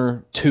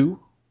Lunar 2,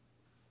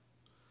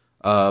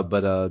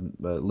 but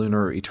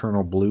Lunar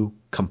Eternal Blue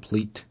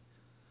Complete.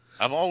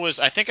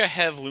 I think I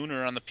have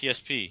Lunar on the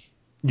PSP.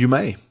 You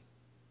may.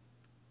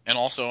 And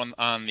also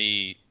on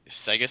the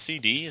Sega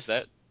CD, is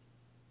that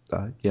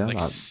Yeah. like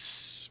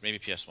maybe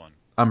PS1?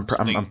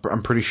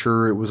 I'm pretty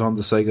sure it was on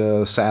the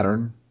Sega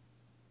Saturn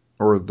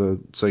or the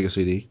Sega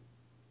CD.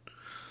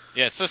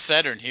 Yeah, it says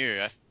Saturn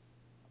here. I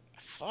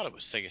thought it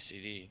was Sega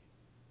CD.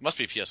 Must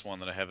be PS1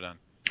 that I have it on.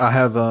 I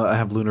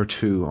have Lunar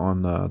 2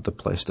 on the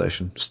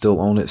PlayStation.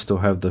 Still own it. Still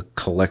have the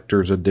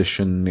collector's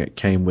edition. It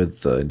came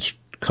with the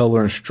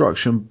color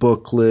instruction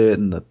booklet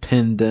and the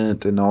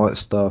pendant and all that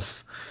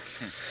stuff.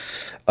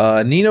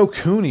 Ni no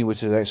Kuni,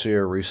 which is actually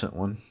a recent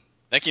one.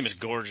 That game is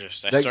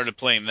gorgeous. I started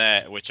playing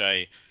that, which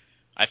I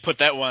put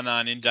that one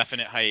on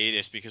indefinite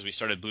hiatus because we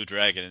started Blue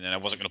Dragon, and I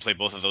wasn't going to play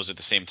both of those at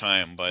the same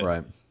time. But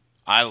Right.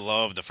 I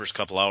love the first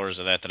couple hours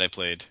of that I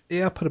played.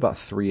 Yeah, I put about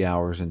 3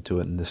 hours into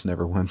it and just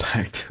never went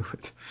back to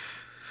it.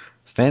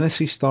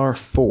 Phantasy Star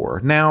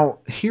 4. Now,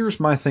 here's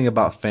my thing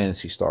about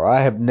Phantasy Star.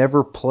 I have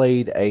never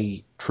played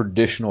a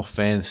traditional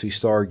Phantasy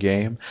Star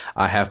game.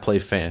 I have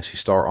played Phantasy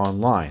Star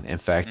Online. In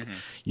fact,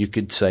 you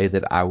could say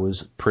that I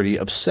was pretty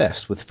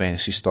obsessed with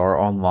Phantasy Star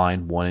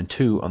Online 1 and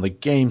 2 on the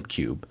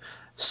GameCube.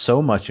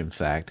 So much, in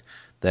fact,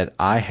 that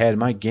I had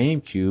my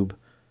GameCube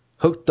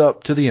hooked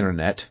up to the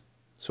internet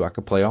so I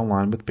could play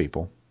online with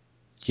people.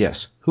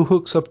 Yes, who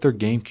hooks up their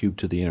GameCube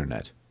to the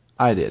internet?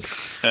 I did.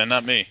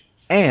 Not me.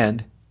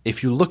 And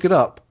if you look it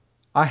up,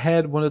 I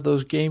had one of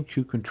those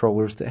GameCube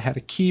controllers that had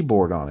a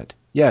keyboard on it.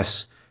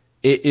 Yes,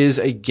 it is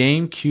a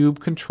GameCube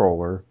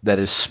controller that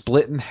is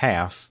split in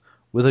half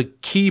with a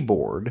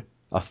keyboard,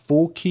 a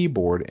full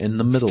keyboard in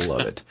the middle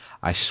of it.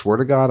 I swear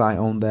to God, I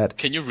own that.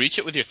 Can you reach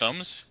it with your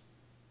thumbs?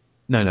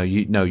 No,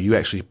 you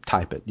actually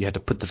type it. You have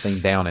to put the thing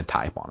down and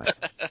type on it.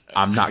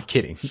 I'm not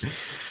kidding.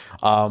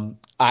 I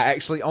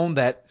actually own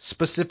that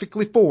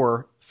specifically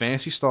for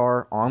Phantasy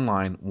Star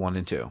Online 1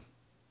 and 2.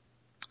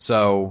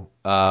 So,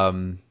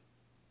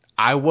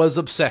 I was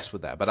obsessed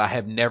with that, but I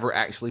have never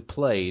actually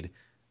played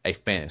a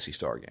Phantasy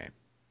Star game.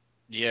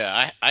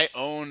 Yeah, I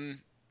own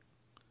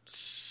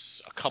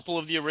a couple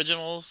of the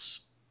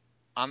originals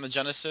on the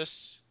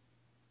Genesis,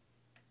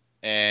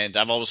 and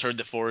I've always heard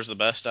that 4 is the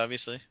best,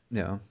 obviously.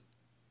 Yeah.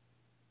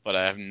 But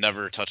I have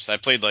never touched that. I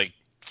played like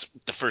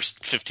the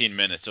first 15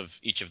 minutes of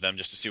each of them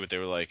just to see what they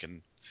were like,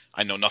 and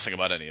I know nothing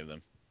about any of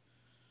them.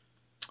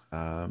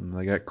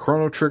 They got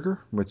Chrono Trigger,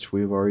 which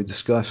we've already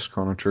discussed.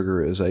 Chrono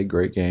Trigger is a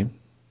great game.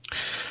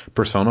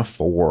 Persona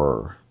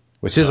 4,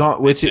 which is on our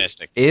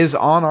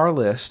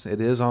list. It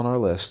is on our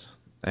list,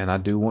 and I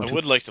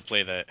would like to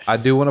play that. I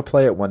do want to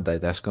play it one day.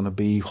 That's going to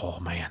be,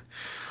 oh man,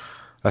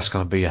 that's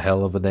going to be a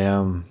hell of a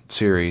damn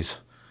series.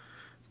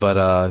 But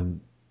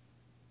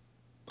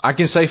I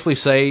can safely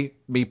say,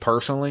 me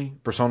personally,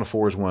 Persona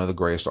 4 is one of the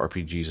greatest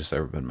RPGs that's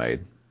ever been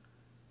made.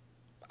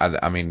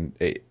 I mean,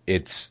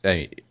 it's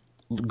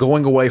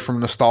going away from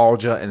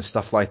nostalgia and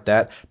stuff like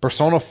that.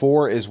 Persona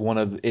 4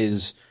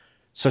 is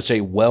such a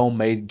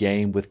well-made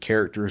game with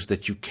characters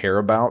that you care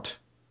about.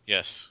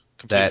 Yes,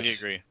 completely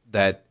agree.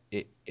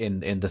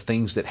 And the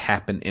things that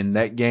happen in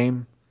that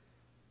game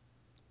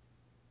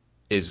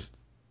is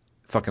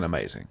fucking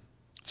amazing.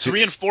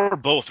 3 and 4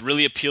 both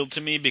really appealed to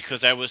me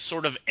because I was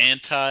sort of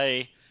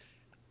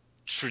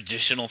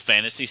anti-traditional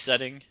fantasy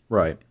setting.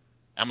 Right.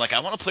 I'm like, I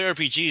want to play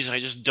RPGs. I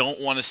just don't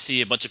want to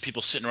see a bunch of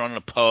people sitting around in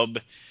a pub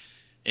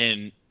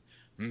and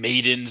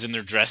maidens in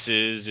their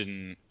dresses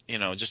and,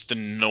 just the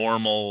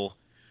normal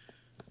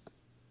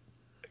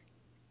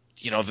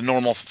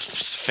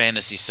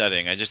fantasy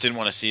setting. I just didn't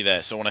want to see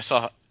that. So when I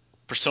saw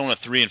Persona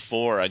 3 and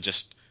 4,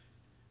 it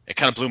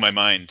kind of blew my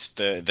mind.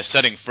 The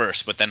setting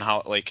first, but then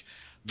how, like,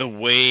 the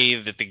way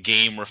that the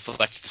game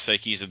reflects the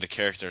psyches of the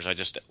characters, I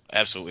just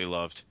absolutely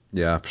loved.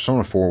 Yeah,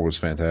 Persona 4 was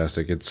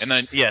fantastic. And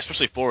then,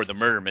 especially 4, the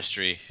murder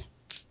mystery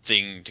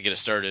thing to get it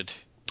started.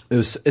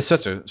 It's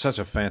such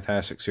a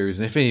fantastic series,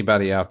 and if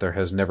anybody out there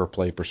has never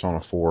played Persona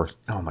 4,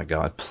 oh my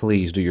God,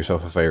 please do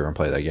yourself a favor and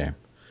play that game.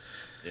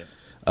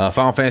 Yeah.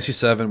 Final Fantasy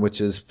 7,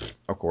 which is,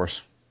 of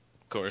course.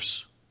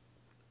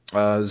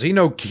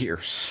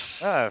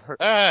 Xenogears.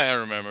 I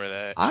remember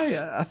that.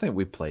 I think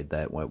we played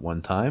that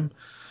one time.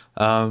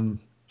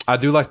 I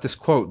do like this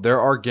quote.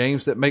 There are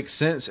games that make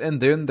sense, and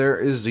then there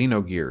is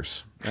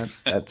Xenogears.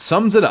 That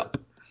sums it up.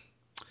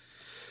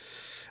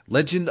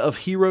 Legend of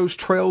Heroes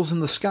Trails in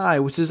the Sky,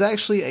 which is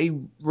actually a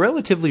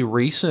relatively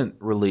recent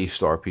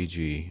released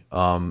RPG.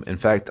 In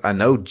fact, I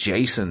know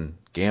Jason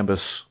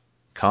Gambus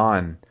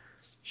Khan,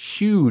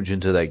 huge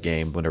into that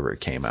game whenever it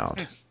came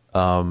out.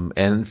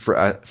 And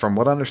from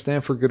what I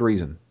understand, for good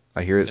reason.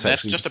 I hear it's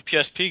that's just a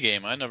PSP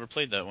game. I never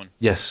played that one.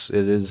 Yes,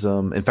 it is.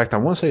 In fact, I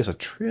want to say it's a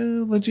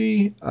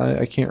trilogy.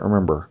 I can't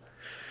remember.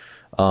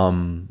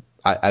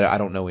 I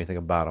don't know anything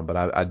about him,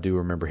 but I do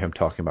remember him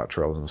talking about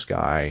Trails in the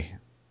Sky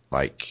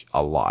like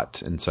a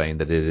lot and saying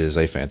that it is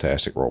a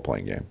fantastic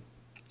role-playing game.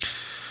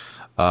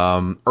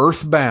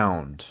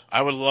 Earthbound. I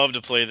would love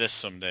to play this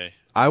someday.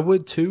 I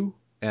would too,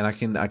 and I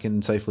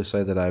can safely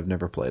say that I've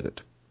never played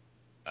it.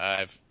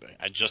 I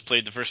just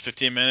played the first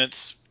 15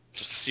 minutes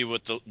just to see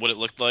what it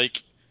looked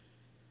like.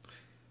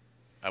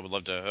 I would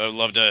love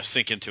to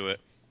sink into it.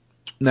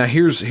 Now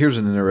here's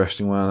an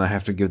interesting one, and I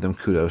have to give them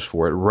kudos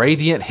for it.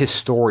 Radiant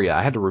Historia.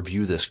 I had to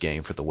review this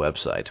game for the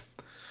website.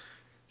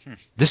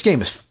 This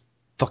game is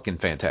fucking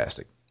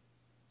fantastic.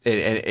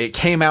 It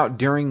came out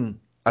during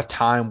a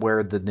time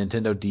where the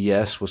Nintendo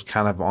DS was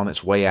kind of on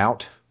its way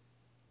out.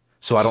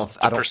 So I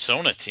don't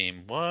Persona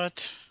team.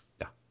 What?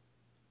 Yeah.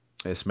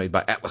 It's made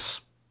by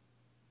Atlas.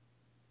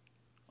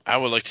 I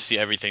would like to see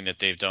everything that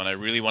they've done. I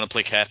really want to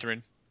play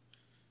Catherine.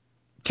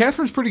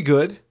 Catherine's pretty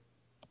good.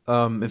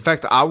 In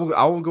fact, I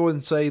will go ahead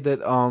and say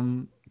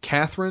that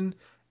Catherine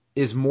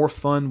is more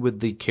fun with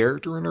the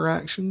character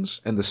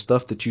interactions and the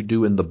stuff that you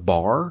do in the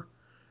bar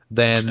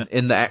than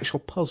in the actual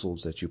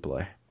puzzles that you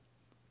play.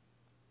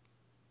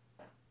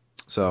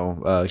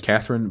 So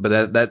Catherine,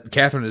 but that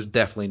Catherine is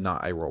definitely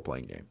not a role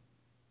playing game,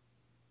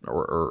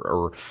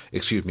 or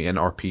excuse me, an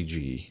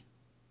RPG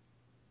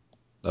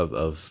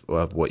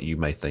of what you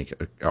may think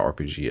an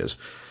RPG is.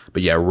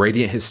 But yeah,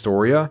 Radiant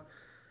Historia,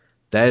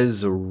 that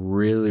is a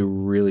really,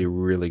 really,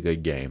 really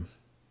good game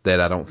that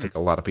I don't think a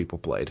lot of people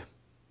played.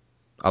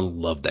 I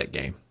love that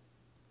game.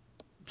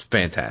 It's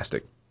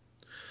fantastic.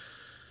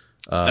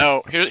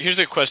 Now, here's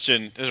a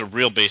question. There's a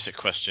real basic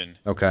question.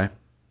 Okay.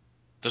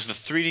 Does the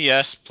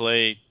 3DS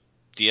play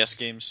DS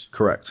games?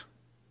 Correct.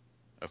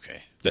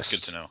 Okay, that's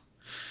Yes. good to know.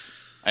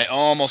 I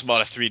almost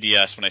bought a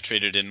 3DS when I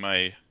traded in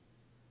my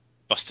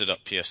busted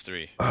up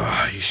PS3.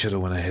 Oh, you should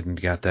have went ahead and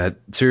got that.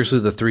 Seriously,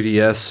 the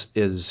 3DS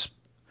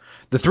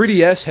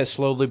has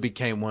slowly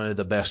become one of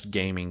the best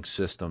gaming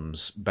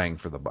systems, bang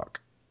for the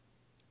buck.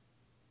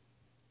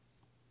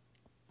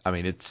 I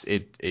mean,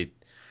 it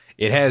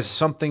has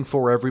something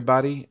for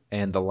everybody,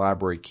 and the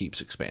library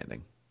keeps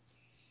expanding.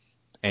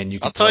 And you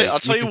can I'll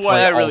tell you why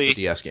play I all really. the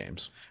DS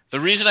games. The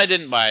reason I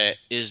didn't buy it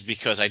is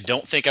because I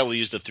don't think I will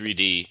use the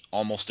 3D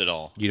almost at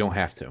all. You don't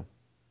have to.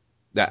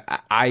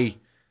 That I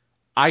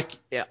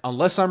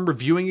unless I'm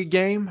reviewing a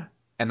game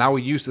and I will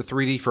use the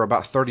 3D for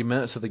about 30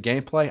 minutes of the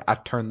gameplay, I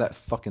turn that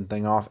fucking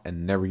thing off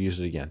and never use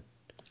it again.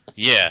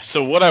 Yeah,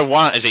 so what I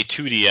want is a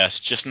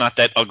 2DS, just not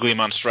that ugly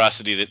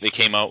monstrosity that they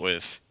came out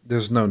with.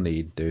 There's no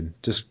need, dude.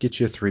 Just get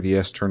you a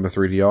 3DS, turn the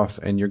 3D off,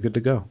 and you're good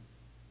to go.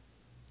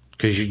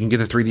 Because you can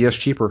get a 3DS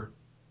cheaper.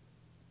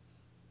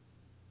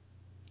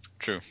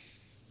 True.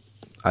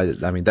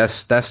 I mean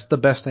that's the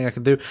best thing I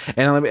can do.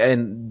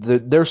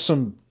 There's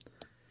some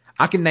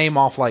I can name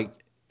off like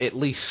at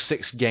least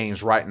 6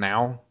 games right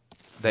now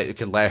that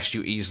could last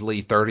you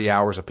easily 30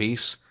 hours a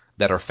piece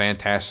that are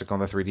fantastic on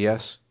the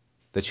 3DS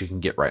that you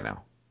can get right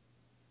now.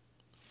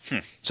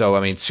 So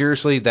I mean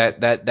seriously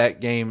that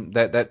game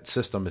that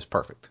system is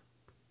perfect.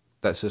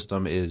 That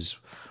system is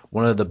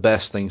one of the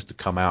best things to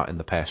come out in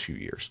the past few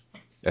years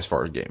as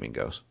far as gaming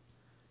goes.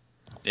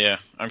 Yeah,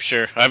 I'm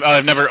sure.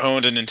 I've never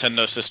owned a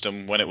Nintendo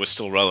system when it was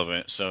still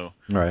relevant, so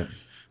Right.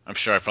 I'm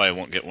sure I probably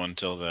won't get one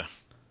till the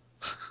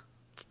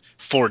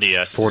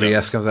 4DS.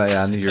 4DS comes out.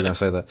 Yeah, I knew you were going to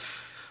say that.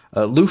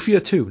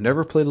 Lufia 2.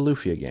 Never played a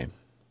Lufia game.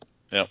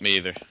 Yeah, me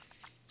either.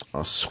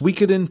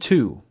 Suikoden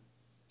 2.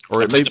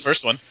 Or I it played may the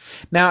first one.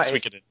 now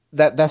Suikoden.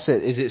 that's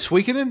it. Is it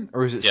Suikoden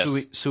or is it Yes.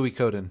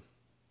 Suikoden?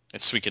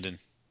 It's Suikoden.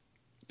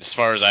 As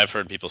far as I've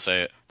heard people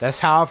say it. That's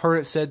how I've heard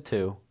it said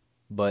too,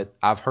 but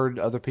I've heard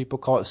other people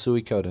call it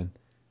Suikoden.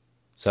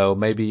 So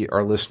maybe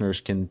our listeners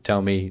can tell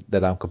me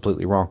that I'm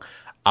completely wrong.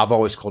 I've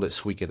always called it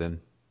Suikoden.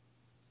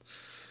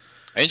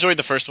 I enjoyed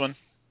the first one.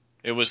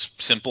 It was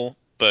simple,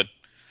 but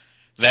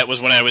that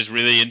was when I was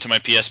really into my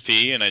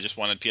PSP and I just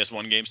wanted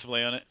PS1 games to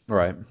play on it.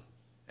 Right.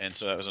 And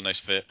so that was a nice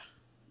fit.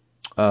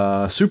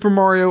 Super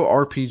Mario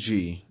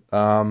RPG.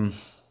 I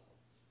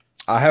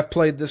have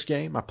played this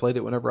game. I played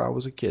it whenever I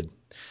was a kid.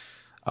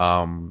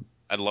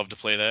 I'd love to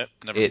play that.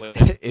 Never played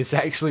it. It's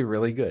actually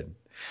really good.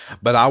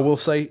 But I will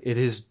say it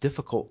is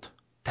difficult.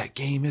 That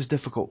game is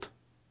difficult.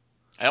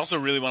 I also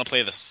really want to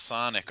play the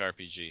Sonic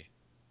RPG.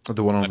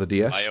 The one on the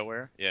DS?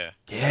 BioWare? Yeah.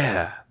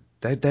 Yeah.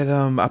 That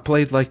I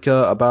played like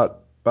about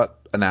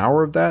an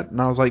hour of that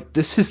and I was like,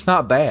 this is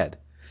not bad.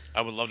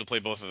 I would love to play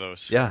both of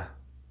those. Yeah.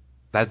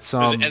 That's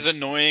As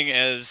annoying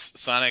as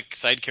Sonic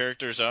side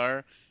characters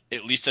are,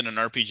 at least in an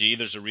RPG,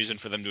 there's a reason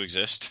for them to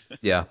exist.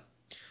 yeah.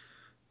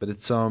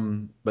 But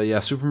but yeah,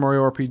 Super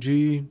Mario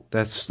RPG,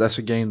 that's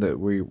a game that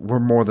we're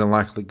more than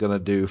likely gonna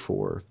do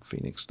for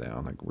Phoenix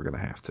Down. Like we're gonna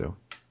have to.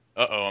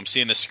 Uh-oh, I'm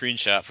seeing this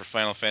screenshot for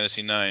Final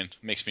Fantasy IX.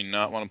 Makes me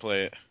not want to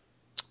play it.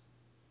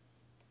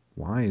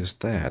 Why is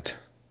that?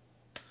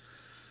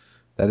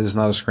 That is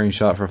not a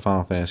screenshot for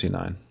Final Fantasy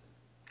IX.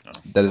 Oh,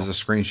 that is a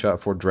screenshot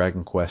for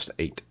Dragon Quest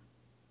VIII.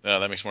 Oh,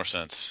 that makes more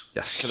sense.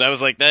 Yes. Because I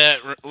was like,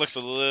 that looks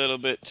a little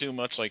bit too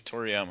much like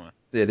Toriyama.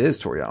 It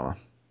is Toriyama.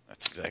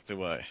 That's exactly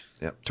why.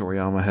 Yep,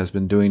 Toriyama has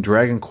been doing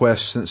Dragon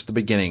Quest since the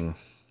beginning.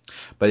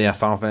 But yeah,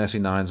 Final Fantasy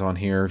IX's on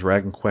here.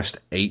 Dragon Quest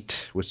VIII,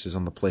 which is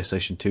on the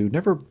PlayStation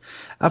 2.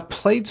 I've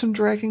played some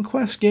Dragon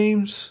Quest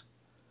games,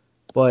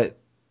 but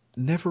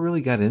never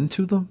really got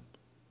into them.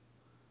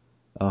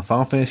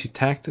 Final Fantasy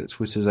Tactics,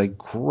 which is a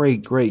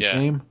great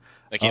game.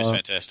 That game's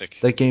fantastic.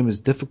 That game is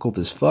difficult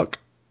as fuck.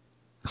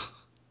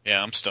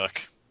 Yeah, I'm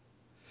stuck.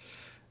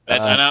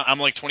 I'm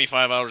like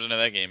 25 hours into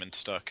that game and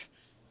stuck.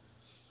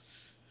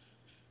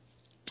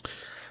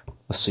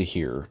 Let's see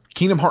here.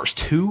 Kingdom Hearts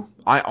 2.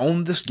 I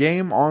own this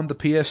game on the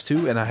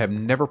PS2 and I have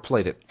never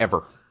played it,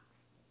 ever.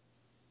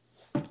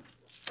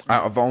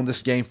 I've owned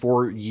this game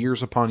for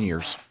years upon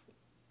years.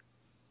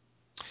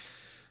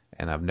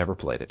 And I've never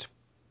played it.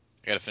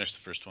 I gotta finish the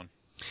first one.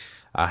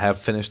 I have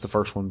finished the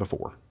first one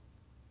before.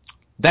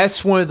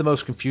 That's one of the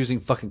most confusing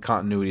fucking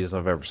continuities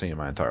I've ever seen in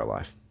my entire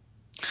life.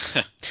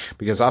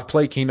 Because I've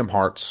played Kingdom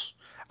Hearts.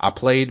 I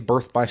played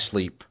Birth by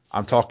Sleep.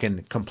 I'm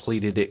talking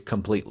completed it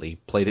completely.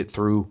 Played it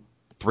through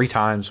 3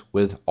 times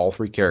with all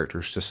 3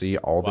 characters to see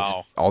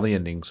all the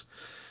endings.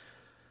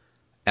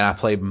 And I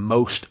played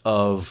most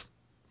of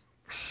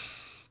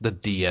the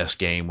DS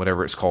game,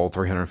 whatever it's called,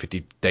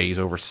 350 Days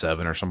Over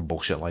 7 or some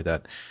bullshit like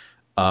that.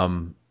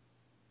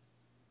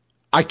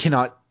 I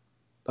cannot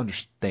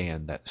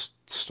understand that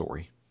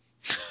story.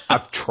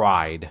 I've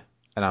tried,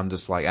 and I'm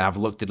just like, and I've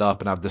looked it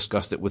up and I've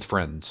discussed it with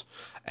friends,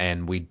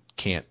 and we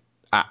can't.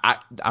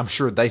 I'm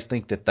sure they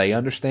think that they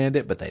understand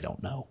it, but they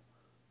don't know.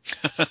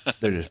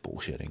 They're just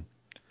bullshitting.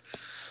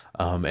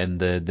 And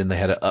then they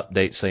had an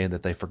update saying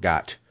that they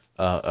forgot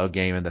a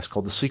game, and that's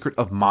called The Secret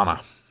of Mana.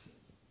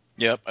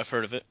 Yep, I've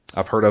heard of it.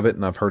 I've heard of it,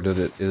 and I've heard that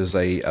it is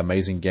a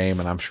amazing game,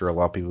 and I'm sure a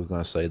lot of people are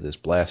going to say this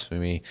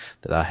blasphemy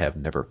that I have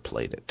never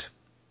played it.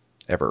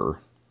 Ever.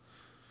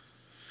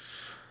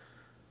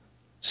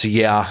 So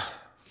yeah,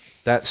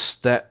 that's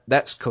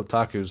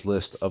Kotaku's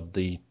list of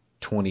the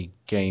 20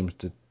 games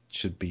that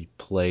should be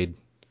played.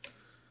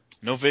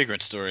 No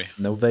Vagrant Story.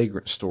 No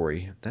Vagrant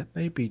Story. That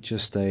may be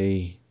just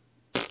a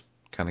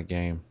kind of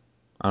game.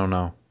 I don't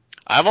know.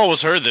 I've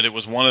always heard that it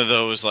was one of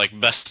those like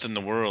best in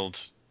the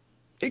world.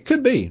 It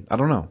could be. I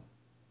don't know.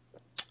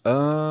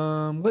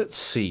 Let's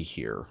see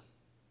here.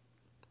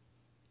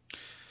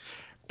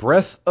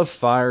 Breath of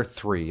Fire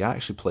 3. I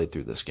actually played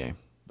through this game.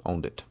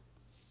 Owned it.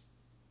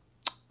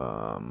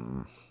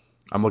 I'm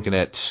looking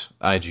at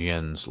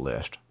IGN's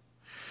list.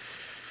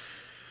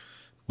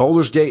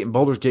 Baldur's Gate and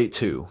Baldur's Gate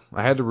 2.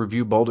 I had to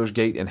review Baldur's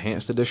Gate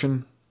Enhanced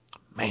Edition.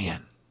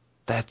 Man,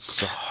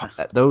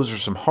 those are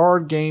some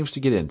hard games to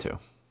get into.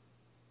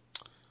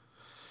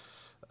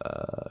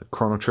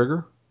 Chrono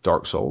Trigger,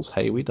 Dark Souls.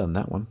 Hey, we done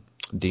that one.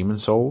 Demon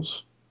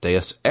Souls,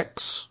 Deus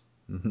Ex.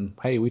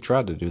 Hey, we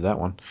tried to do that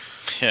one.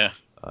 Yeah.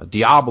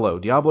 Diablo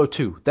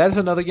 2. That is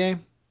another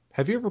game.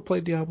 Have you ever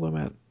played Diablo,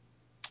 Matt?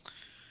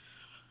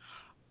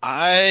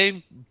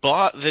 I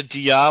bought the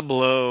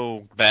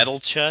Diablo Battle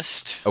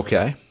Chest.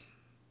 Okay.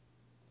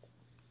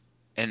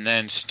 And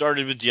then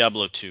started with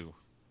Diablo 2.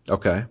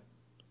 Okay.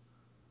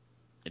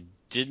 I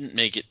didn't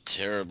make it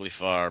terribly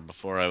far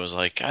before I was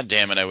like, God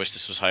damn it, I wish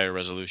this was higher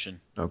resolution.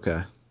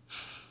 Okay.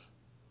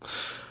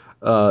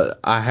 I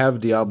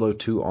have Diablo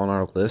 2 on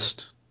our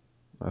list.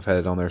 I've had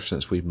it on there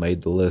since we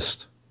made the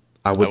list.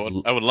 I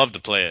would love to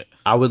play it.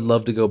 I would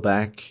love to go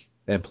back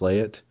and play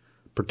it,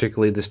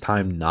 particularly this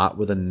time not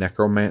with a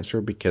necromancer,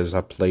 because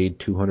I played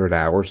 200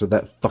 hours of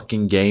that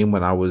fucking game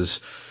when I was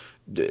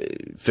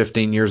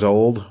 15 years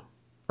old,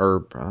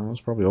 or I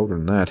was probably older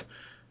than that,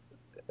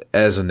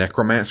 as a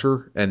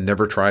necromancer, and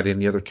never tried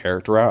any other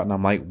character out, and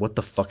I'm like, what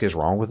the fuck is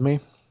wrong with me?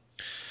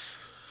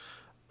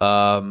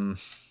 Disgaea,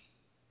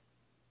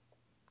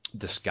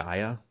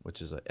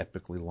 which is an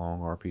epically long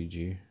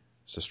RPG.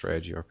 It's a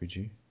strategy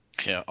RPG.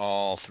 Yeah,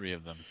 all 3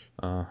 of them.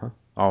 Uh-huh.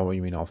 Oh,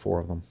 you mean all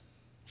 4 of them?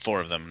 4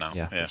 of them now.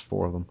 Yeah, there's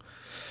 4 of them.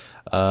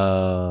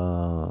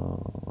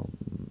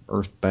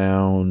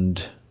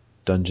 Earthbound,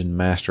 Dungeon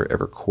Master,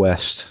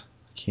 EverQuest.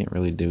 Can't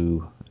really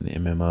do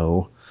an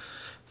MMO.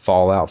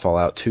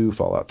 Fallout 2,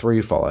 Fallout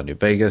 3, Fallout New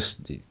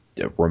Vegas.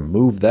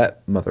 Remove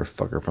that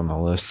motherfucker from the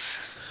list.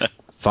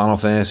 Final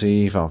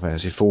Fantasy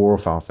 4,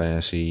 Final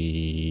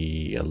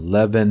Fantasy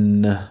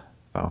 11,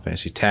 Final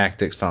Fantasy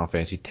Tactics, Final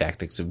Fantasy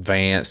Tactics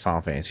Advanced,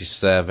 Final Fantasy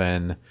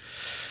 7,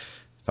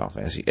 Final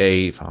Fantasy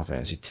 8, Final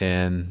Fantasy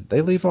 10.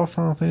 They leave off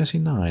Final Fantasy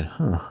 9,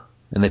 huh?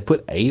 And they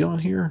put 8 on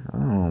here? I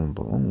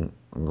don't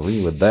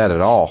agree with that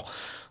at all.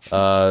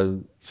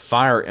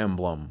 Fire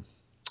Emblem.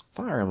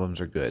 Fire Emblems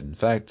are good. In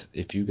fact,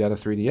 if you got a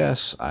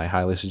 3DS, I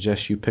highly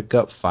suggest you pick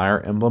up Fire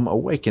Emblem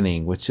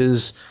Awakening, which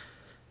is,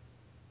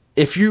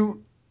 if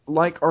you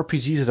like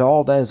RPGs at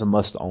all, that is a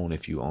must own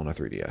if you own a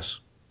 3DS,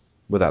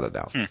 without a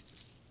doubt.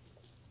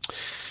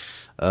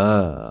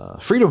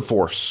 Freedom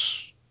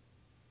Force.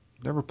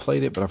 Never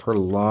played it, but I've heard a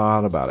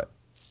lot about it.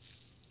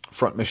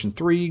 Front Mission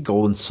 3,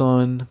 Golden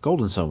Sun.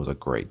 Golden Sun was a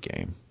great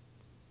game.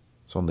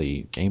 It's on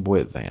the Game Boy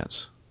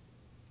Advance.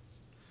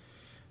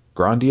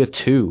 Grandia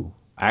 2.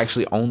 I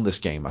actually own this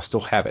game. I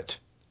still have it.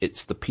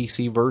 It's the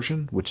PC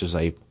version, which is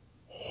a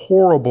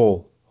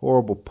horrible,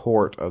 horrible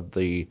port of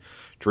the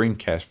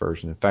Dreamcast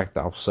version. In fact,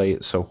 I'll say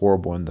it's so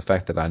horrible in the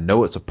fact that I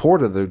know it's a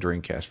port of the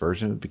Dreamcast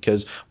version,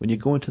 because when you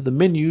go into the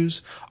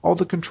menus, all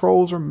the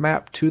controls are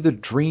mapped to the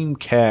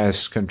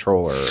Dreamcast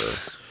controller.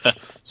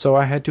 So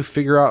I had to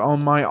figure out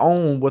on my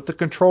own what the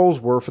controls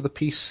were for the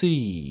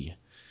PC.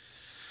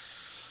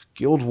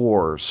 Guild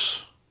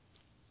Wars.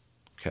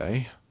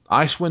 Okay.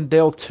 Icewind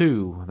Dale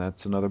 2.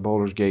 That's another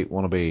Baldur's Gate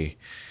wannabe.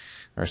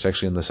 Or it's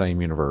actually in the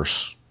same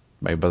universe.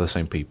 Made by the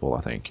same people,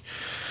 I think.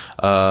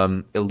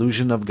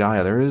 Illusion of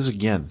Gaia. There it is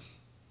again.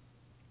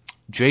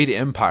 Jade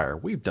Empire.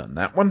 We've done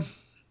that one.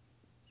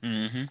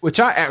 Mm-hmm. Which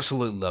I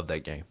absolutely love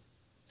that game.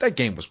 That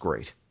game was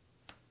great.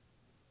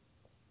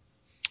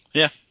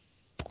 Yeah.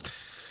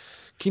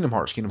 Kingdom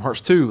Hearts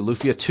 2,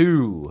 Lufia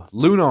 2,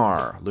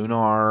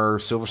 Lunar,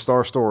 Silver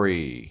Star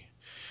Story,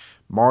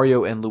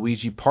 Mario and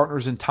Luigi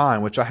Partners in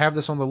Time, which I have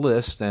this on the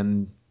list,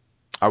 and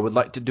I would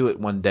like to do it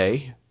one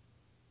day.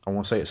 I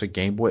want to say it's a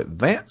Game Boy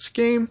Advance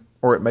game,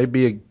 or it may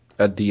be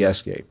a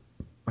DS game.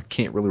 I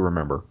can't really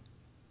remember.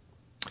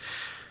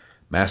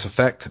 Mass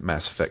Effect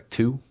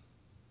 2.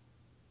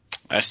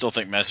 I still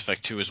think Mass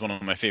Effect 2 is one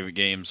of my favorite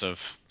games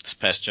of this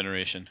past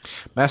generation.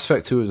 Mass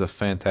Effect 2 is a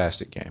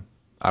fantastic game.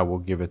 I will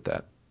give it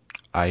that.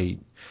 I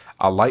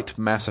liked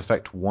Mass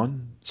Effect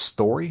 1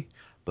 story,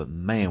 but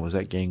man, was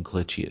that game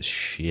glitchy as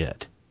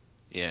shit.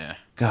 Yeah.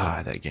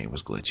 God, that game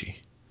was glitchy.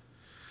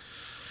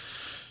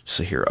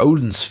 So here,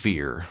 Odin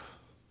Sphere,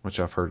 which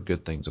I've heard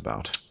good things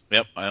about.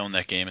 Yep, I own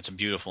that game. It's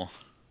beautiful.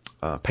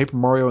 Paper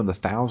Mario and the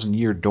Thousand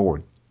Year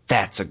Door.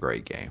 That's a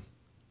great game.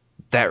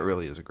 That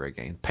really is a great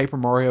game. Paper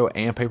Mario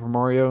and Paper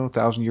Mario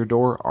Thousand Year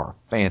Door are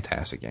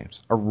fantastic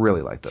games. I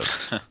really like those.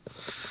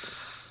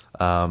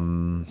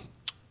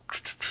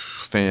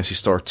 Phantasy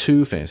Star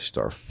 2, Phantasy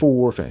Star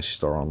 4, Phantasy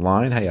Star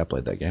Online. Hey, I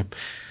played that game.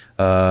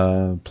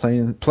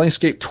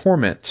 Planescape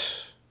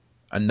Torment.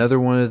 Another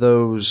one of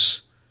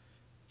those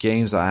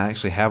games that I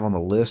actually have on the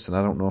list, and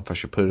I don't know if I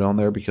should put it on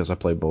there because I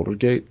play Baldur's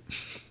Gate.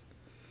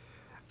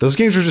 Those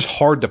games are just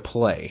hard to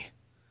play.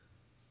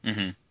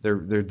 Mm-hmm.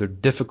 They're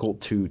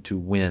difficult to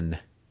win.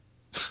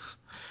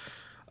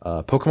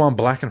 Pokemon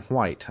Black and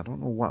White. I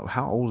don't know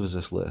how old is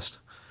this list.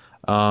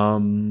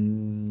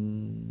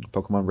 Pokemon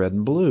Red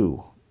and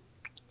Blue.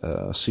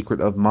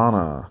 Secret of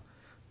Mana.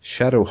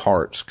 Shadow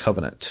Hearts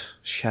Covenant.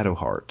 Shadow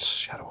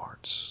Hearts. I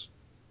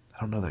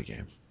don't know that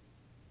game.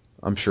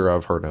 I'm sure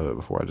I've heard of it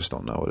before. I just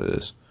don't know what it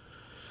is.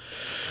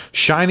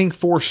 Shining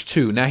Force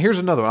 2. Now here's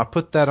another one. I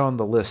put that on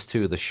the list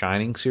too, the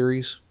Shining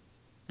series.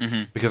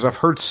 Mm-hmm. Because I've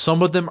heard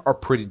some of them are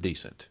pretty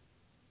decent.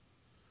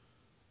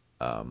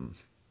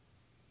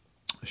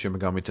 Shin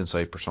Megami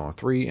Tensei Persona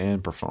 3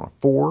 and Persona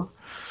 4.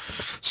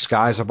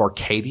 Skies of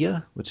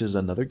Arcadia, which is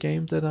another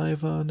game that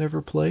I've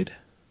never played.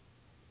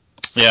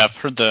 Yeah, I've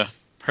heard the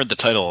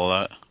title a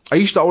lot. I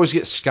used to always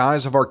get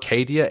Skies of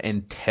Arcadia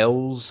and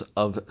Tales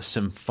of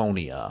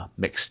Symphonia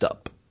mixed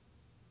up.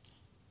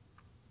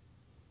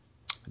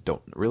 I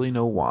don't really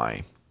know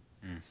why.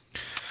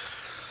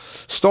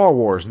 Star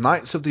Wars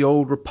Knights of the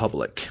Old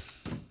Republic.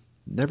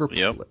 Never played.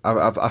 Yep.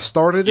 I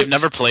started it. You've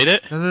never played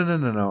it?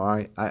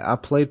 No. I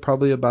played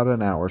probably about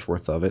an hour's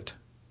worth of it.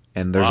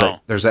 And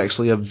there's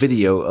actually a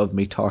video of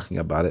me talking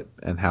about it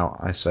and how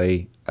I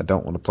say I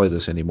don't want to play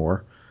this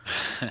anymore.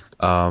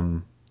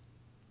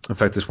 In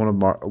fact, it's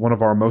one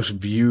of our most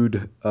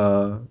viewed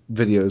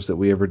videos that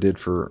we ever did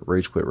for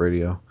Rage Quit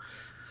Radio.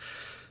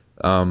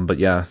 But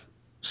yeah,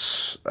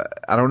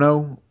 I don't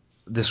know.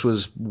 This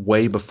was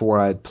way before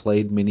I had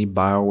played many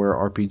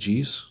BioWare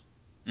RPGs.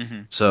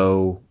 Mm-hmm.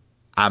 So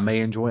I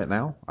may enjoy it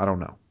now. I don't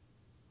know.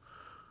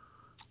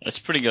 It's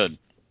pretty good.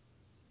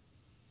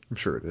 I'm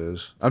sure it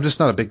is. I'm just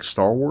not a big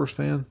Star Wars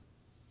fan.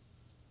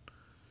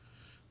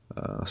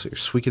 Let's see.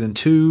 Suikoden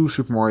 2,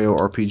 Super Mario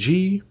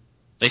RPG.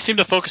 They seem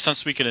to focus on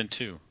Suikoden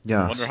 2.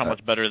 Yeah, I wonder how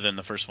much better than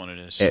the first one it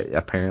is. It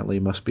apparently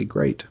must be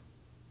great.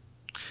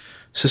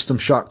 System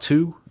Shock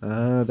 2.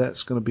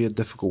 That's going to be a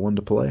difficult one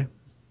to play.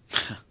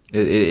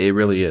 It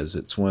really is.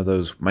 It's one of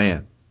those,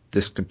 man,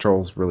 this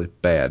control's really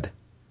bad.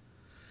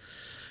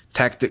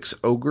 Tactics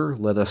Ogre,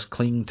 Let Us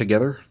Cling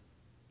Together,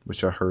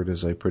 which I heard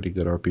is a pretty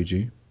good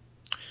RPG.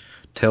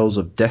 Tales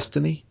of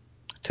Destiny,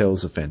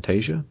 Tales of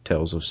Fantasia,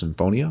 Tales of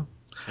Symphonia.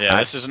 Yeah,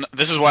 this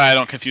is why I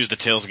don't confuse the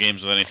Tales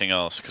games with anything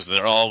else, because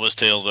they're always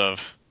Tales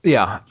of.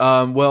 Yeah,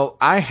 well,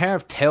 I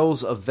have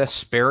Tales of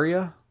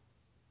Vesperia.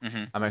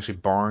 Mm-hmm. I'm actually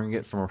borrowing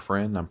it from a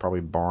friend. I'm probably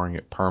borrowing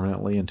it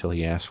permanently until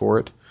he asks for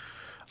it.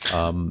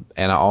 And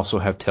I also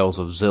have Tales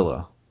of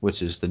Zilla,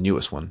 which is the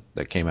newest one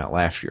that came out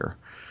last year.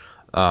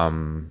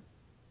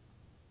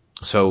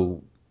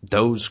 So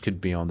those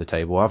could be on the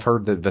table. I've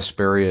heard that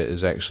Vesperia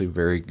is actually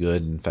very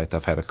good. In fact,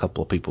 I've had a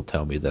couple of people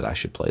tell me that I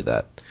should play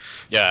that.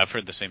 Yeah, I've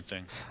heard the same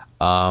thing.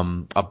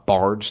 A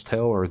Bard's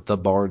Tale or The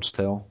Bard's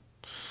Tale.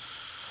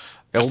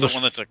 That's the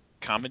one that's a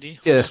comedy?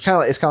 Yeah, it's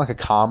kind of like a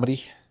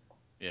comedy.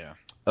 Yeah.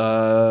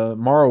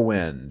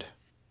 Morrowind.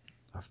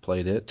 I've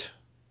played it.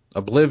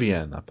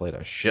 Oblivion. I played a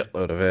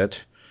shitload of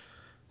it.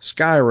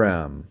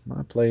 Skyrim.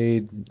 I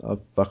played a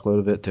fuckload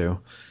of it too.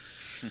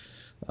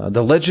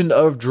 The Legend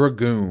of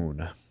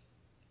Dragoon.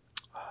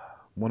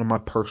 One of my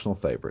personal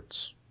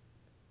favorites.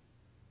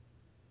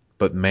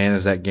 But man,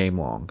 is that game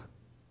long.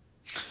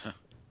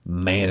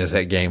 Man, is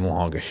that game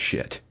long as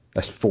shit.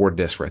 That's 4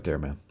 discs right there,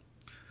 man.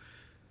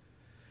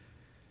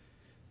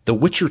 The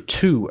Witcher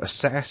 2,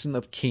 Assassin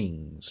of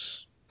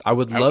Kings. I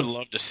would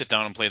love to sit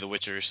down and play the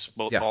Witchers,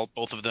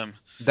 both of them.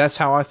 That's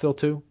how I feel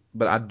too,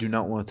 but I do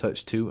not want to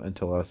touch 2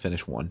 until I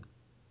finish 1.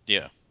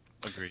 Yeah,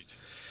 agreed.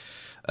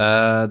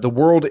 The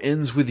World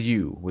Ends With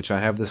You, which I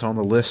have this on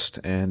the list,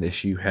 and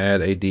if you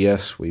had a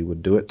DS, we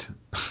would do it.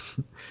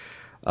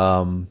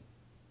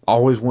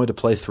 Always wanted to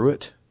play through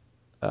it.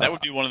 That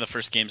would be one of the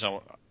first games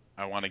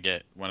I want to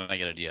get when I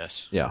get a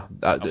DS. Yeah.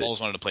 I've always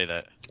wanted to play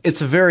that.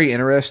 It's a very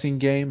interesting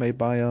game made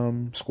by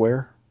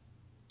Square.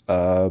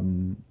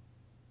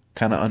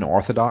 Kind of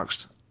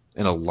unorthodox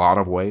in a lot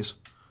of ways.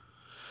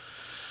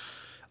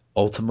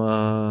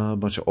 Ultima, a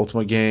bunch of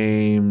Ultima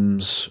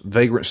games.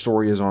 Vagrant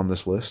Story is on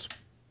this list.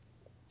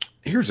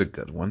 Here's a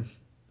good one.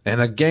 And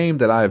a game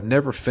that I have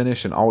never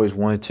finished and always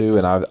wanted to,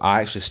 and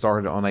I actually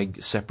started on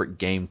a separate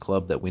game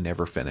club that we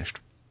never finished.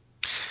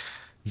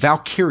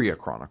 Valkyria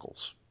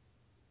Chronicles,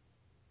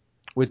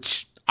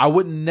 which I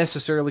wouldn't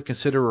necessarily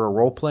consider a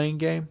role-playing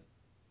game,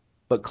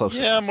 but close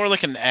enough. more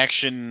like an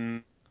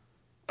action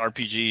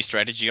RPG,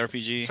 strategy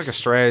RPG. It's like a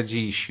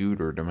strategy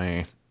shooter to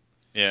me.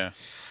 Yeah.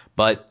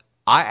 But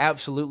I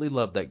absolutely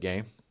love that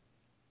game,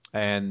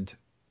 and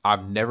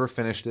I've never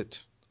finished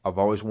it. I've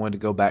always wanted to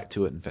go back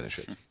to it and finish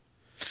it.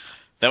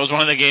 That was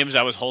one of the games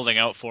I was holding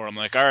out for. I'm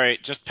like, all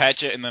right, just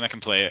patch it and then I can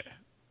play it.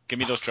 Give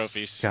me those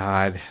trophies.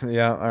 God,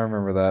 yeah, I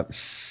remember that.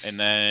 And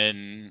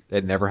then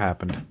It never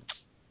happened.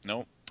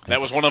 nope.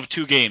 That was one of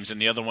 2 games,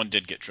 and the other one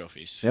did get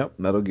trophies. Yep,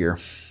 Metal Gear.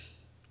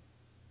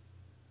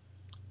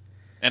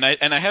 And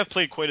I have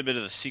played quite a bit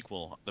of the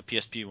sequel, the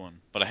PSP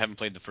one, but I haven't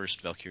played the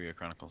first Valkyria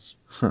Chronicles.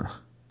 Huh.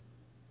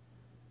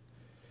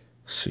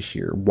 Let's see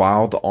here.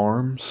 Wild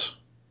Arms.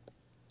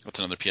 That's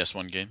another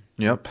PS1 game.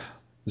 Yep.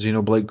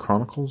 Xenoblade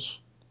Chronicles,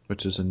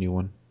 which is a new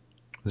one.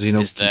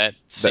 Is that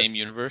same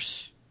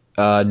universe?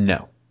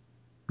 No.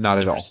 Not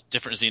at all.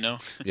 Different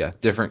Xeno? Yeah,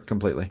 different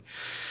completely.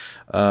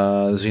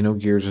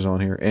 Xenogears is on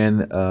here.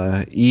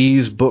 And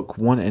Ys Book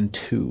 1 and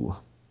 2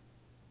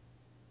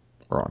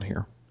 are on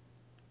here.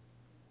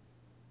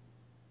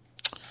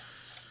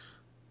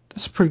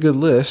 That's a pretty good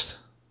list.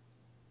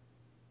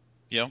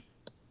 Yeah.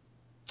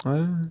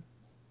 I'd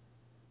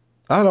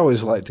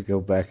always like to go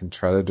back and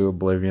try to do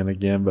Oblivion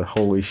again, but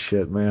holy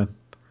shit, man.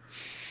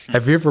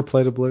 Have you ever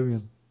played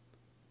Oblivion?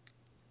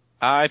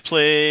 I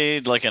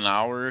played like an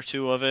hour or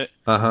 2 of it.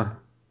 Uh-huh.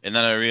 And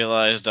then I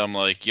realized I'm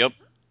like, yep,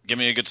 give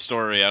me a good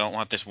story. I don't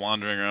want this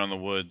wandering around the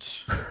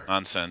woods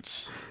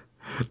nonsense.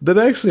 That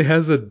actually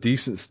has a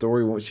decent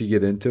story once you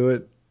get into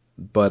it,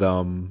 but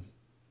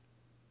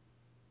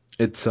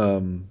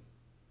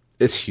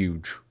it's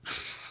huge.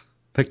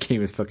 That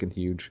game is fucking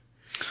huge.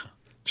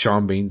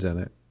 Sean Bean's in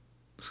it.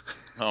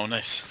 Oh,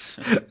 nice.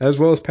 As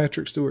well as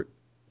Patrick Stewart.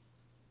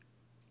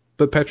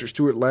 But Patrick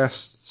Stewart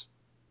lasts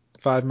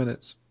 5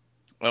 minutes.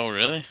 Oh,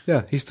 really?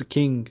 Yeah, he's the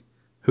king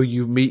who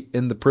you meet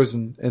in the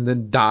prison and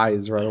then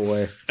dies right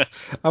away.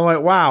 I'm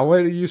like, wow,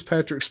 way to use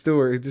Patrick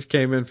Stewart. He just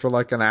came in for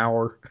like an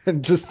hour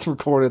and just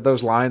recorded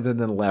those lines and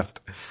then left.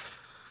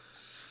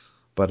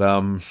 But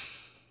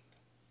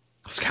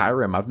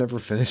Skyrim, I've never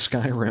finished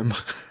Skyrim.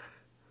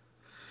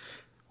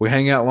 We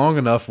hang out long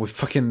enough,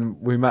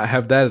 we might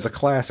have that as a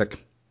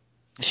classic.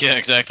 Yeah,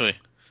 exactly.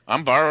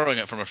 I'm borrowing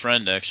it from a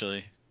friend,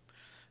 actually.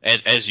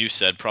 As you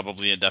said,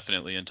 probably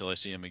indefinitely until I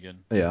see him again.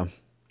 Yeah.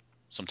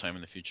 Sometime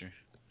in the future.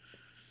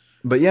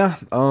 But yeah,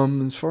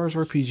 as far as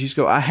RPGs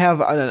go, I have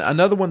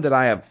another one that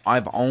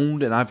I've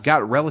owned and I've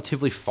got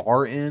relatively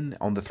far in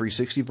on the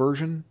 360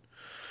 version.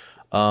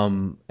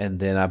 And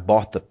then I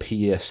bought the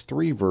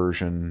PS3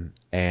 version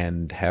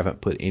and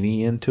haven't put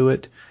any into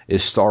it.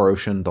 Is Star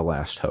Ocean: The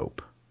Last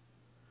Hope?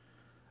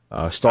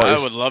 I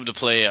would love to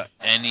play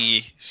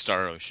any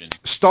Star Ocean.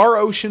 Star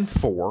Ocean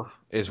 4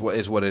 is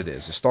what it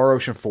is. Star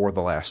Ocean 4: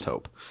 The Last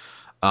Hope.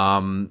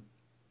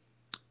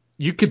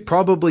 You could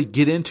probably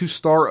get into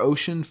Star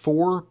Ocean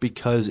 4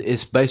 because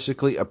it's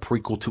basically a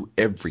prequel to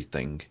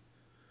everything.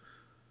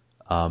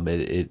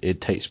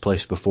 It takes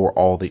place before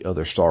all the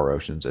other Star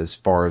Oceans, as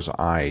far as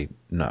I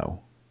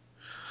know.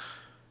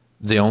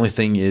 The only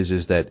thing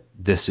is that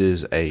this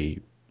is a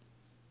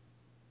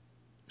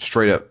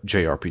straight up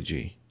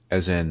JRPG,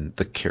 as in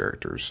the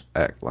characters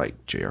act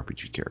like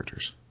JRPG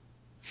characters.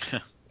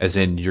 As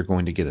in, you're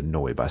going to get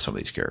annoyed by some of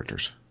these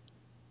characters.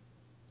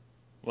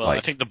 Well,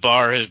 I think the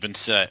bar has been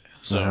set,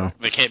 so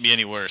they can't be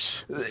any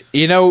worse.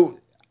 You know,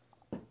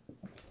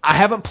 I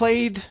haven't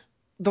played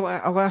The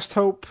Last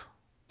Hope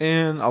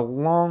in a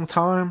long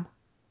time,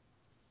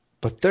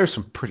 but there's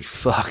some pretty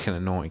fucking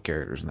annoying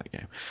characters in that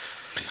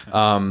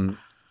game.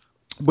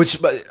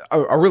 But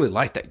I really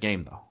like that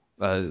game though.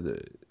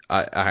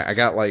 I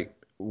got like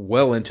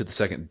well into the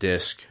second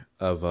disc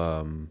of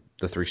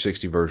the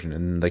 360 version,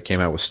 and they came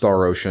out with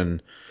Star Ocean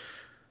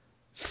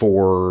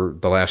for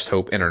The Last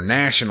Hope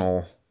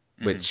International,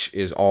 which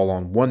is all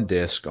on one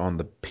disc on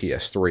the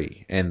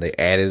PS3, and they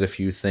added a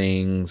few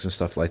things and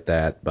stuff like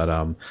that. But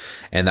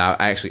and I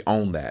actually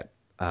own that.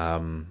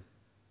 And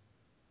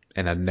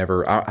I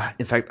never,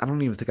 in fact, I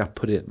don't even think I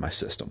put it in my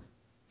system.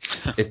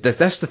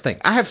 That's the thing.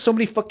 I have so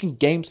many fucking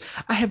games.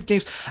 I have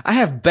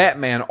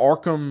Batman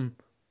Arkham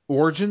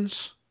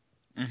Origins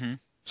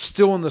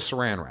still in the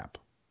saran wrap.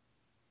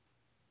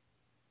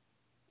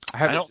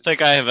 I don't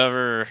think I have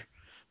ever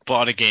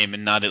bought a game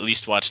and not at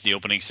least watched the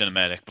opening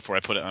cinematic before I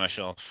put it on a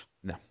shelf.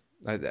 No.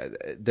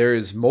 There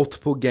is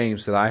multiple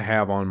games that I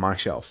have on my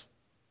shelf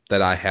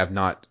that I have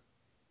not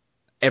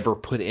ever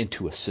put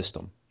into a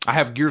system. I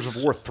have Gears of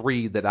War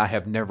 3 that I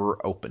have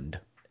never opened,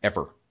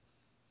 ever.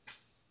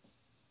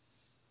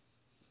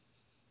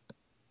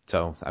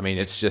 So, I mean,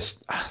 it's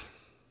just,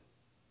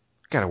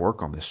 gotta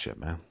work on this shit,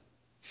 man.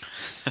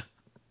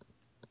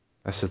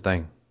 That's the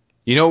thing.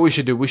 You know what we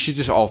should do? We should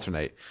just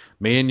alternate.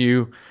 Me and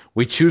you,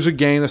 we choose a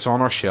game that's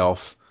on our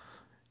shelf.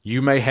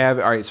 You may have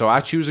it. All right, so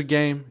I choose a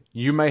game.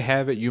 You may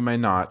have it. You may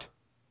not.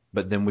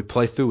 But then we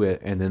play through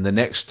it, and then the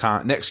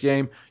next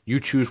game,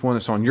 you choose one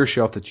that's on your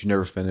shelf that you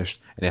never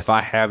finished. And if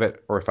I have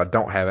it or if I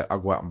don't have it, I'll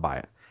go out and buy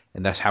it.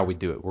 And that's how we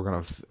do it. We're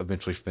going to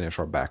eventually finish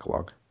our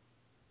backlog.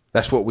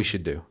 That's what we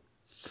should do.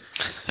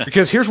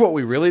 Because here's what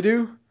we really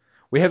do.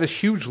 We have this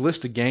huge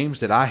list of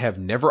games that I have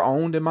never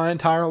owned in my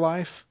entire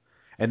life.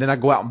 And then I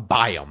go out and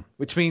buy them,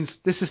 which means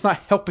this is not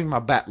helping my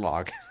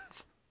backlog.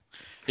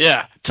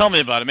 Yeah, tell me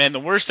about it, man.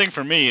 The worst thing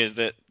for me is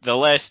that the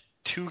last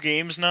 2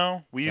 games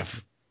now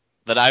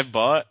that I've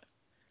bought,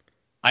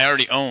 I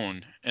already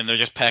own, and they're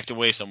just packed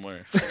away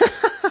somewhere.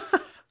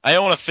 I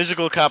own a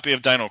physical copy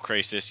of Dino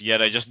Crisis,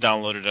 yet I just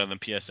downloaded it on the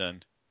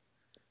PSN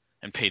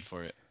and paid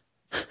for it.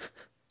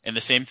 And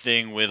the same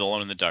thing with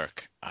Alone in the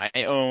Dark.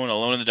 I own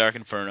Alone in the Dark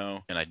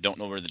Inferno, and I don't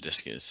know where the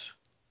disc is.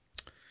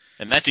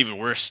 And that's even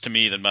worse to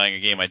me than buying a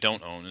game I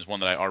don't own, is one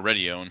that I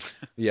already own.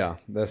 Yeah,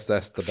 that's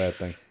the bad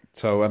thing.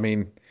 So, I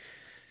mean,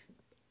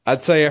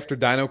 I'd say after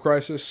Dino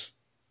Crisis,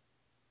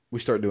 we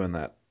start doing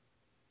that.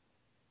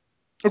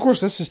 Of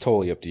course, this is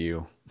totally up to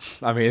you.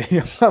 I mean,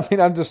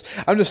 I'm just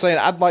saying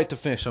I'd like to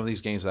finish some of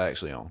these games I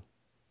actually own.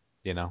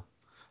 You know,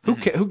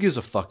 who gives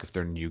a fuck if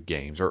they're new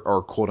games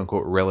or quote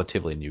unquote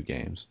relatively new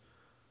games?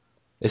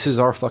 This is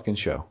our fucking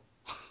show.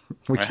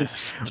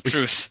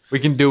 Truth. We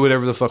can do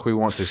whatever the fuck we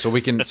want to. So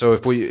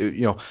if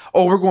we,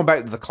 we're going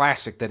back to the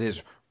classic that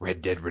is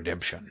Red Dead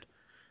Redemption.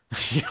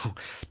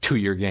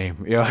 2-year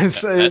game.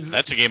 That's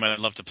a game I'd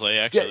love to play,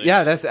 actually.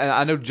 Yeah,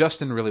 I know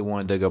Justin really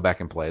wanted to go back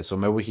and play it, so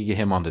maybe we could get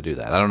him on to do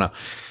that. I don't know.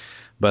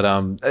 But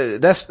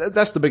that's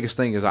the biggest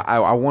thing is I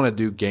want to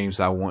do games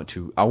I want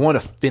to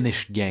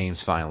finish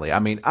games finally. I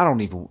mean,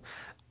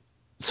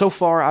 so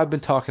far I've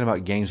been talking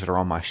about games that are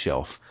on my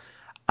shelf.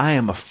 I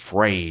am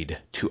afraid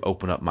to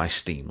open up my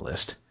Steam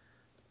list.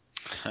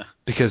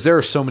 Because there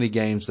are so many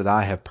games that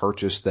I have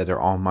purchased that are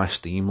on my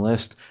Steam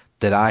list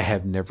that I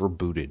have never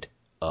booted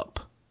up.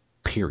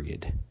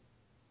 Period.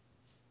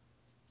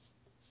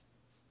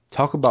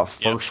 Talk about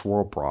first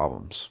world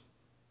problems.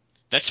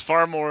 That's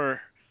far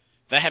more.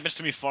 That happens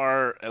to me at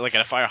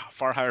a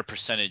far higher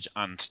percentage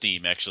on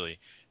Steam, actually,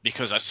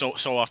 because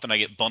so often I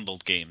get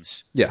bundled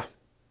games. Yeah.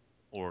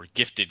 Or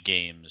gifted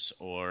games,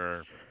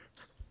 or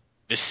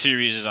this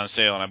series is on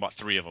sale and I bought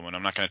 3 of them, and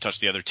I'm not going to touch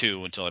the other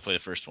 2 until I play the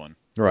first one.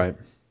 Right.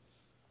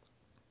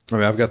 I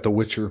mean, I've got The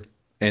Witcher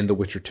and The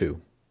Witcher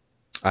 2.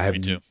 Me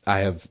too. I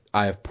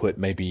have put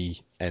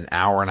maybe an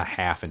hour and a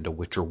half into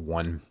Witcher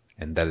 1,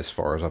 and that is as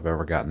far as I've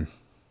ever gotten.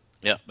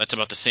 Yeah, that's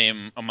about the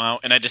same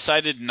amount. And I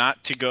decided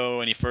not to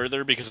go any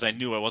further because I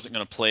knew I wasn't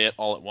going to play it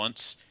all at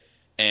once.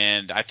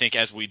 And I think,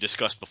 as we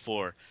discussed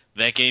before,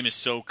 that game is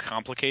so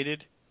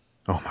complicated.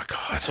 Oh my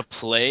god. To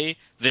play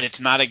that it's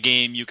not a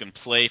game you can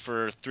play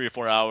for 3 or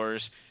 4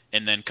 hours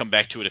and then come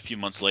back to it a few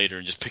months later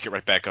and just pick it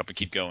right back up and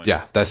keep going.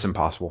 Yeah, that's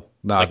impossible.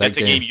 No, that's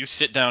a game you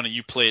sit down and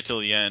you play it till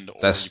the end, or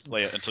you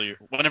play it until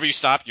whenever you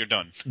stop, you're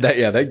done.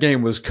 That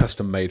game was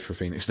custom made for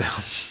Phoenix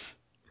Down.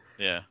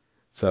 Yeah.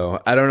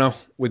 So I don't know.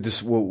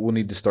 We'll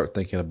need to start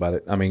thinking about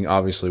it. I mean,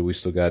 obviously we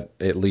still got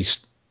at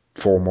least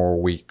 4 more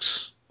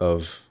weeks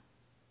of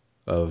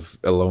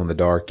Alone in the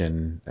Dark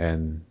and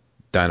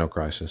Dino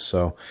Crisis.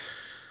 So,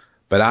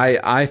 but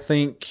I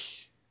think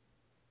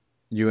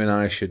you and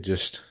I should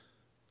just.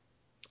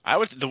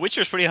 The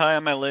Witcher's pretty high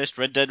on my list.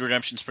 Red Dead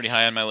Redemption's pretty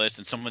high on my list,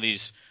 and some of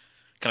these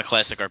kind of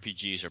classic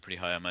RPGs are pretty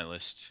high on my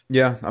list.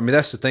 Yeah, I mean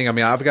that's the thing. I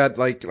mean, I've got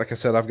like I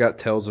said, I've got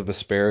Tales of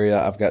Vesperia,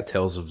 I've got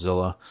Tales of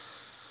Zilla.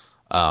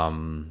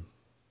 As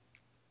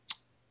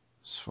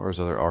far as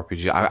other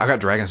RPGs, I got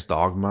Dragon's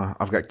Dogma.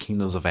 I've got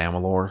Kingdoms of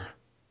Amalur.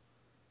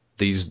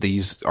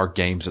 These are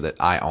games that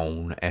I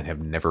own and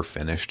have never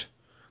finished.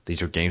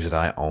 These are games that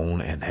I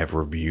own and have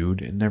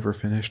reviewed and never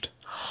finished.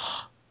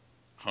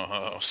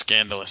 Oh,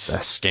 scandalous.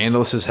 That's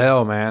scandalous as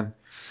hell, man.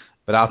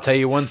 But I'll tell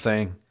you one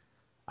thing.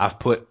 I've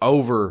put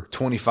over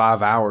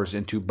 25 hours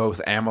into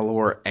both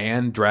Amalur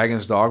and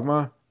Dragon's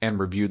Dogma and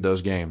reviewed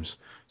those games.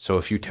 So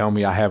if you tell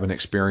me I haven't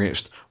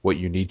experienced what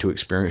you need to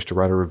experience to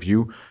write a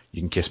review,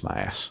 you can kiss my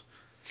ass.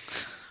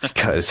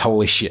 Because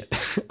holy shit,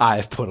 I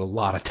have put a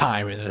lot of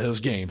time into those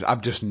games.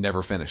 I've just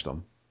never finished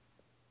them.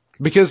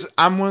 Because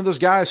I'm one of those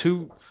guys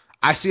who,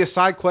 I see a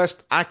side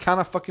quest, I kind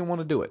of fucking want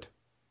to do it.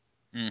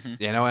 Mm-hmm.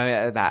 You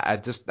know,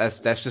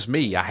 that's just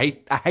me. I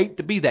hate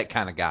to be that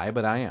kind of guy,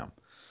 but I am.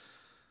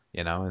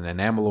 You know, and then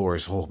Amalur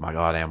is, oh my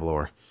god,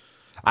 Amalur.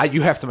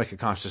 You have to make a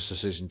conscious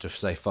decision to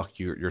say fuck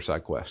your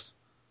side quest.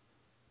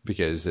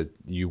 Because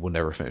you will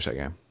never finish that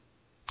game.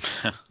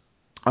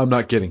 I'm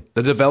not kidding.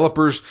 The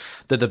developers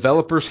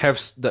have,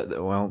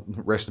 well,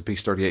 rest in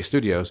peace 38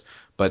 Studios,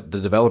 but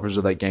the developers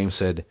of that game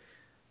said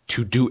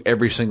to do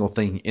every single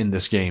thing in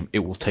this game, it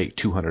will take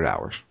 200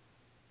 hours.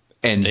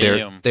 And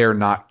they're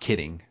not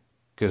kidding.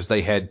 Because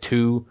they had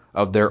 2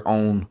 of their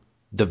own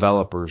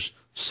developers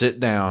sit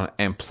down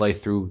and play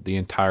through the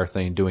entire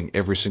thing, doing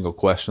every single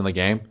quest in the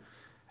game,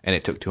 and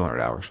it took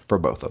 200 hours for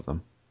both of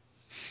them.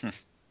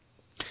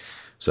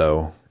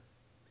 So,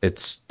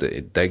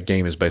 That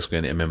game is basically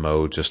an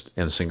MMO just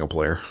in single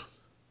player.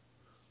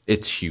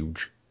 It's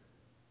huge.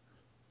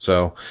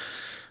 So,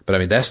 but I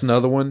mean, that's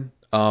another one.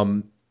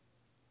 Have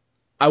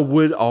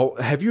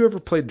you ever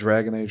played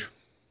Dragon Age?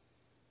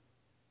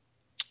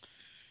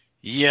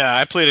 Yeah,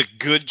 I played a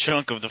good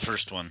chunk of the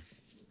first one.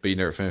 But you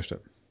never finished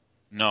it.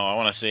 No, I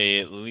want to say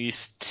at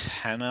least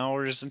 10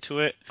 hours into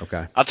it.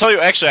 Okay. I'll tell you,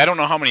 actually, I don't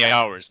know how many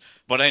hours,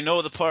 but I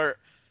know the part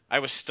I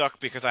was stuck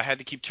because I had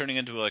to keep turning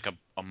into like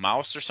a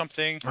mouse or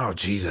something, Oh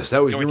Jesus,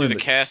 that was you going were through in the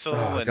the castle,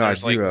 oh and God,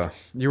 there's like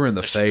you were in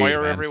the there's Fade,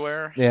 fire man.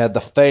 everywhere. Yeah, the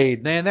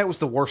Fade, man, that was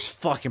the worst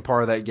fucking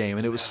part of that game,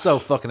 and it was so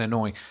fucking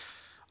annoying.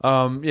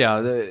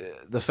 Yeah,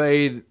 the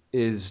Fade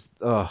is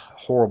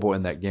horrible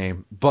in that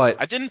game,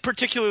 but I didn't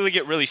particularly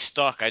get really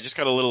stuck. I just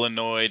got a little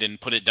annoyed and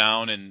put it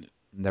down and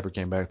never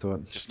came back to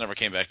it. just never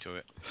came back to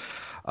it.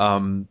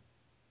 Um,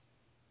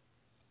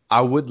 I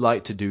would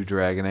like to do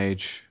Dragon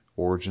Age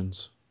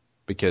Origins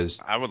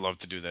because I would love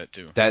to do that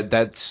too.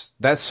 that's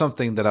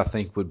something that I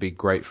think would be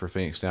great for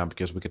Phoenix Down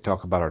because we could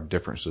talk about our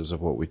differences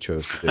of what we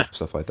chose to do,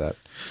 stuff like that.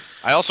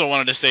 I also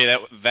wanted to say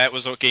that that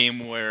was a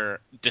game where,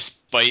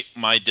 despite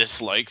my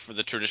dislike for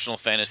the traditional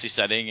fantasy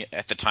setting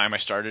at the time I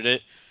started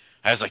it,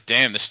 I was like,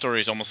 damn, this story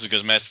is almost as good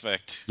as Mass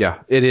Effect. Yeah,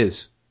 it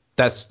is.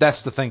 That's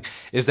the thing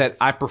is that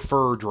I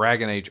prefer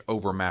Dragon Age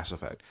over Mass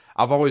Effect.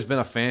 I've always been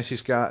a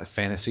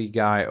fantasy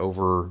guy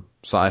over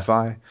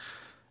sci-fi,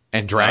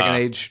 and Dragon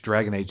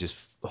Age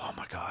is oh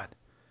my god,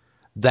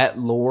 that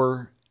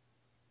lore.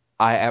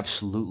 I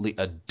absolutely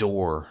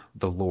adore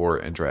the lore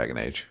in Dragon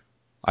Age.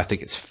 I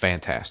think it's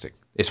fantastic.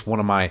 It's one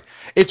of my.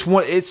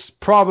 It's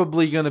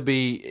probably going to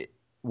be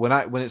when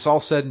it's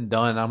all said and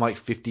done. I'm like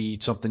 50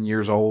 something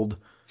years old.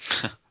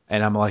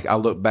 And I'm like, I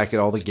look back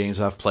at all the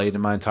games I've played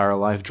in my entire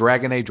life.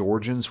 Dragon Age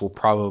Origins will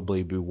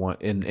probably be one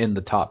in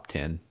the top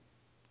 10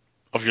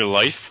 Of your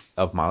life?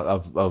 of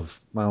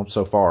well,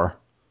 so far.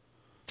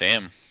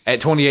 Damn.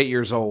 At 28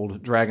 years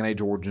old, Dragon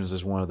Age Origins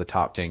is one of the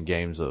top 10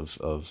 games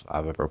of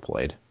I've ever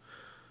played.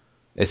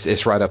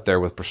 It's right up there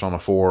with Persona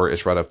 4.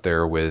 It's right up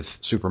there with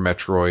Super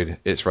Metroid.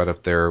 It's right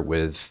up there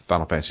with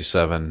Final Fantasy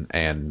 7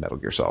 and Metal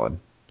Gear Solid.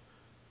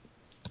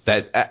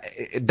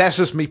 That's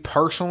just me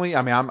personally.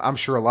 I mean, I'm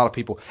sure a lot of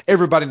people,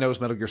 everybody knows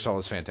Metal Gear Solid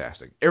is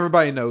fantastic.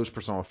 Everybody knows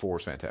Persona 4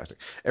 is fantastic.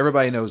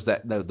 Everybody knows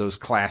that those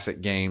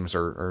classic games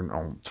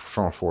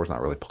Persona 4 is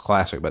not really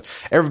classic, but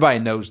everybody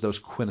knows those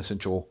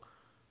quintessential,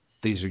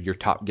 these are your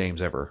top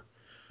games ever.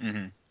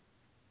 Mm-hmm.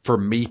 For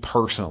me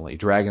personally,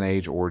 Dragon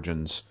Age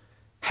Origins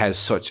has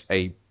such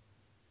a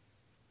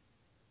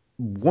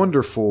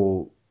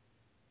wonderful,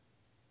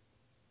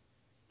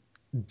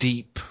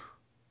 deep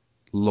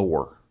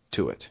lore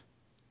to it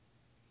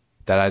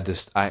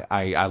that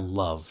I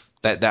love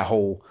that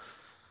whole,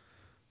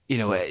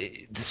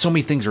 so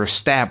many things are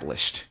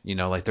established,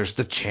 like there's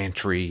the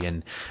Chantry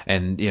and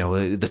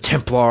the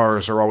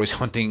Templars are always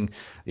hunting,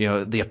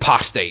 the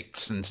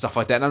apostates and stuff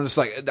like that. And I'm just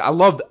like, I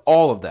loved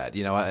all of that.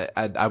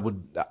 I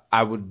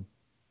would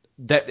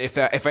that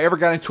if I ever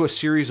got into a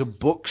series of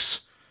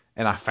books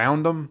and I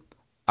found them,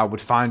 I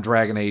would find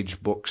Dragon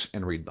Age books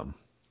and read them.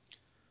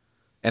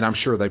 And I'm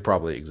sure they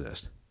probably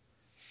exist.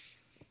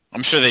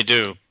 I'm sure they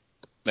do.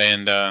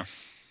 And,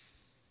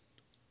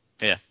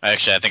 yeah, I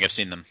think I've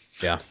seen them.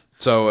 Yeah.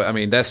 So, I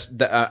mean,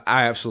 I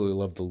absolutely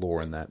love the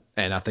lore in that.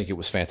 And I think it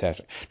was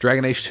fantastic.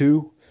 Dragon Age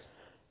 2,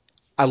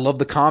 I love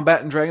the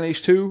combat in Dragon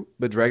Age 2,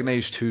 but Dragon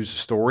Age 2's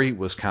story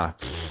was kind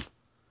of,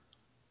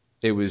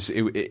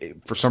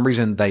 for some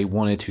reason, they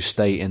wanted to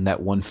stay in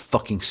that one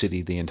fucking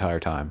city the entire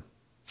time.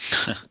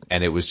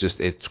 And it was just,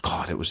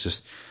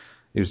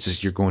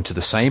 you're going to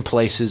the same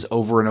places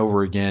over and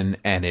over again,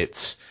 and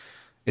it's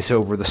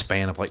over the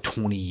span of like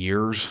 20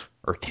 years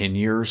or 10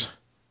 years.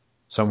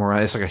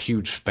 Somewhere, it's like a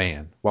huge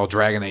span. While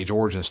Dragon Age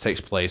Origins takes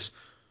place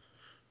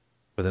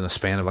within a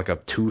span of like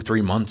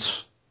 2-3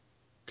 months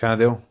kind of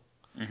deal.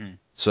 Mm-hmm.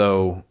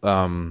 So,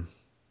 and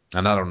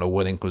I don't know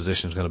what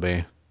Inquisition is going to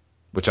be,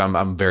 which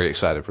I'm very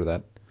excited for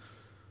that.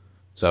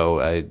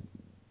 So,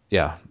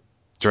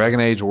 Dragon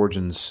Age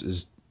Origins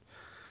is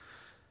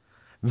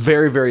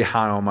very, very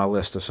high on my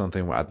list of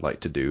something I'd like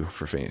to do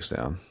for Phoenix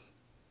Down.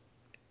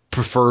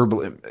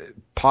 Preferably,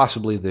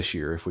 possibly this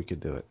year if we could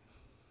do it.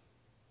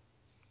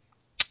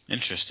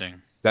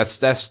 Interesting. But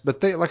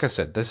like I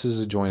said, this is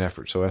a joint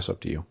effort, so that's up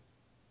to you.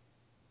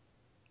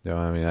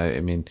 I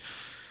mean,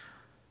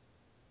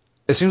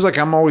 it seems like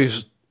I'm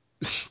always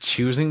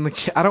choosing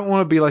I don't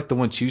want to be like the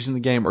one choosing the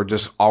game or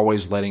just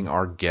always letting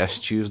our guests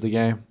choose the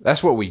game.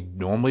 That's what we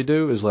normally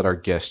do is let our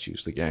guests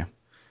choose the game.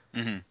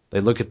 Mm-hmm. They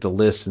look at the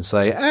list and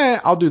say,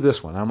 I'll do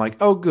this one. I'm like,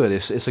 oh, good.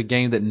 It's a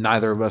game that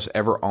neither of us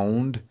ever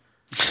owned.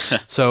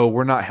 So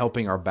we're not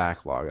helping our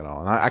backlog at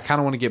all. And I kind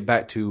of want to get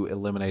back to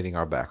eliminating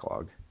our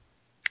backlog.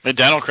 The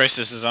Dino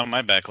Crisis is on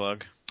my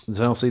backlog.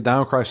 So, see,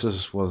 Dino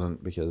Crisis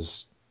wasn't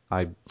because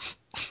I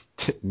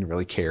didn't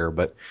really care,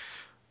 but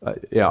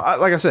like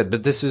I said,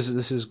 but this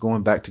is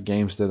going back to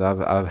games that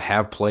I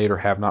have played or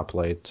have not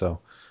played.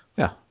 So,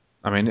 yeah,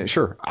 I mean,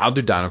 sure, I'll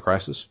do Dino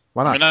Crisis.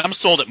 Why I not? mean, I'm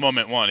sold at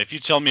moment one. If you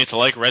tell me it's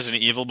like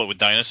Resident Evil but with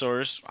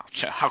dinosaurs,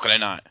 how could I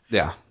not?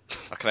 Yeah.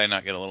 How could I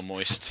not get a little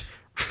moist?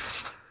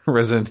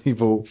 Resident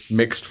Evil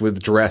mixed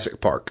with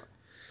Jurassic Park.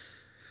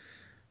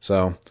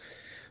 So,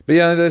 but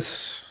yeah,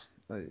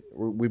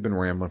 we've been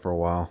rambling for a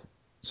while.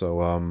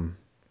 So,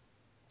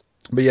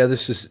 but yeah,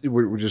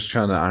 we're just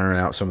trying to iron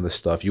out some of this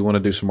stuff. You want to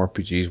do some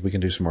RPGs? We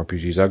can do some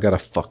RPGs. I've got a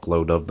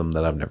fuckload of them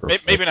that I've never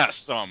played. Maybe not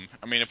some.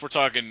 I mean, if we're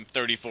talking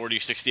 30, 40,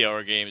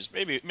 60-hour games,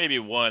 maybe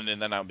one,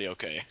 and then I'll be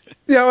okay.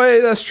 Yeah,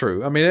 well, that's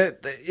true. I mean,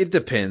 it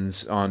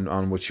depends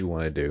on what you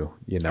want to do.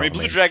 You know, I mean,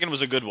 Blue Dragon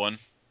was a good one.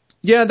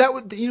 Yeah,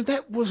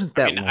 that wasn't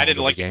that. I mean, long I didn't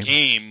of a like the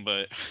game,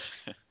 but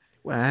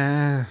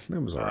Well, it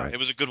was alright. it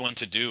was a good one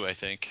to do, I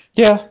think.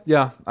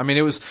 Yeah. I mean,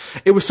 it was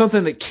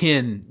something that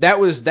Ken. That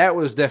was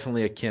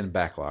definitely a Ken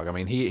backlog. I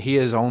mean, he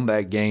has owned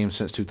that game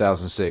since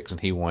 2006, and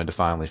he wanted to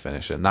finally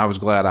finish it. And I was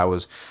glad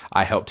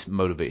I helped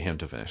motivate him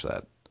to finish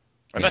that.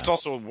 And that's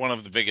also one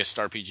of the biggest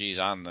RPGs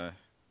on the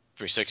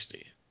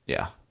 360.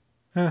 Yeah.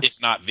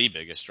 If not the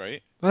biggest,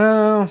 right?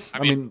 Well, I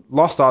mean,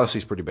 Lost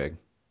Odyssey's pretty big.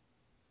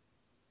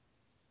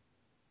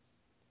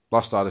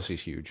 Lost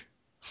Odyssey's huge,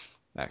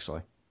 actually.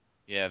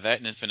 Yeah, that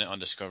and Infinite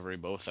Undiscovery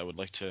both I would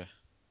like to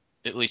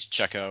at least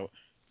check out.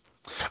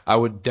 I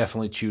would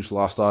definitely choose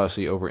Lost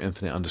Odyssey over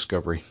Infinite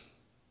Undiscovery.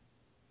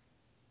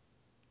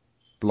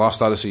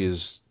 Lost Odyssey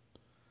is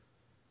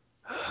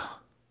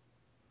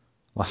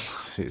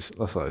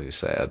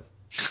sad.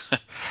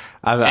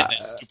 And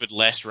that stupid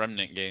Last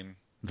Remnant game.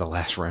 The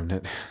Last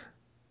Remnant.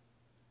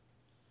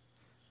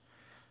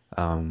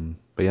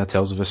 But yeah,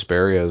 Tales of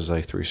Vesperia is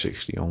a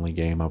 360 only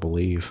game, I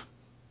believe.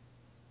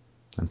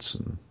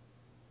 That's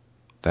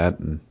that,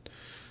 and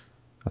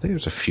I think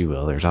there's a few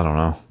others. I don't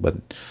know, but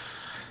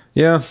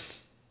yeah,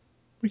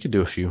 we could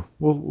do a few.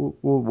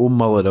 We'll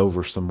mull it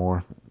over some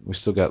more. We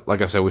still got,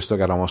 like I said,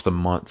 almost a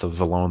month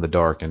of Alone in the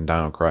Dark and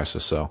Dino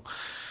Crisis, so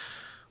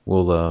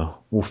we'll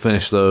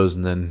finish those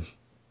and then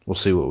we'll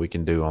see what we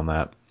can do on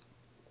that.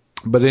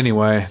 But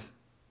anyway,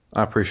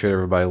 I appreciate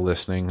everybody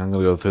listening. I'm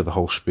going to go through the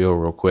whole spiel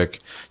real quick.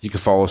 You can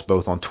follow us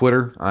both on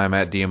Twitter. I'm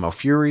at DML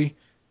Fury,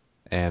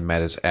 and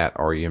Matt is at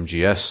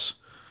REMGS.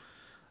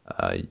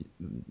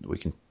 We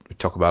can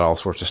talk about all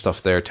sorts of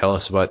stuff there. Tell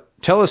us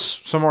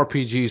some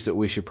RPGs that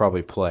we should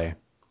probably play.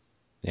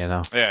 You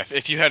know? Yeah,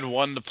 if you had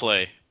one to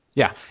play.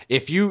 Yeah.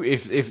 If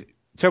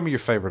tell me your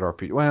favorite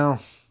RPG.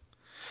 Well,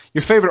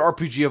 your favorite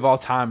RPG of all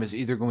time is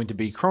either going to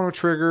be Chrono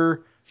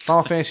Trigger,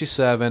 Final Fantasy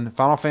VII,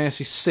 Final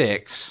Fantasy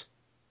VI,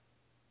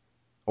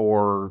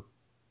 or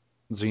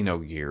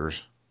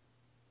Xenogears.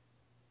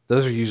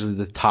 Those are usually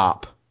the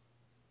top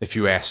if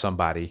you ask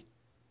somebody.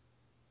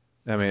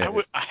 I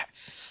mean,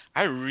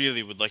 I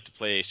really would like to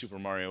play a Super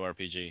Mario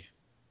RPG.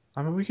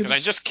 I mean, we could. Because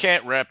I just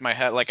can't wrap my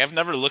head. Like, I've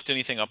never looked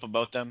anything up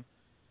about them.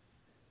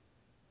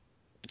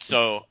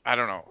 So, I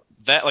don't know.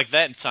 That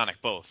and Sonic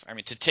both. I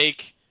mean, to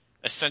take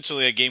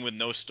essentially a game with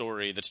no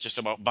story that's just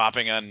about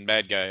bopping on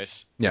bad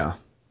guys. Yeah.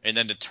 And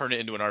then to turn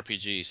it into an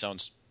RPG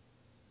sounds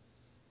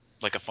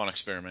like a fun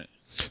experiment.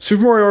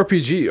 Super Mario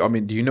RPG. I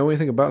mean, do you know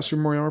anything about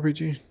Super Mario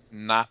RPG?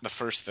 Not the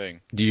first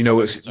thing. Do you know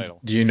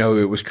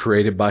it was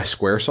created by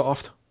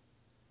Squaresoft?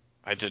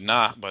 I did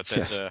not, but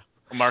that's a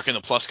mark in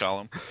the plus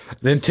column.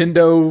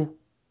 Nintendo,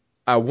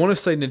 I want to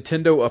say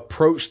Nintendo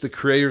approached the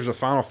creators of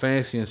Final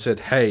Fantasy and said,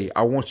 hey,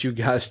 I want you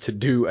guys to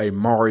do a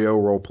Mario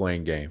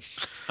role-playing game.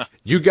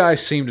 You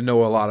guys seem to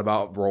know a lot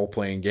about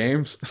role-playing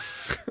games.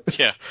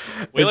 Yeah.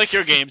 We like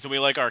your games and we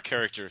like our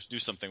characters. Do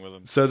something with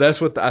them. So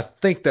I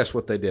think that's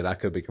what they did. I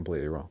could be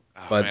completely wrong.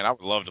 Oh, but man, I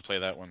would love to play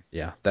that one.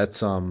 Yeah,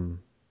 that's a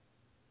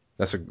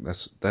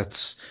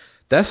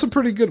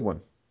pretty good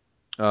one.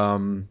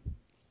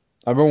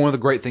 I remember one of the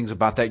great things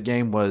about that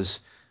game was,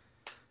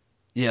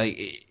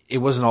 it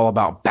wasn't all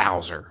about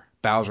Bowser.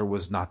 Bowser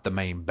was not the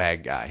main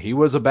bad guy. He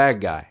was a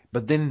bad guy.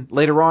 But then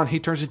later on,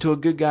 he turns into a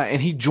good guy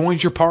and he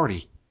joins your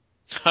party.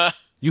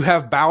 You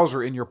have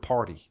Bowser in your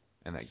party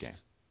in that game.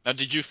 Now,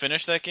 did you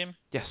finish that game?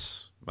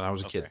 Yes, when I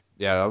was a kid.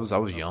 Yeah, I was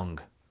young.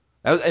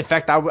 In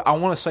fact, I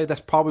want to say that's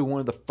probably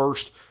one of the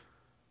first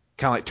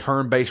kind of like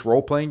turn-based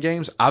role-playing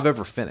games I've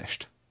ever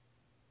finished.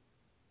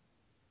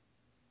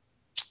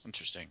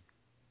 Interesting.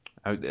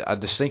 I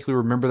distinctly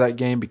remember that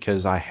game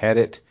because I had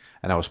it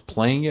and I was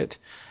playing it,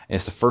 and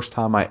it's the first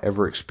time I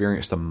ever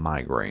experienced a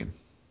migraine.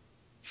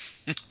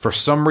 For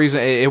some reason,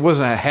 it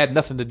had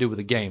nothing to do with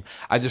the game.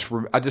 I just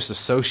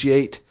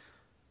associate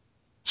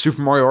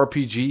Super Mario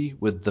RPG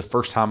with the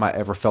first time I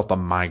ever felt a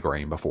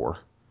migraine before,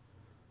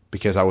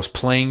 because I was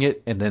playing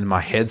it and then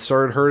my head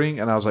started hurting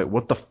and I was like,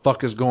 "What the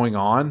fuck is going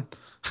on?"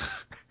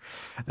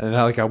 And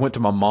I went to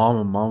my mom,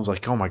 and mom was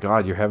like, "Oh my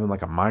god, you're having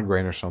like a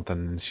migraine or something."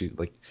 And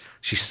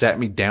she sat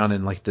me down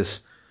in like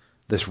this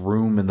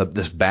room in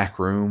this back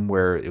room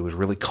where it was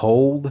really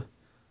cold.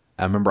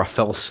 I remember I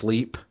fell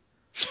asleep,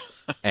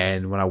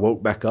 and when I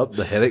woke back up,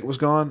 the headache was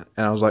gone,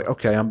 and I was like,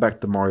 "Okay, I'm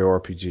back to Mario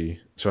RPG."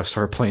 So I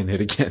started playing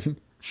it again.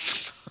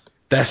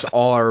 That's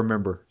all I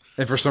remember.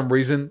 And for some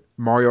reason,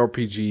 Mario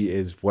RPG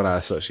is what I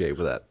associate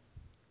with that.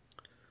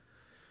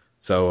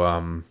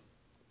 So,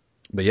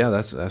 But yeah,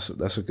 that's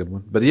a good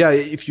one. But yeah,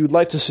 if you'd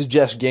like to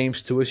suggest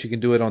games to us, you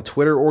can do it on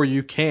Twitter, or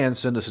you can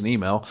send us an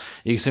email.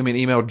 You can send me an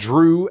email,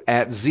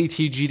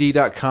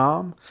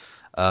 drew@ztgd.com.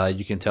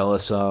 You can tell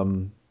us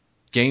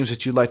games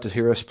that you'd like to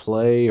hear us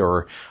play,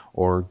 or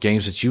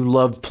games that you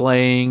love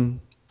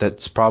playing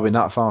that's probably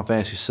not Final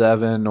Fantasy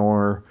VII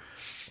or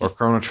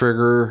Chrono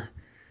Trigger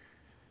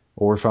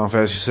or Final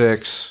Fantasy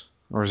VI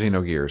or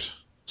Xenogears.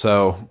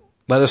 So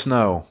let us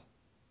know.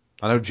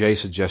 I know Jay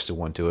suggested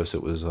one to us.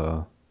 It was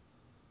a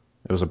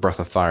Breath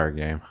of Fire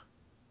game.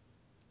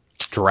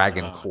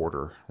 Dragon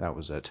Quarter. That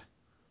was it.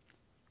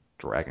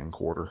 Dragon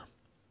Quarter.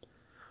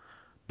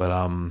 But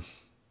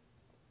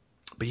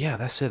yeah,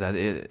 that's it.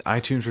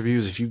 iTunes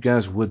reviews. If you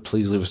guys would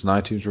please leave us an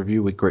iTunes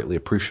review, we'd greatly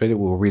appreciate it.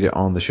 We'll read it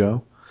on the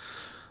show.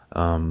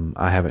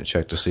 I haven't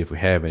checked to see if we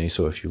have any,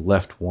 so if you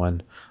left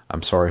one,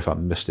 I'm sorry if I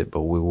missed it,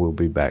 but we will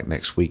be back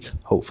next week,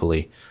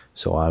 hopefully.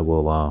 So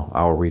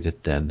I'll read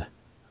it then,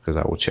 because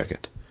I will check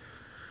it.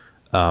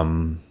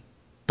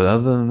 But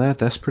other than that,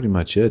 that's pretty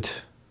much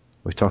it.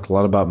 We've talked a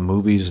lot about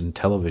movies and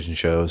television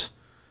shows,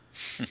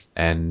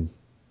 and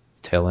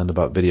tail end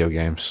about video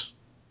games.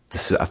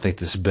 I think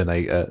this has been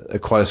a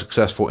quite a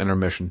successful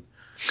intermission.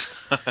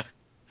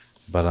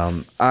 But I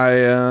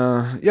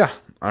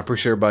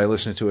appreciate everybody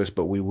listening to us.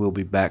 But we will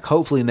be back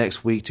hopefully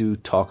next week to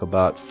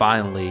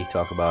finally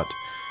talk about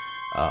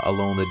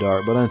Alone in the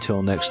Dark. But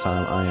until next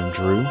time, I am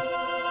Drew,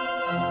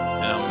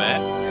 And I'm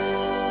Matt,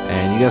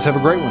 and you guys have a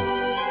great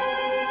one.